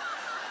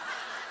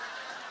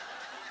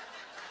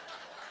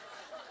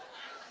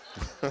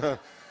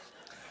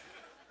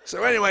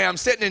 So anyway, I'm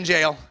sitting in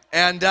jail,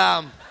 and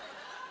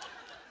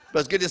But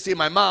it's good to see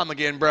my mom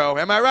again, bro.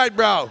 Am I right,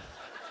 bro?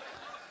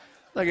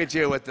 Look at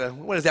you with the,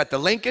 what is that, the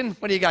Lincoln?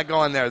 What do you got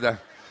going there? The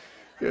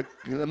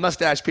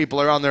mustache people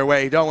are on their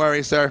way. Don't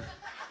worry, sir.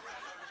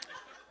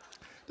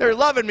 They're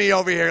loving me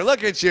over here.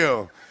 Look at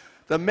you.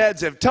 The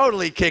meds have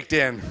totally kicked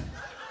in.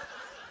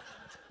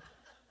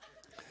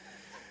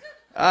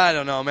 I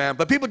don't know, man.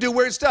 But people do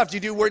weird stuff. Do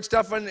you do weird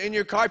stuff in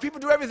your car? People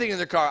do everything in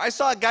their car. I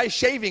saw a guy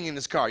shaving in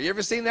his car. You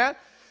ever seen that?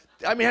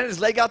 I mean, had his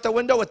leg out the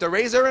window with the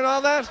razor and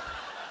all that.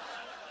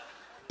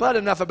 But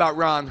enough about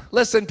Ron.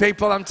 Listen,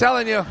 people, I'm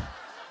telling you.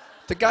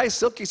 The guy's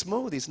silky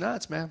smooth. He's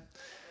nuts, man.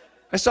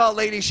 I saw a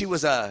lady. She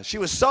was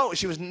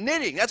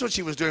knitting. That's what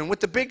she was doing with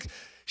the big.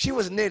 She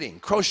was knitting,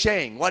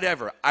 crocheting,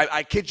 whatever.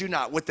 I kid you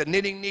not. With the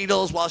knitting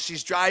needles while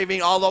she's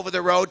driving all over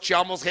the road. She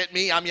almost hit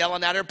me. I'm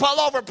yelling at her, pull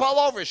over, pull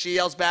over. She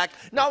yells back,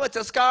 no, it's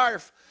a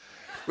scarf,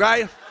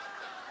 right?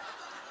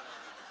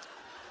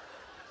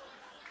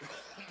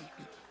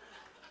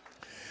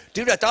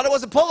 Dude, I thought it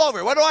was a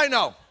pullover. What do I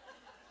know?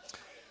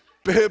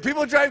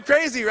 People drive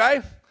crazy,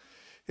 right?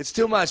 It's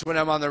too much when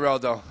I'm on the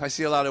road, though. I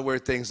see a lot of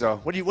weird things, though.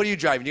 What are you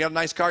driving? You have a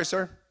nice car,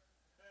 sir?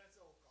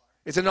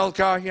 It's an old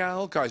car. It's an old car? Yeah,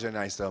 old cars are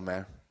nice, though,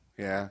 man.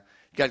 Yeah.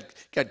 You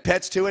got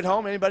pets, too, at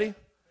home? Anybody?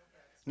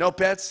 No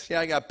pets? Yeah,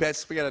 I got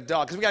pets. We got a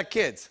dog, because we got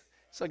kids.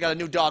 So I got a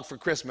new dog for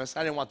Christmas.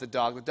 I didn't want the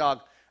dog. The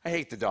dog, I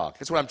hate the dog.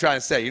 That's what I'm trying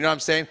to say. You know what I'm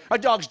saying? Our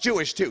dog's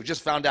Jewish, too.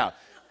 Just found out.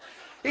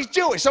 He's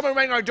Jewish. Someone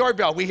rang our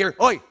doorbell. We hear,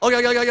 oi, oi,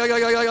 oi, oi, oi, oi,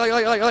 oi, oi, oi, oi, oi,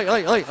 oi, oi, oi, oi,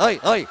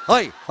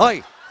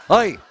 oi,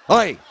 oi,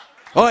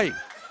 oi, oi.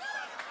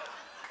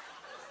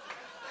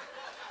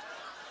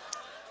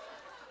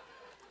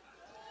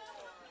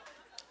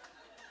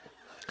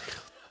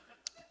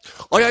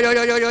 Oi, oi, oi,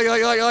 oi, oi, oi,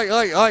 oi, oi,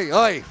 oi, oi,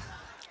 oi.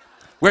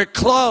 We're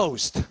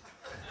closed.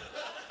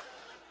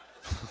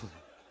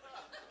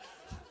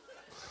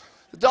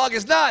 The dog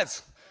is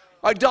nuts.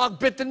 Our dog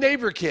bit the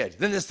neighbor kid.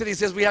 Then the city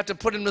says we have to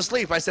put him to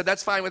sleep. I said,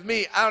 that's fine with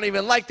me. I don't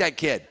even like that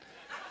kid.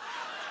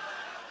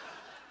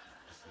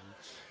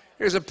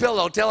 Here's a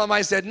pillow. Tell him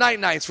I said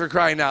night-nights for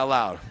crying out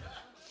loud.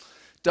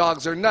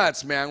 Dogs are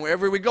nuts, man.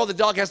 Wherever we go, the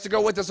dog has to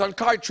go with us on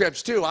car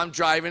trips, too. I'm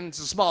driving. It's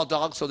a small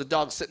dog, so the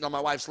dog's sitting on my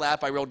wife's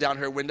lap. I roll down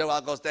her window.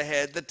 Out goes the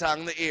head, the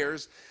tongue, the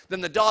ears. Then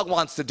the dog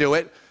wants to do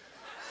it.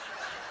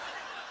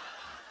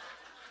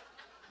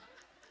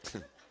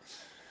 The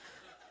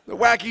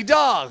wacky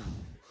dog.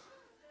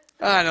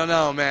 I don't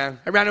know, man.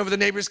 I ran over the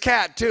neighbor's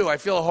cat, too. I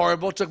feel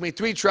horrible. It took me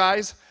 3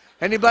 tries.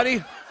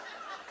 Anybody?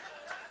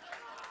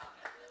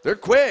 They're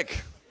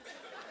quick.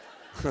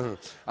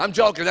 I'm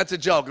joking. That's a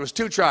joke. It was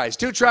 2 tries.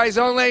 2 tries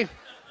only. And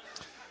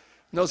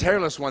those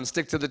hairless ones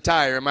stick to the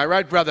tire. Am I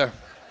right, brother?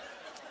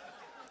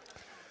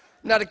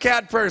 Not a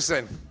cat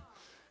person.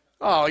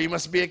 Oh, you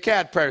must be a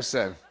cat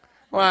person.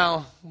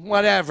 Well,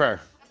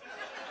 whatever.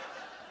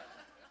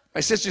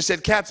 My sister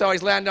said cats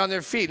always land on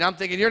their feet. And I'm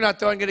thinking, you're not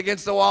throwing it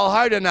against the wall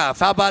hard enough.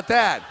 How about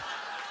that?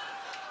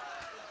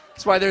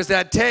 That's why there's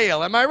that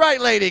tail. Am I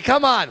right, lady?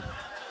 Come on.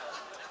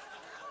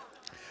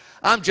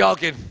 I'm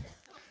joking.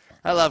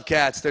 I love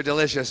cats. They're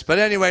delicious. But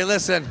anyway,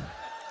 listen.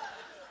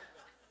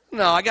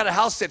 No, I got a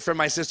house sit for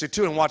my sister,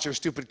 too, and watch her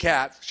stupid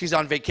cat. She's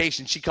on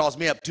vacation. She calls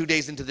me up 2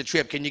 days into the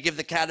trip. Can you give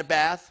the cat a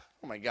bath?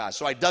 Oh, my gosh.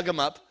 So I dug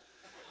him up.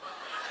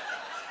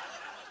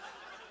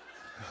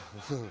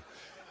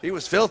 He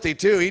was filthy,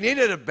 too. He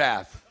needed a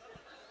bath.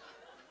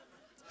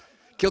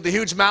 Killed a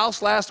huge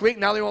mouse last week.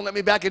 Now they won't let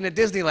me back into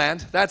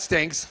Disneyland. That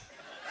stinks.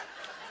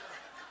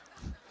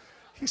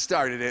 He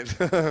started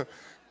it.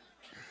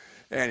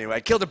 Anyway, I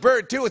killed a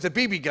bird, too, with a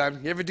BB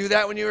gun. You ever do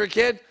that when you were a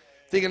kid?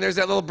 Thinking there's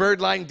that little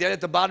bird lying dead at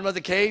the bottom of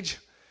the cage?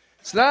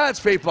 It's nuts,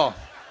 people.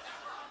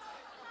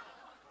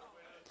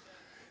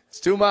 It's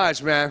too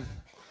much, man.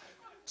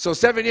 So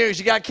 7 years,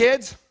 you got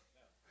kids?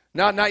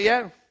 Not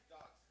yet?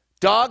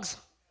 Dogs?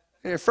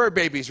 They're fur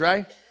babies,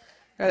 right?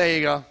 Yeah, there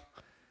you go.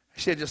 I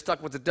should have just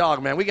stuck with the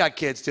dog, man. We got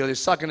kids, too. They're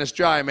sucking us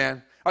dry,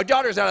 man. Our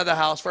daughter's out of the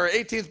house. For her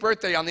 18th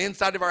birthday, on the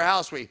inside of our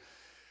house, we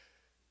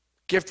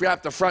gift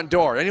wrap the front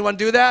door. Anyone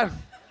do that?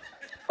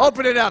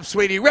 Open it up,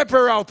 sweetie. Rip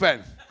her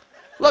open.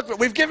 Look,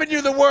 we've given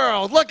you the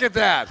world. Look at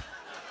that.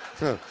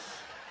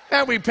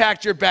 And we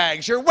packed your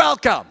bags. You're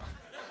welcome.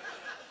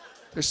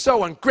 They're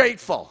so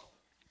ungrateful.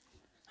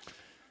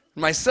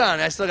 My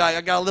son, I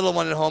got a little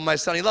one at home. My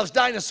son, he loves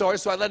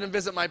dinosaurs, so I let him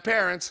visit my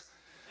parents.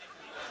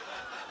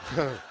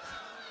 They're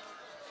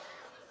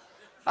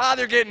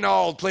getting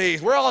old,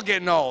 please. We're all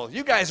getting old.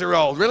 You guys are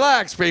old.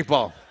 Relax,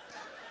 people.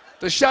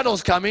 The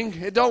shuttle's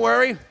coming. Don't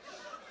worry.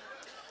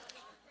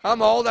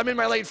 I'm old. I'm in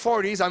my late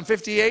 40s. I'm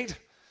 58.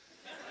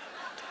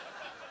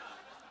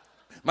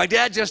 My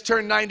dad just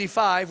turned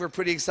 95. We're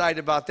pretty excited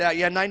about that.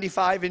 Yeah,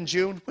 95 in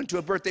June. Went to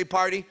a birthday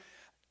party.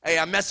 Hey,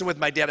 I'm messing with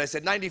my dad. I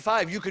said,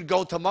 95, you could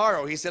go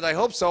tomorrow. He said, I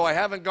hope so. I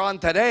haven't gone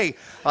today.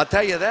 I'll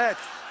tell you that.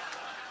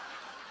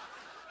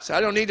 So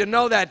I don't need to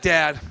know that,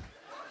 Dad.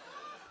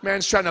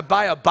 Man's trying to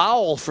buy a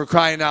bowel, for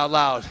crying out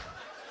loud.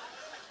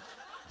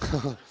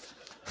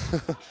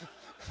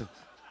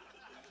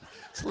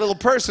 It's a little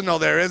personal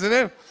there, isn't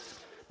it?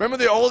 Remember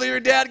the older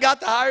your dad got,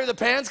 the higher the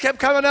pants kept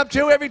coming up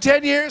to every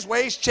 10 years?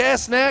 Waist,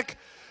 chest, neck.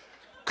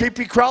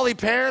 Creepy crawly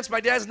parents. My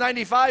dad's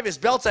 95. His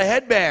belt's a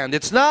headband.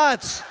 It's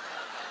nuts.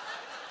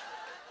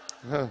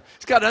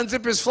 He's got to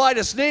unzip his fly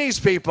to sneeze,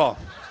 people.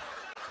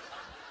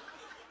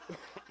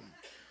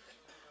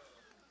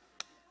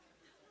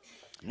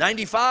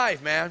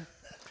 '95, man.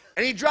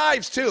 And he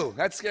drives, too.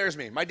 That scares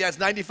me. My dad's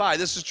 95.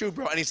 This is true,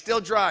 bro. And he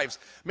still drives.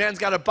 Man's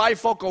got a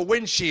bifocal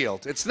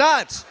windshield. It's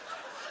nuts.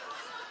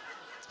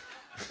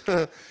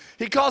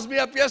 He calls me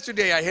up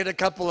yesterday. I hit a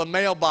couple of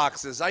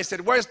mailboxes. I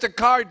said, where's the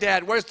car,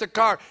 Dad? Where's the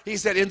car? He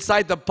said,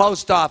 inside the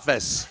post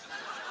office.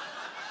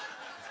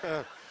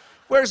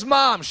 Where's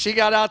Mom? She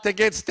got out to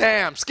get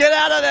stamps. Get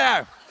out of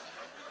there.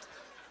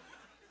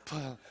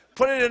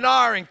 Put it in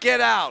R and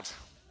get out.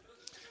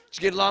 Did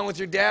you get along with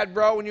your dad,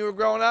 bro, when you were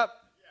growing up?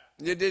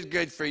 You did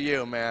good for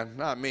you, man.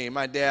 Not me.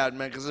 My dad,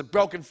 man, because it's a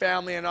broken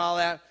family and all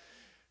that.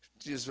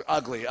 Just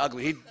ugly,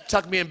 ugly. He'd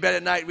tuck me in bed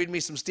at night, read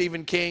me some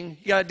Stephen King.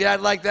 You got a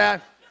dad like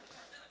that?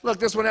 Look,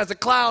 this one has a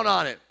clown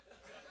on it.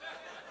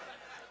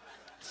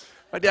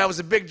 My dad was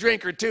a big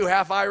drinker, too,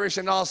 half Irish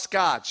and all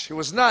Scotch. It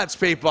was nuts,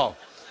 people.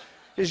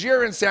 His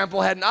urine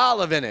sample had an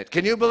olive in it.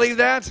 Can you believe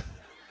that?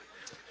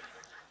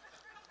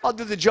 I'll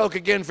do the joke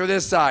again for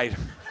this side.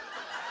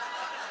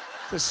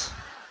 This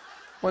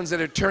ones that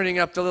are turning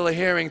up the little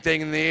hearing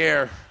thing in the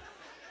ear.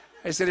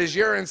 I said his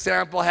urine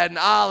sample had an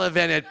olive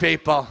in it,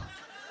 people.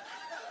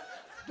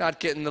 Not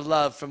getting the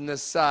love from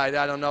this side.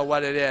 I don't know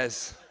what it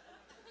is.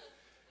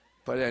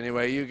 But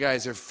anyway, you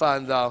guys are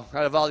fun, though.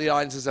 Out of all the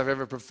audiences I've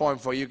ever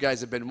performed for, you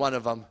guys have been one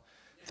of them.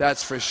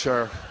 That's for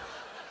sure.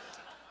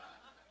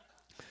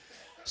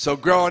 So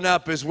growing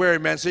up is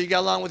weird, man. So you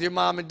got along with your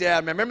mom and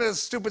dad, man. Remember the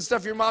stupid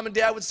stuff your mom and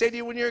dad would say to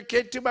you when you were a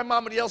kid, too? My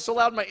mom would yell so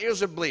loud my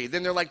ears would bleed.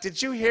 Then they're like,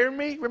 did you hear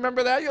me?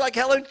 Remember that? You're like,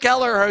 Helen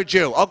Keller heard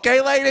you.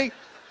 Okay, lady?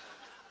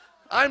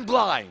 I'm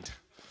blind.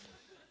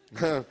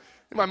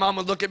 My mom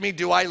would look at me,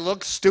 do I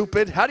look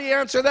stupid? How do you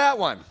answer that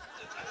one?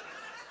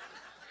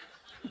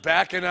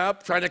 Backing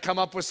up, trying to come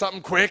up with something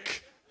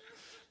quick.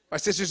 My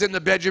sister's in the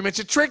bedroom. It's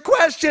a trick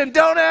question.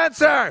 Don't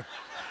answer.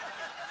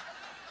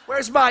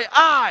 Where's my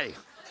eye?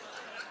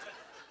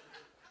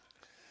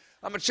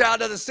 I'm a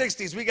child of the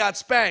 60s. We got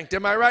spanked.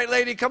 Am I right,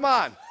 lady? Come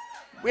on.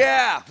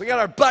 Yeah, we got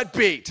our butt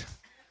beat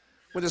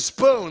with a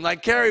spoon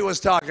like Kerri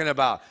was talking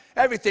about.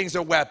 Everything's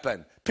a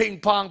weapon. Ping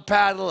pong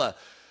paddle, a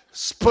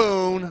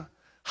spoon,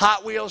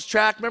 Hot Wheels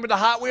track. Remember the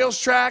Hot Wheels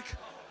track?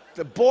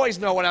 The boys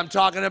know what I'm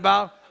talking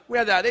about. We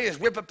had that. They just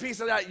whip a piece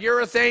of that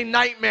urethane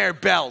nightmare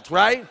belt,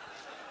 right?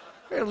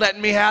 They're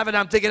letting me have it.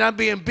 I'm thinking I'm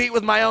being beat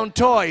with my own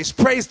toys.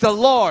 Praise the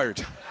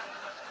Lord.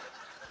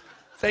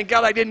 Thank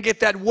God I didn't get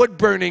that wood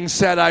burning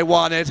set I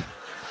wanted.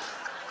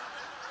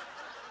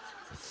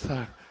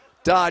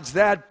 Dodge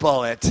that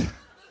bullet.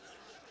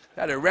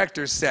 That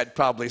erector set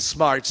probably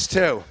smarts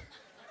too.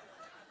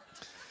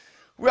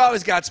 We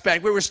always got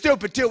spanked. We were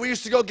stupid too. We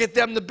used to go get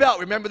them the belt.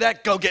 Remember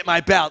that? Go get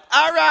my belt.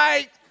 All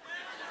right.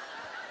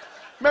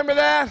 Remember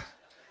that?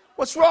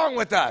 What's wrong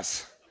with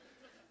us?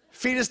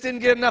 Fetus didn't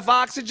get enough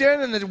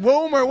oxygen in the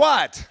womb or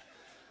what?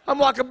 I'm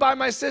walking by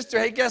my sister.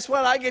 Hey, guess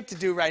what I get to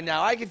do right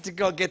now? I get to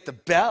go get the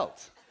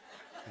belt.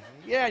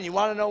 Yeah, and you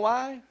want to know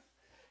why?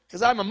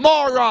 Because I'm a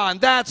moron.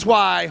 That's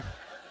why.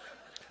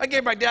 I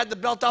gave my dad the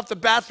belt off the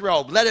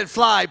bathrobe. Let it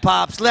fly,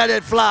 Pops. Let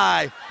it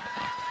fly.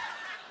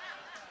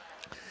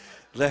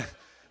 Let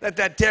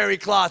that terry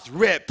cloth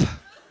rip.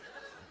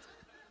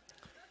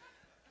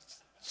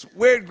 It's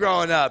weird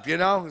growing up, you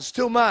know? It's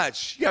too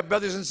much. You got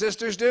brothers and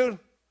sisters, dude?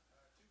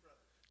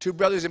 2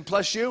 brothers and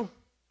plus you?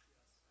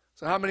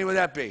 So how many would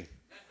that be?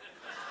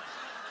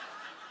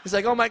 He's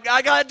like, oh my God,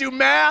 I gotta do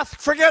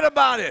math? Forget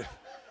about it.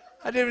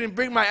 I didn't even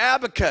bring my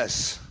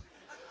abacus.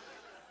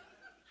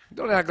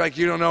 Don't act like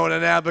you don't know what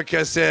an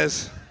abacus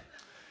is.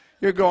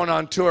 You're going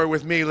on tour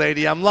with me,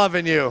 lady. I'm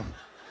loving you.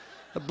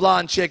 The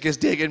blonde chick is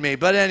digging me.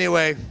 But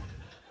anyway,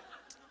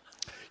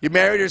 you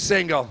married or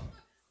single?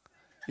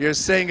 You're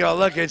single.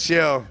 Look at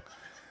you.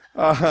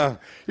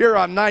 You're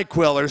on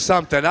NyQuil or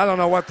something. I don't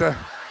know what the...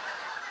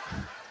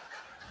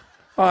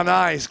 On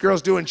ice.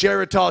 Girls doing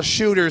Geritol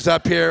shooters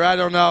up here. I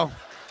don't know.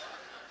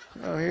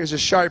 Oh, here's a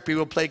Sharpie.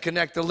 We'll play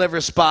Connect the Liver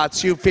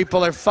Spots. You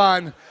people are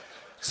fun.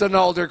 It's an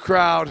older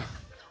crowd.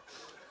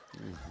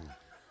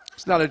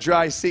 It's not a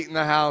dry seat in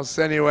the house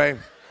anyway.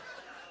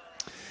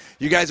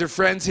 You guys are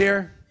friends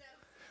here?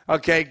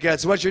 Okay, good.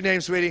 So what's your name,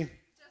 sweetie?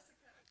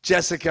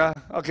 Jessica.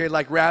 Jessica. Okay,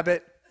 like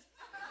rabbit?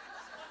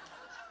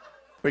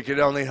 We could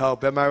only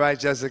hope. Am I right,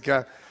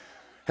 Jessica?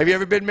 Have you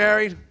ever been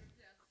married?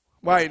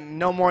 Why?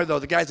 No more, though.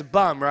 The guy's a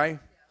bum, right?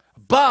 A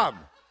bum.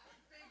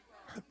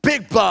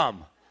 Big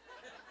bum.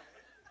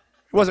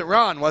 It wasn't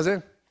Ron, was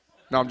it?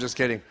 No, I'm just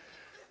kidding.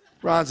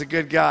 Ron's a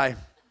good guy.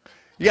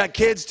 You got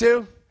kids,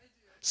 too?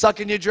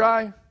 Sucking you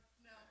dry?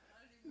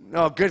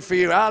 No, good for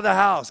you. Out of the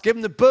house. Give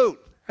them the boot.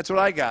 That's what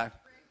I got.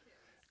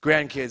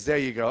 Grandkids, there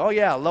you go. Oh,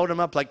 yeah, load them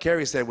up, like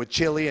Kerri said, with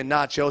chili and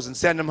nachos and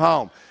send them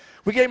home.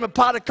 We gave them a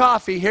pot of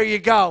coffee. Here you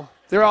go.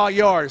 They're all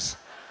yours.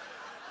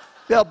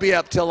 They'll be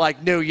up till,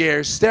 like, New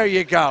Year's. There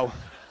you go.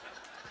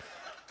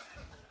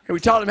 And we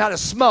taught them how to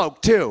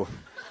smoke, too.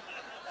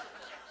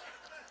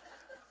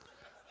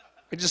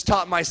 I just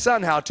taught my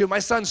son how to. My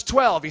son's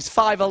 12. He's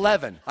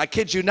 5'11". I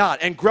kid you not,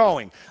 and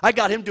growing. I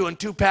got him doing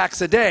 2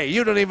 packs a day.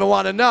 You don't even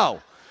want to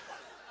know.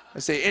 I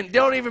say, and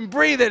don't even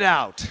breathe it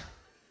out.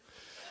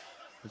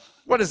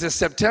 What is this,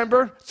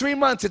 September? 3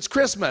 months, it's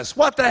Christmas.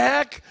 What the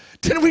heck?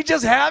 Didn't we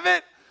just have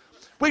it?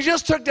 We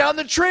just took down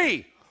the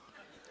tree.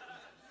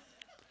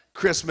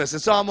 Christmas,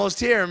 it's almost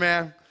here,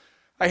 man.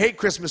 I hate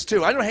Christmas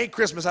too. I don't hate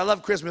Christmas. I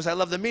love Christmas. I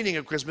love the meaning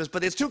of Christmas,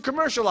 but it's too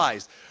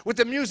commercialized with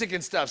the music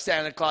and stuff.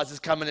 Santa Claus is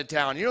coming to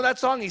town. You know that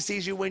song? He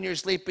sees you when you're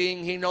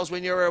sleeping. He knows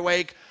when you're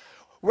awake.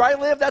 Where I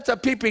live, that's a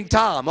peeping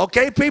Tom.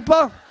 Okay,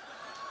 people?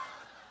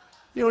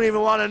 You don't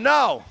even want to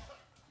know.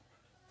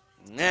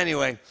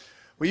 Anyway,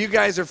 well, you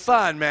guys are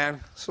fun, man.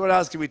 So what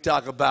else can we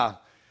talk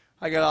about?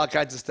 I got all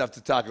kinds of stuff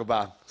to talk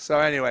about. So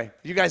anyway,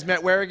 you guys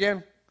met where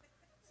again?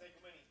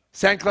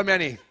 San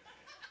Clemente.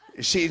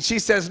 She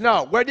says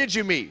no. Where did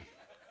you meet?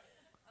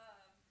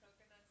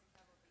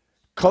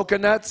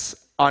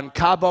 Coconuts on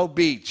Cabo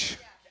Beach.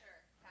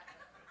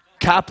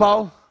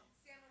 Capo?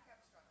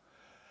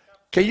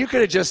 Okay, you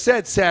could have just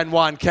said San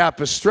Juan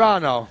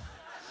Capistrano.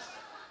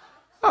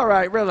 All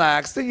right,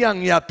 relax. The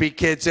young yuppie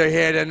kids are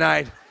here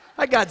tonight.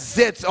 I got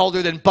zits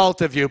older than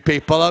both of you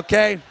people,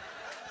 okay?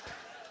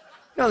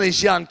 You know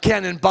these young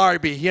Ken and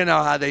Barbie, you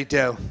know how they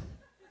do.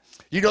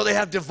 You know they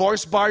have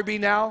divorce Barbie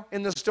now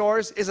in the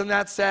stores? Isn't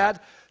that sad?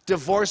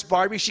 Divorce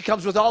Barbie. She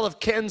comes with all of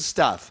Ken's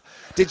stuff.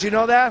 Did you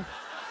know that?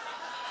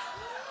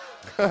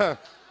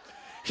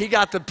 He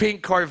got the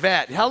pink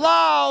Corvette.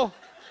 Hello?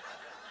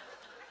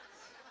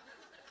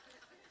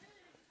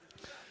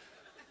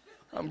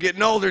 I'm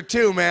getting older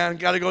too, man.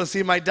 Got to go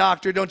see my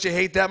doctor. Don't you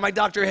hate that? My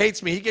doctor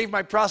hates me. He gave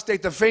my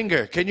prostate the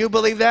finger. Can you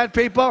believe that,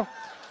 people?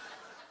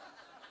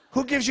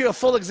 Who gives you a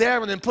full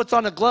exam and then puts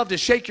on a glove to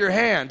shake your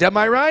hand? Am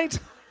I right?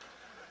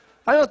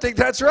 I don't think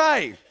that's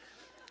right.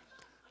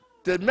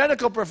 The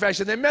medical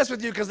profession, they mess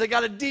with you because they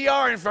got a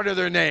DR in front of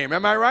their name.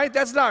 Am I right?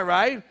 That's not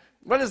right.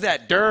 What is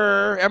that?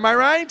 Durr. Am I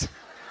right?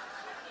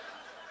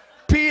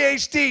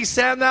 PhD,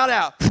 sound that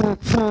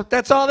out.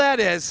 That's all that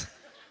is.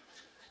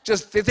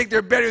 Just they think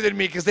they're better than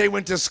me because they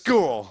went to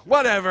school.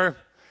 Whatever.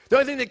 The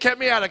only thing that kept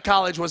me out of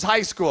college was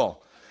high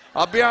school.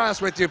 I'll be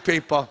honest with you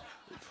people.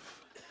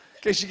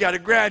 In case you got to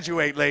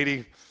graduate,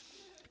 lady.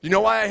 You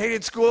know why I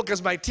hated school?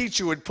 Because my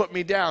teacher would put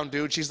me down,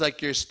 dude. She's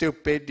like, you're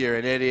stupid, you're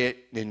an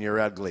idiot, and you're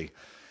ugly.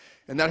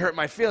 And that hurt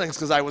my feelings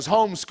because I was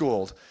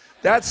homeschooled.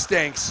 That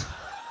stinks.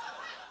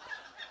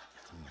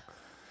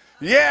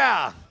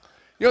 Yeah.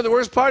 You know, the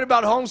worst part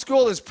about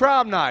homeschool is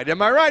prom night.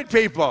 Am I right,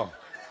 people?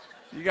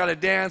 You got to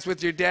dance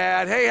with your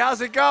dad. Hey,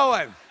 how's it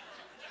going?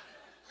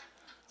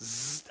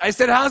 Zzz. I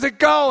said, how's it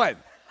going?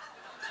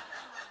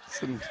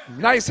 It's a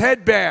nice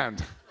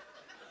headband.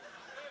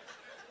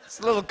 It's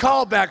a little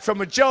callback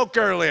from a joke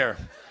earlier.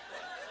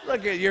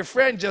 Look at your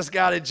friend just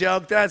got a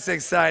joke. That's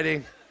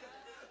exciting.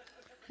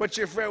 What's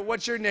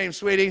your name,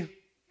 sweetie? Kelly.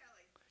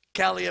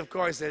 Kelly, of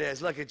course it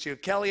is. Look at you.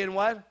 Kelly and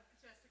what? Jessica.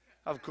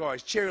 Of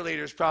course.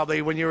 Cheerleaders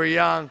probably when you were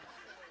young.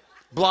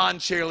 Blonde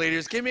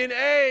cheerleaders. Give me an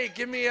A.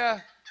 Give me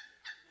a...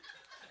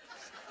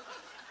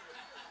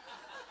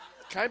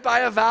 Can I buy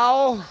a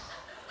vowel?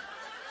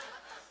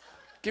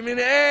 Give me an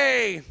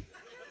A.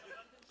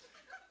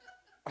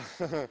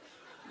 You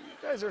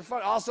guys are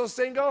fun. Also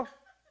single?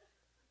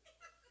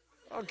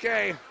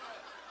 Okay.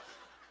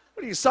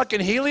 What are you, sucking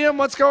helium?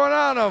 What's going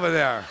on over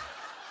there?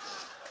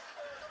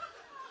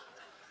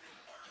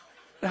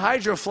 The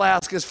hydro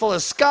flask is full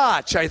of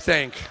scotch, I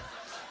think.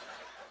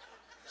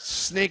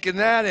 Sneaking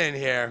that in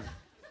here.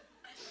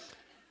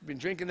 Been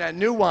drinking that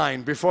new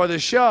wine before the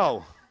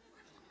show.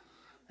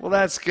 Well,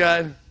 that's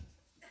good.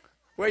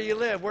 Where you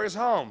live? Where's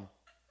home?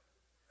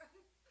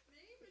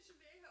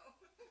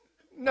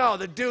 No,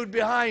 the dude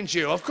behind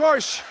you. Of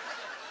course.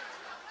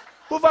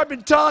 Who have I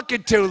been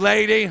talking to,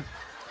 lady?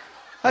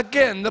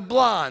 Again, the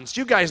blondes.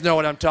 You guys know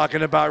what I'm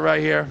talking about right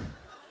here.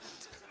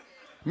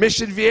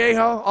 Mission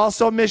Viejo,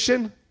 also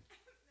Mission.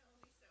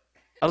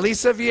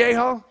 Elisa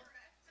Viejo.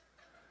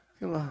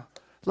 A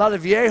lot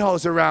of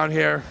viejos around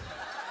here.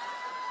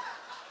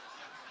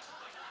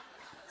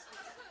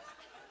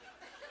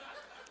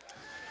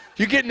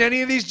 You getting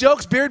any of these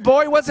jokes, Beard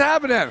Boy? What's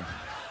happening?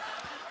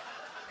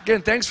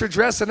 Again, thanks for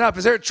dressing up.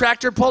 Is there a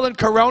tractor pulling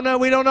Corona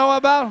we don't know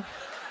about?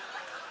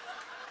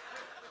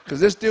 Because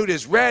this dude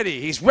is ready.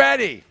 He's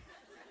ready.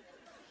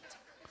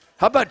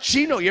 How about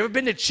Chino? You ever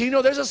been to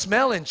Chino? There's a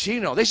smell in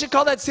Chino. They should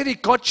call that city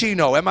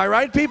Cochino. Am I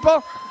right,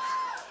 people?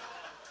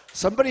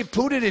 Somebody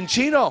pooted in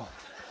Chino.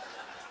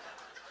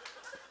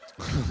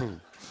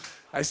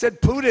 I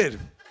said pooted.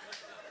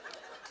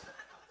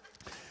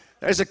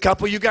 There's a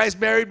couple. You guys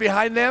married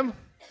behind them?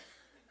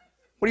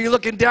 What are you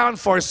looking down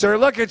for, sir?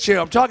 Look at you.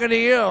 I'm talking to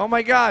you. Oh,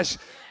 my gosh.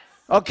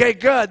 Okay,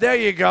 good. There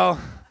you go.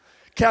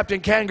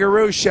 Captain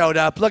Kangaroo showed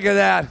up. Look at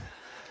that.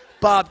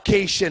 Bob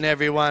Keeshan,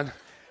 everyone.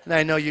 And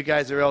I know you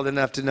guys are old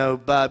enough to know who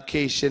Bob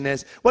Keeshan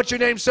is. What's your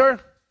name, sir?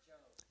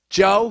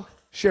 Joe?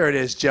 Sure it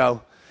is,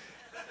 Joe.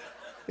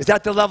 Is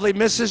that the lovely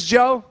Mrs.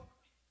 Joe?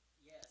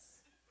 Yes.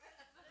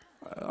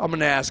 I'm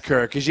going to ask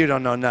her because you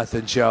don't know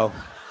nothing, Joe.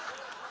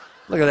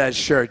 Look at that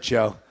shirt,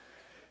 Joe.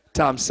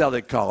 Tom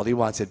Selleck called. He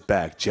wants it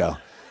back, Joe.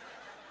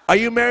 Are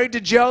you married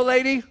to Joe,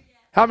 lady?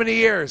 How many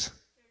years?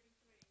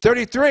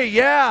 33,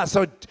 yeah.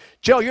 So,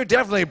 Joe, you're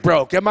definitely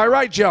broke. Am I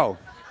right, Joe?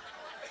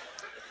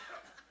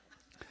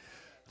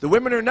 The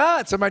women are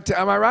nuts. Am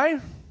I right?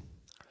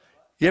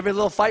 You have a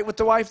little fight with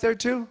the wife there,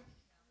 too?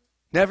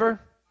 Never?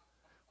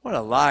 What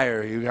a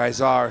liar you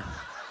guys are.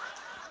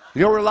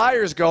 You know where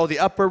liars go? The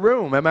upper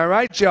room. Am I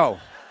right, Joe?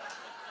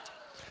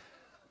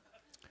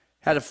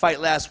 Had a fight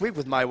last week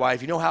with my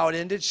wife. You know how it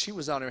ended? She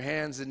was on her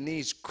hands and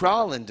knees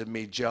crawling to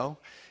me, Joe.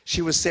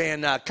 She was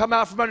saying, come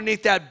out from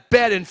underneath that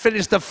bed and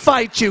finish the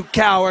fight, you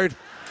coward.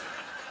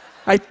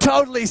 I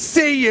totally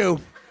see you.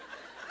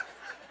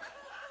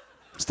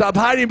 Stop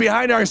hiding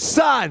behind our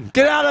son.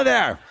 Get out of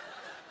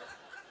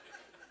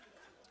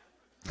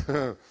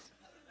there.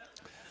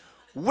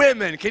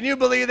 Women, can you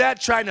believe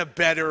that? Trying to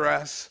better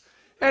us.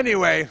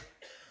 Anyway,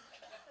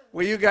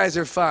 well, you guys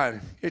are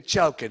fun. You're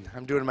choking.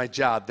 I'm doing my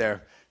job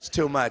there. It's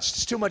too much.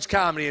 It's too much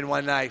comedy in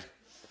one night.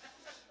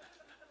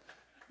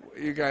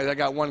 You guys, I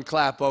got one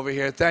clap over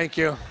here. Thank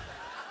you.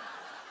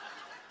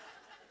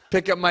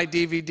 Pick up my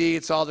DVD.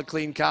 It's all the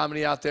clean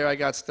comedy out there. I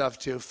got stuff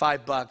too.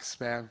 $5,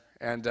 man.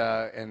 And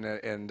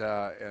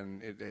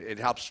it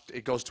helps.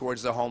 It goes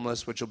towards the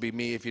homeless, which will be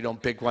me if you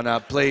don't pick one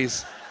up,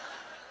 please.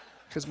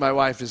 Because my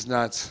wife is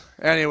nuts.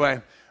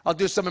 Anyway, I'll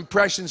do some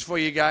impressions for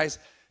you guys.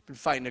 Been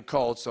fighting a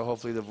cold, so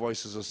hopefully the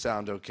voices will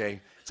sound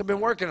okay. So I've been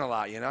working a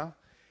lot, you know.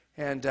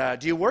 And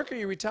do you work or are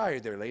you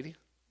retired there, lady? Me?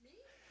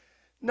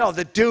 No,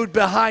 the dude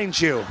behind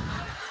you.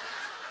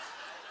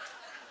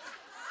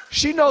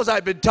 She knows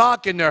I've been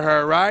talking to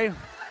her, right?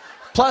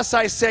 Plus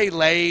I say,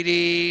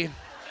 lady. And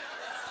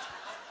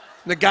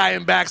the guy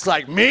in back's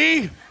like,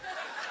 me?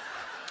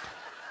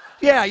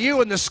 Yeah,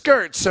 you in the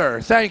skirt,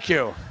 sir. Thank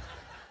you.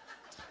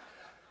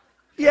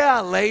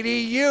 Yeah, lady,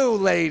 you,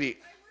 lady.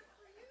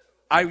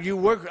 You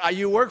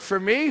work for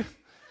me?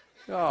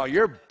 Oh,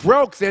 you're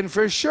broke then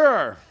for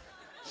sure.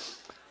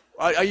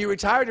 Are you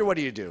retired or what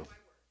do you do?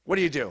 What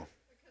do you do?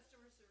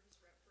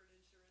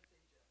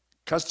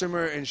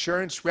 Customer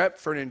insurance rep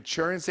for an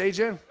insurance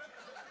agent?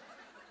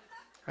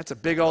 That's a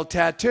big old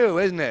tattoo,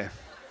 isn't it?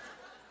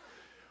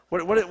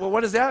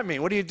 What does that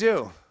mean? What do you do? I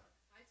talk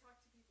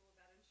to people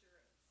about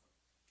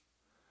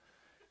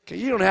insurance. Okay,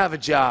 you don't have a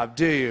job,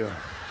 do you?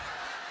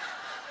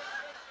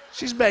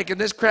 She's making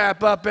this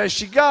crap up as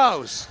she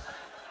goes.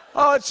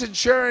 Oh, it's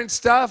insurance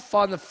stuff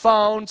on the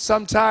phone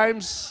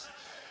sometimes.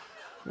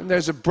 And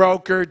there's a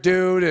broker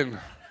dude and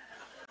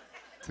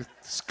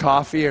this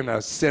coffee and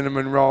a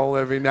cinnamon roll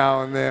every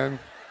now and then.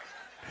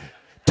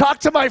 Talk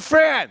to my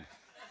friend.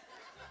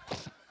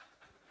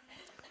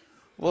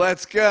 Well,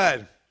 that's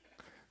good.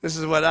 This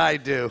is what I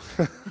do.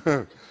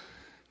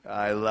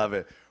 I love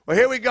it. Well,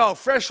 here we go.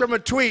 Fresh from a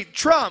tweet.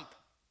 Trump.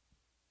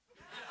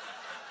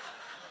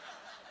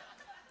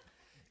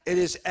 It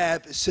is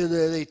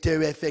absolutely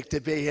terrific to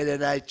be here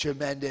tonight.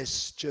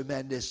 Tremendous,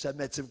 tremendous. I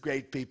met some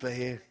great people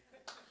here.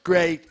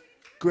 Great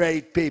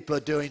people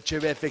doing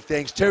terrific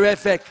things.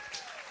 Terrific.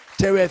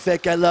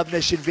 I love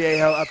Mission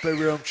Viejo, Upper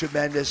Room,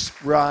 tremendous.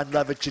 Ron,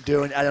 love what you're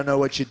doing. I don't know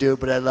what you do,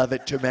 but I love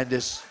it.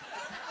 Tremendous.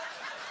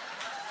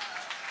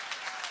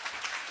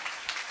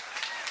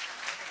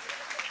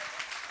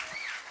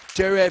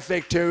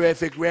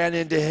 Terrific. Ran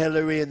into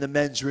Hillary in the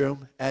men's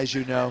room, as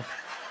you know.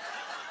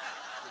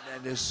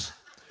 Tremendous.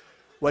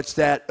 What's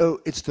that? Oh,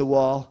 it's the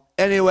wall.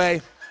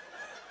 Anyway.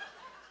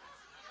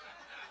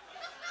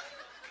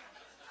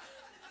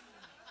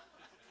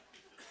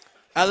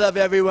 I love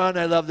everyone.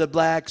 I love the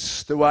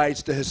blacks, the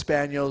whites, the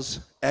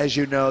Hispanials. As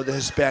you know, the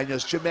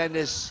Hispanials,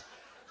 tremendous.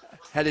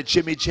 Had a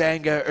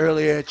chimichanga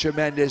earlier,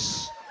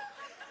 tremendous.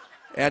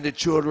 And a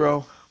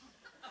churro.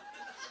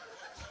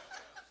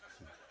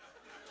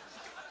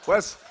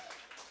 What's?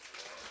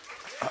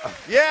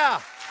 Yeah,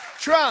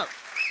 Trump.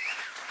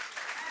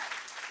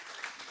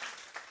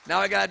 Now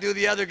I got to do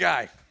the other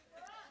guy.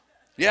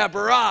 Yeah,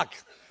 Barack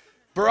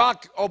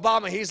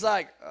Obama, he's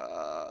like,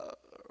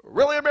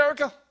 really,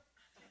 America?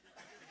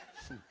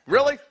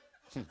 Really?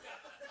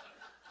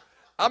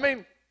 I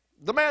mean,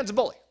 the man's a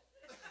bully.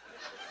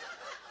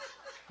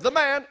 The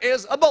man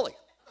is a bully.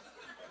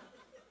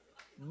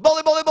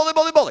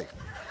 Bully.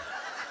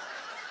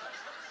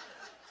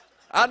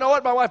 I know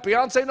it. My wife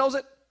Beyonce knows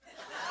it.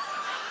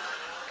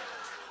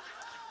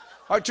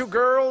 Our two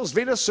girls,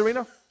 Venus,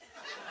 Serena.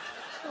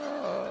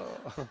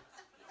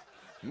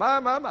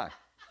 My.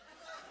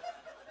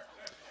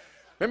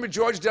 Remember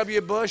George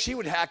W. Bush? He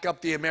would hack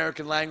up the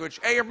American language.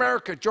 Hey,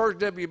 America, George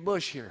W.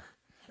 Bush here.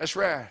 That's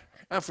right.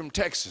 I'm from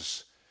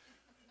Texas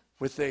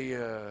with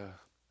a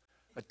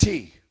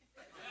T.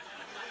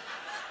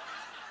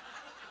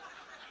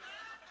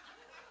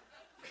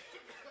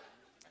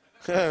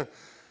 I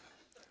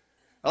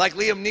like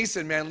Liam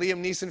Neeson, man.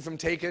 Liam Neeson from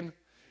Taken.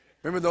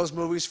 Remember those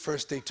movies?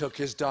 First they took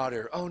his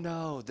daughter. Oh,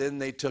 no. Then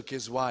they took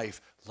his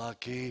wife.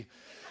 Lucky.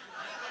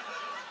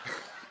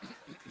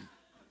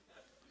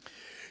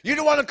 You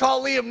don't want to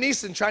call Liam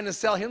Neeson trying to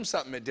sell him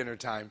something at dinner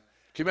time.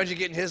 Can you imagine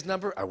getting his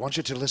number? I want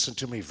you to listen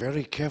to me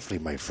very carefully,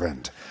 my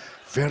friend.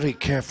 Very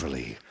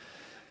carefully.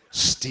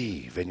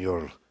 Steve and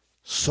your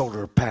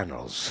solar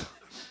panels.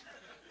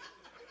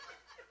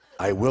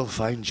 I will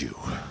find you.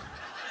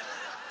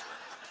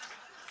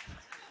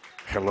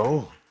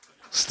 Hello,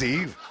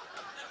 Steve?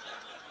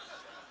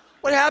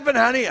 What happened,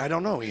 honey? I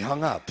don't know. He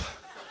hung up.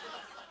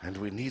 And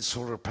we need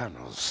solar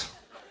panels.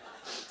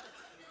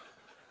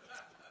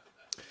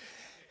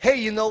 Hey,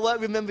 you know what?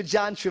 Remember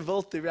John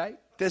Travolta, right?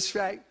 That's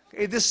right.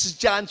 Hey, this is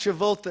John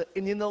Travolta.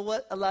 And you know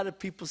what? A lot of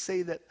people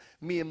say that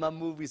me and my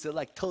movies are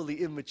like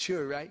totally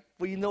immature, right?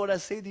 Well, you know what I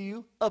say to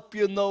you? Up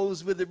your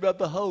nose with a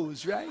rubber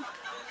hose, right?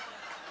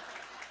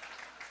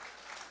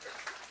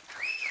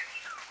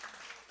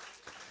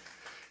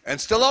 And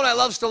Stallone, I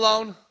love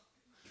Stallone.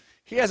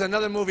 He has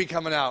another movie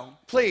coming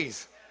out.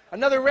 Please.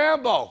 Another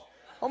Rambo.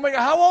 Oh my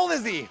God, how old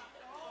is he?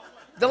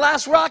 The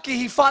last Rocky,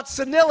 he fought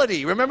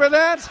senility. Remember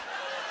that?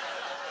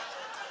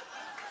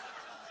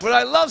 But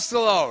I love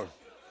Stallone.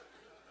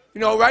 You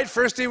know, right?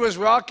 First he was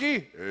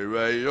Rocky. Hey,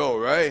 right, you know,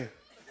 right?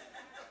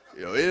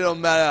 You know, it don't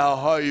matter how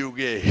hard you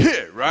get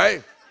hit,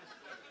 right?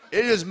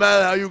 It just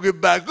matters how you get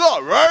back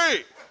up,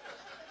 right?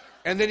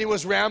 And then he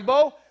was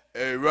Rambo.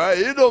 Hey, right?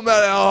 It don't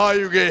matter how hard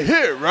you get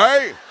hit,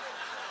 right?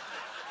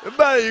 It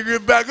matters you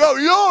get back up.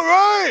 You all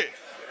right?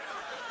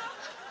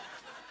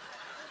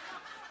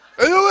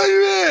 Hey, what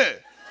you mean?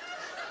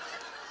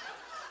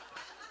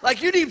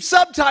 Like you need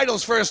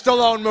subtitles for a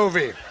Stallone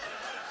movie.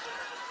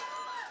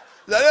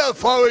 They'll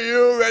follow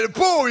you right to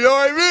pull, you know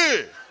what I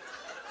mean?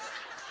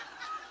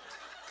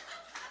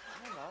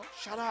 I don't know.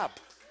 Shut up.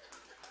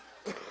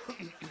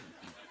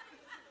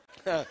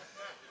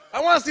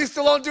 I want to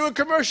see Stallone do a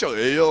commercial.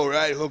 Hey, all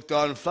right, hooked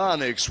on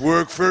phonics,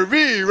 work for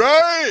me,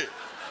 right?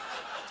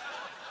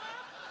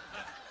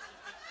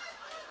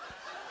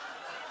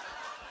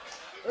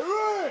 All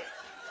right.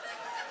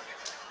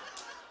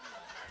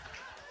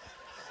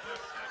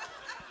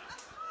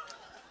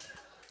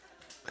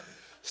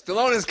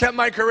 Stallone has kept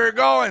my career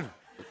going.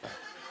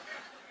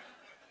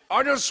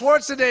 Arnold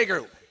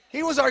Schwarzenegger,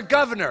 he was our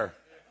governor.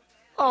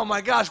 Oh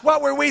my gosh,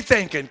 what were we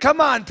thinking?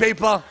 Come on,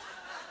 people.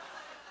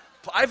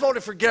 I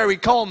voted for Gary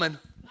Coleman.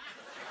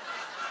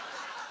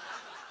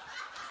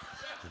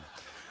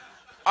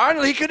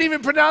 Arnold, he couldn't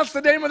even pronounce the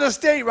name of the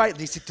state right.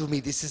 Listen to me,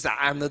 this is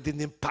Arnold and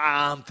I'm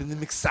pumped and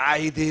I'm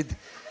excited.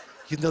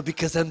 You know,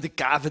 because I'm the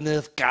governor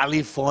of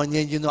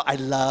California. You know, I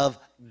love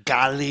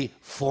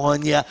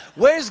California.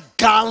 Where's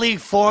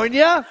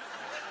California?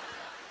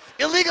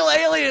 Illegal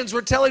aliens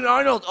were telling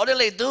Arnold,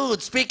 orderly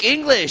dude, speak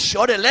English,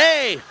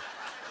 orderly.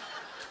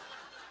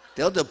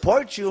 They'll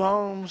deport you,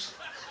 Holmes.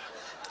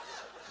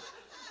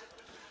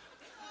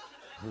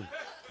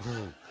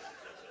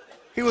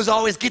 He was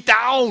always, get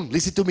down.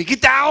 Listen to me,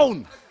 get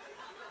down.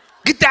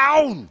 Get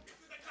down.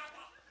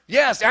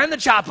 Yes, and the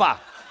chopper.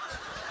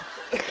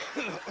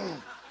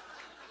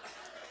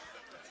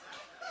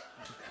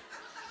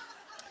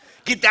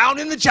 Get down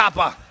in the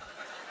chopper.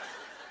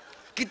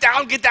 Get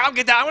down, get down,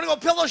 get down. I want to go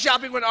pillow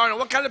shopping with Arnold.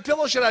 What kind of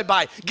pillow should I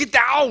buy? Get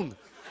down.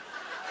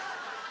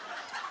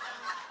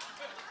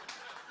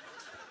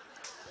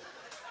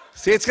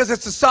 See, it's because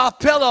it's a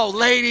soft pillow,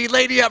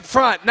 lady up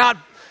front, not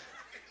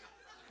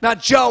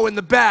Joe in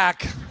the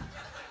back.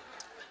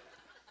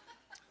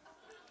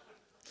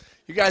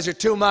 You guys are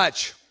too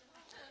much.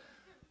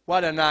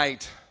 What a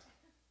night.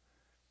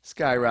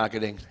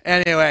 Skyrocketing.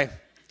 Anyway.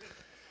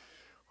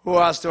 Who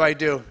else do I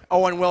do?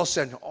 Owen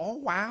Wilson. Oh,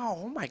 wow.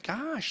 Oh, my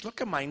gosh. Look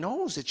at my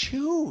nose. It's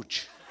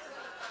huge.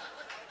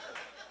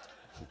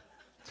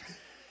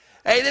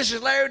 Hey, this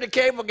is Larry the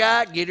Cable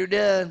Guy. Get her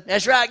done.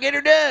 That's right. Get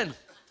her done.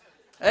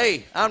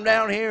 Hey, I'm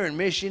down here in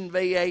Mission,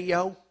 VA,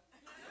 yo.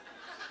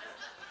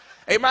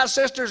 Hey, my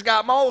sister's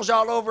got moles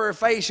all over her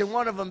face, and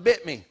one of them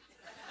bit me.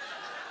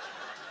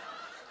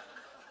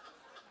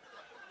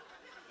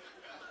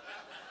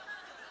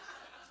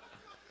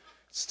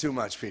 It's too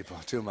much, people.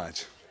 Too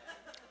much.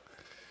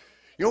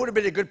 You know what would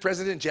have been a good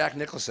president? Jack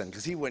Nicholson,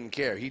 because he wouldn't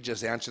care. He'd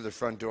just answer the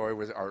front door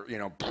with, or, you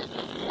know,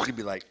 he'd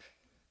be like,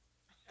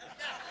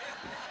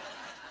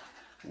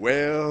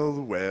 well,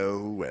 well,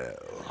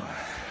 well.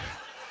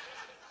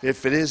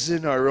 If it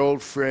isn't our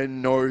old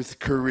friend North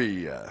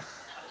Korea.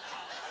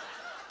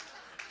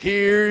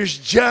 Here's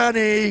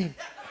Johnny.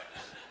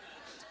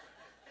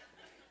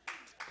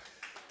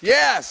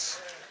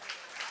 Yes.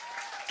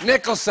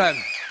 Nicholson.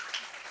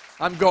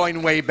 I'm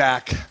going way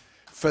back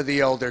for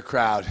the older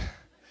crowd.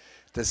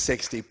 The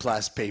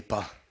 60-plus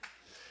people.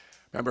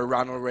 Remember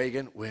Ronald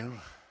Reagan? Well,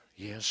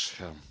 yes.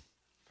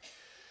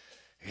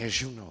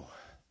 As you know,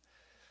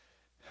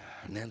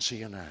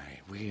 Nancy and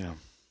I, well,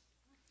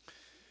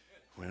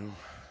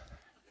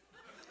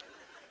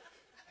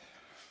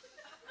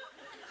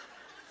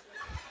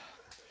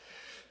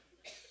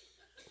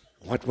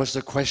 what was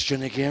the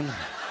question again?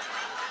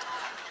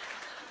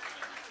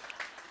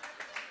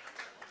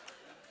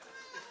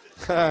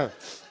 Well,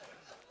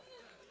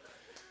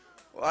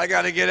 I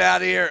got to get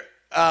out of here.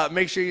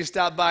 Make sure you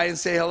stop by and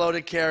say hello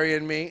to Kerri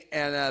and me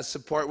and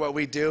support what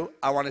we do.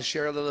 I want to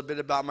share a little bit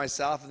about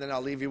myself, and then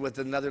I'll leave you with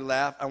another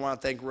laugh. I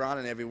want to thank Ron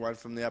and everyone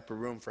from the upper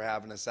room for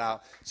having us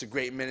out. It's a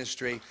great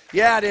ministry.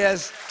 Yeah, it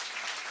is.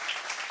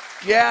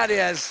 Yeah, it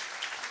is.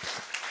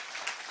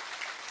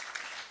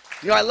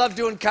 You know, I love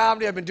doing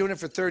comedy. I've been doing it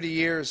for 30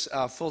 years,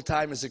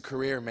 full-time as a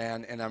career,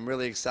 man, and I'm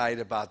really excited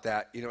about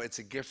that. You know, it's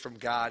a gift from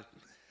God.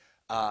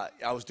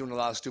 I was doing a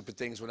lot of stupid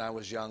things when I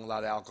was young, a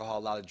lot of alcohol, a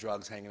lot of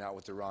drugs, hanging out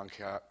with the wrong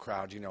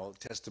crowd, you know,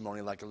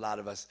 testimony like a lot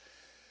of us.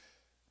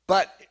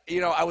 But,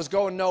 you know, I was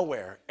going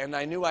nowhere, and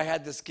I knew I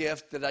had this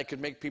gift that I could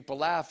make people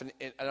laugh, and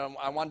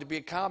I wanted to be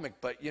a comic,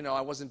 but, you know,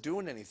 I wasn't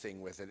doing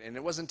anything with it. And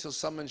it wasn't until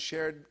someone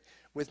shared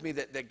with me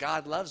that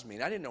God loves me,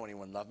 and I didn't know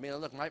anyone loved me.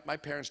 And look, my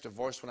parents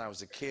divorced when I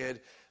was a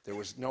kid. There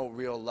was no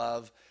real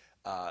love.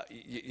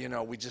 You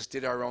know, we just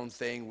did our own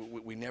thing.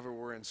 We never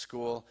were in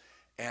school,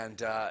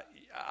 and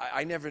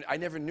I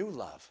never knew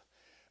love.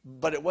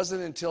 But it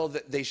wasn't until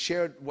they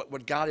shared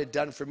what God had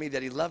done for me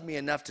that he loved me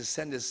enough to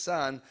send his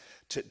son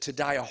to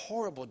die a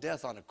horrible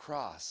death on a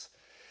cross.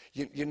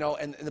 You know,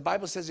 and the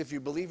Bible says if you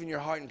believe in your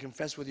heart and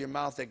confess with your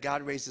mouth that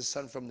God raised his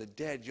son from the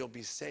dead, you'll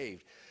be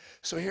saved.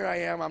 So here I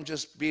am, I'm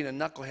just being a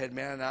knucklehead,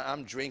 man, and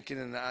I'm drinking,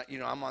 and, you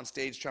know, I'm on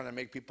stage trying to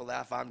make people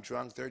laugh. I'm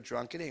drunk, they're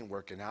drunk, it ain't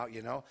working out,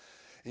 you know.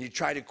 And you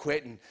try to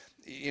quit, and,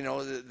 you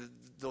know,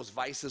 those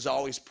vices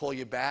always pull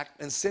you back.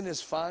 And sin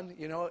is fun,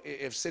 you know.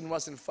 If sin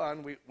wasn't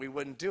fun, we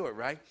wouldn't do it,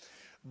 right?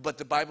 But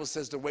the Bible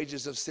says the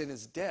wages of sin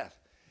is death.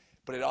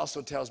 But it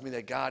also tells me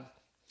that God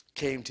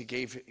came to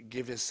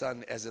give his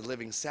son as a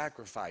living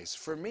sacrifice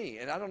for me.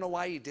 And I don't know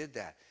why he did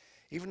that.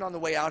 Even on the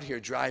way out here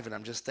driving,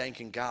 I'm just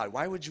thanking God.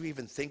 Why would you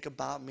even think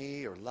about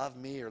me or love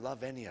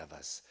any of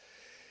us?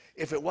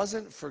 If it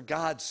wasn't for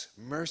God's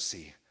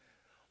mercy,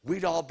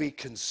 we'd all be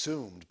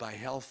consumed by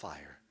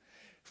hellfire.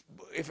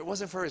 If it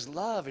wasn't for his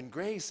love and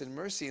grace and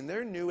mercy, and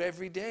they're new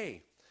every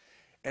day.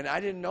 And I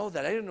didn't know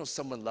that. I didn't know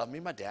someone loved me.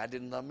 My dad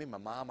didn't love me. My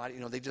mom,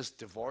 you know, they just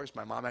divorced.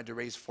 My mom had to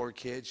raise 4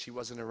 kids. She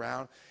wasn't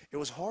around. It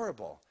was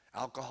horrible.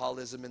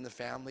 Alcoholism in the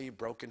family,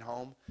 broken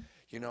home,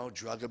 you know,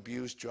 drug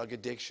abuse, drug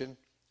addiction.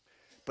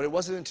 But it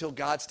wasn't until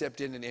God stepped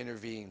in and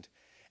intervened.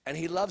 And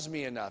he loves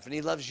me enough, and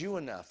he loves you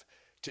enough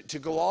to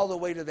go all the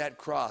way to that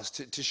cross,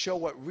 to show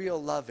what real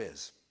love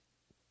is.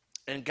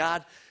 And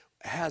God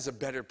has a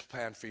better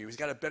plan for you. He's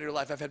got a better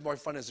life. I've had more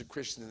fun as a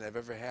Christian than I've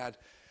ever had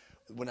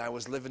when I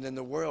was living in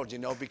the world, you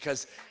know,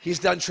 because he's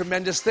done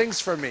tremendous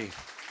things for me.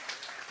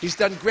 He's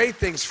done great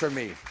things for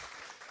me.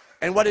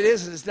 And what it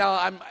is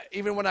now,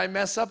 even when I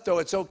mess up, though,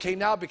 it's okay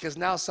now because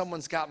now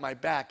someone's got my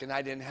back, and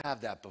I didn't have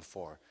that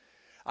before.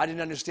 I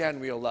didn't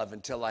understand real love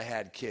until I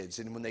had kids.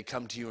 And when they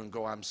come to you and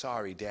go, I'm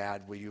sorry,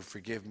 Dad, will you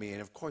forgive me? And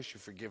of course you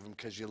forgive them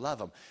because you love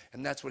them.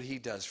 And that's what he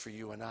does for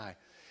you and I.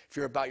 If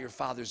you're about your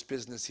Father's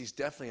business, he's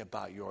definitely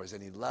about yours.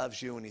 And he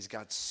loves you, and he's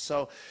got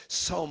so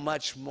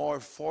much more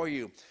for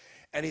you.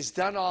 And he's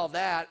done all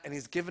that, and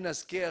he's given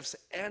us gifts,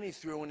 and he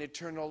threw an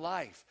eternal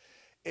life.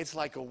 It's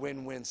like a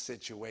win-win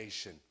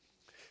situation.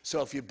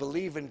 So if you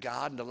believe in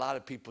God, and a lot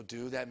of people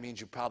do, that means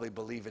you probably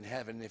believe in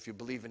heaven. And if you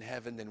believe in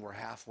heaven, then we're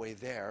halfway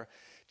there.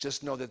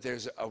 Just know that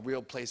there's a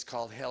real place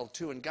called hell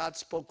too. And God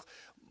spoke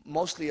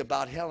mostly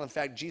about hell. In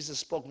fact, Jesus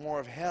spoke more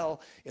of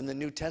hell in the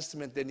New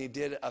Testament than he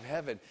did of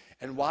heaven.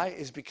 And why?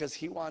 Is because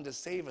he wanted to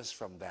save us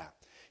from that.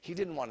 He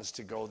didn't want us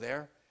to go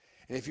there.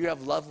 And if you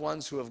have loved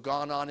ones who have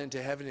gone on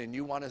into heaven and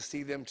you want to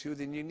see them too,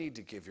 then you need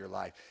to give your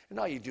life. And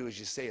all you do is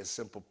you say a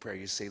simple prayer.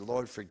 You say,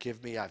 Lord,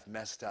 forgive me, I've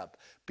messed up.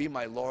 Be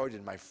my Lord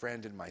and my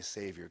friend and my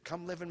Savior.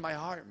 Come live in my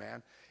heart,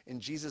 man. In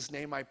Jesus'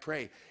 name I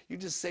pray. You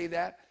just say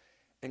that,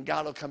 and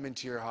God will come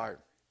into your heart.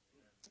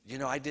 You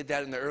know, I did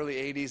that in the early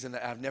 80s, and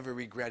I've never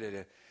regretted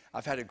it.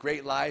 I've had a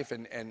great life,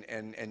 and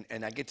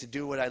I get to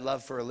do what I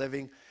love for a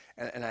living,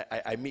 and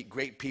I meet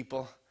great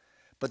people.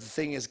 But the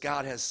thing is,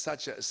 God has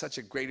such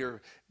a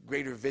greater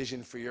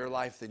vision for your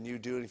life than you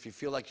do. And if you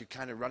feel like you're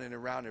kind of running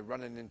around and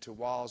running into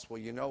walls,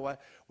 well, you know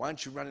what? Why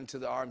don't you run into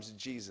the arms of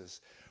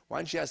Jesus? Why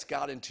don't you ask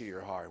God into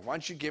your heart? Why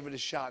don't you give it a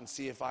shot and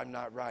see if I'm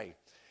not right?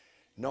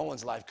 No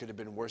one's life could have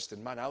been worse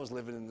than mine. I was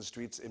living in the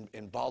streets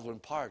in Baldwin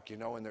Park, you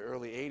know, in the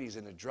early 80s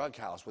in a drug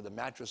house with a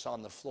mattress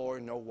on the floor,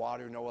 no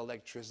water, no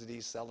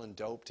electricity, selling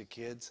dope to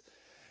kids.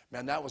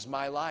 Man, that was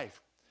my life.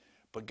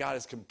 But God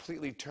has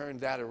completely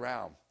turned that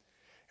around.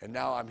 And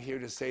now I'm here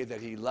to say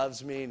that he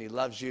loves me and he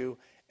loves you,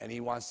 and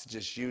he wants to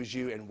just use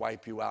you and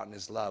wipe you out in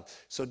his love.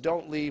 So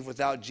don't leave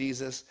without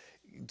Jesus.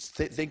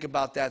 Think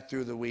about that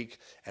through the week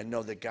and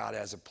know that God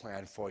has a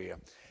plan for you.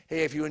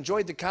 Hey, if you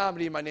enjoyed the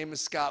comedy, my name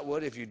is Scott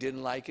Wood. If you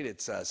didn't like it,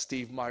 it's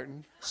Steve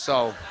Martin.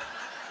 So,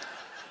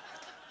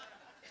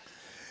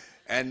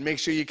 and make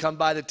sure you come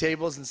by the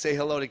tables and say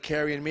hello to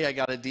Kerri and me. I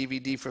got a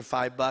DVD for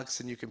 $5,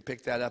 and you can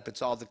pick that up.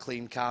 It's all the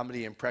clean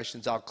comedy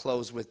impressions. I'll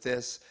close with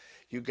this.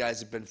 You guys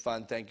have been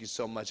fun. Thank you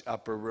so much,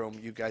 Upper Room.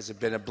 You guys have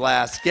been a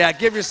blast. Yeah,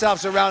 give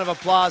yourselves a round of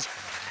applause.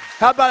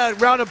 How about a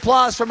round of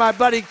applause for my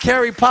buddy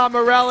Kerri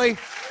Pomarolli?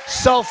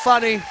 So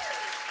funny.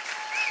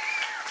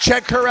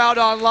 Check her out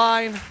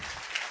online.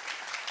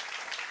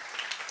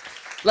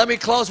 Let me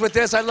close with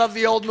this. I love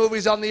the old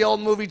movies on the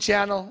old movie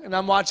channel, and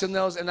I'm watching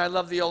those, and I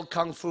love the old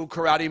kung fu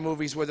karate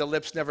movies where the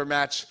lips never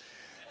match.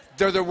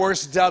 They're the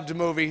worst dubbed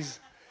movies,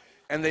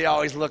 and they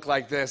always look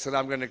like this, and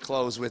I'm going to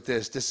close with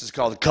this. This is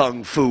called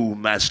Kung Fu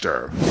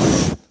Master.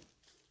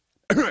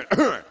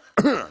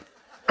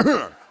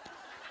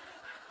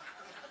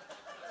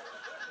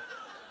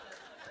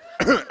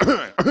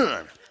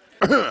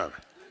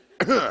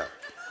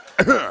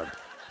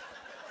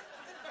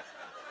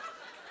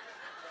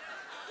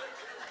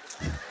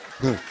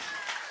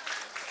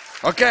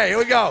 Okay, here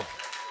we go.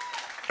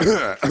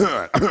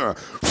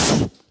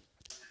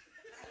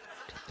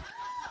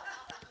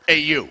 Hey,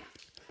 you.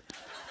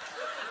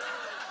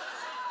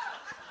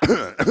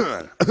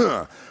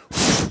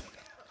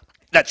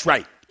 That's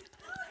right.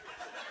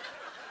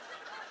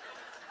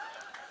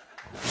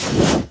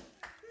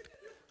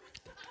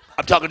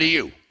 I'm talking to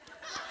you.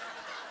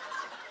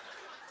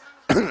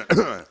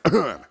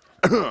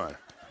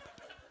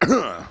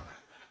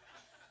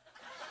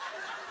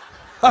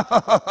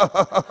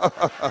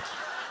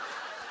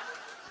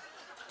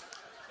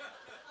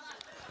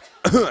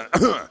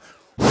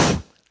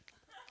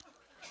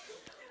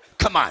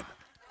 Come on.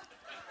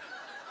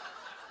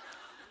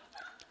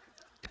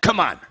 Come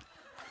on.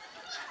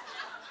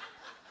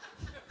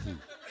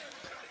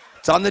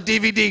 It's on the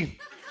DVD.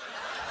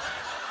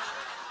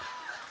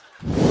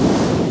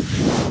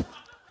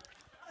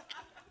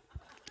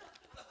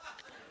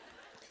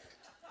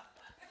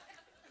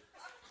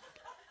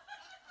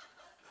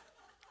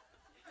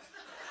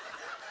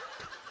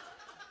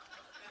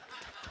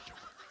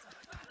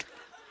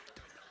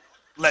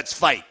 Let's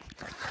fight.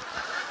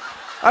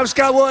 I'm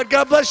Scott Wood.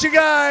 God bless you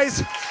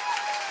guys.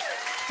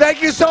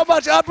 Thank you so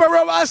much. Upper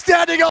room, a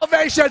standing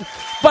ovation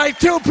by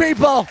 2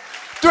 people,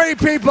 3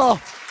 people.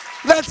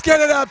 Let's get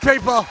it up,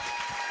 people.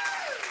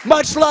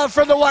 Much love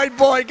from the white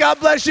boy. God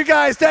bless you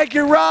guys. Thank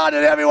you, Ron,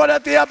 and everyone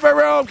at the upper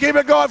room. Keep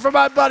it going for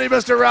my buddy,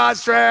 Mr. Ron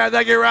Strand.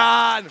 Thank you,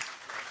 Ron.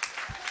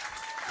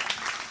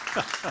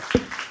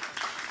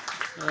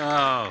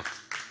 Oh,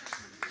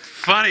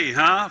 funny,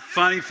 huh?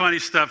 Funny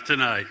stuff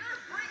tonight.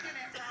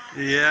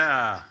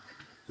 Yeah.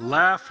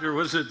 Laughter,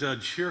 was it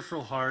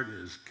cheerful heart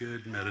is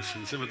good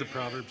medicine? Is that what the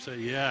Proverbs say?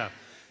 Yeah.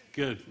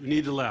 Good. We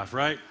need to laugh,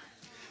 right?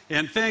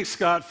 And thanks,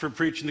 Scott, for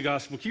preaching the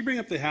gospel. Can you bring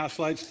up the house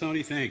lights,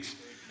 Tony? Thanks.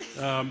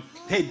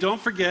 Hey,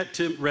 don't forget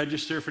to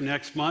register for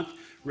next month.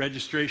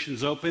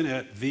 Registration's open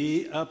at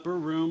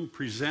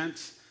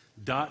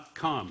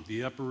theupperroompresents.com.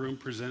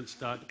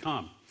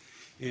 Theupperroompresents.com.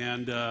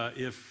 And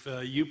if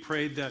you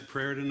prayed that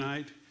prayer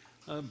tonight,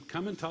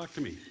 come and talk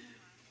to me.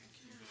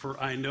 For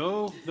I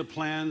know the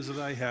plans that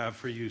I have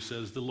for you,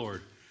 says the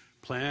Lord.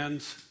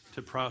 Plans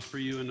to prosper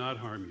you and not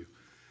harm you.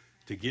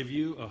 To give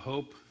you a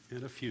hope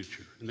and a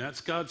future. And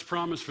that's God's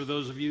promise for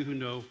those of you who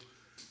know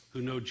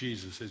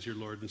Jesus as your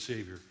Lord and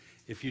Savior.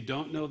 If you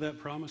don't know that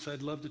promise,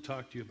 I'd love to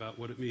talk to you about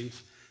what it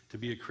means to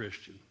be a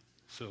Christian.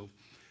 So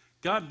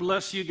God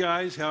bless you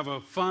guys. Have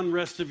a fun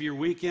rest of your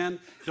weekend.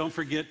 Don't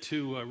forget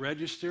to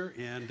register,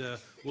 and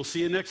we'll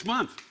see you next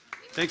month.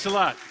 Thanks a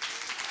lot.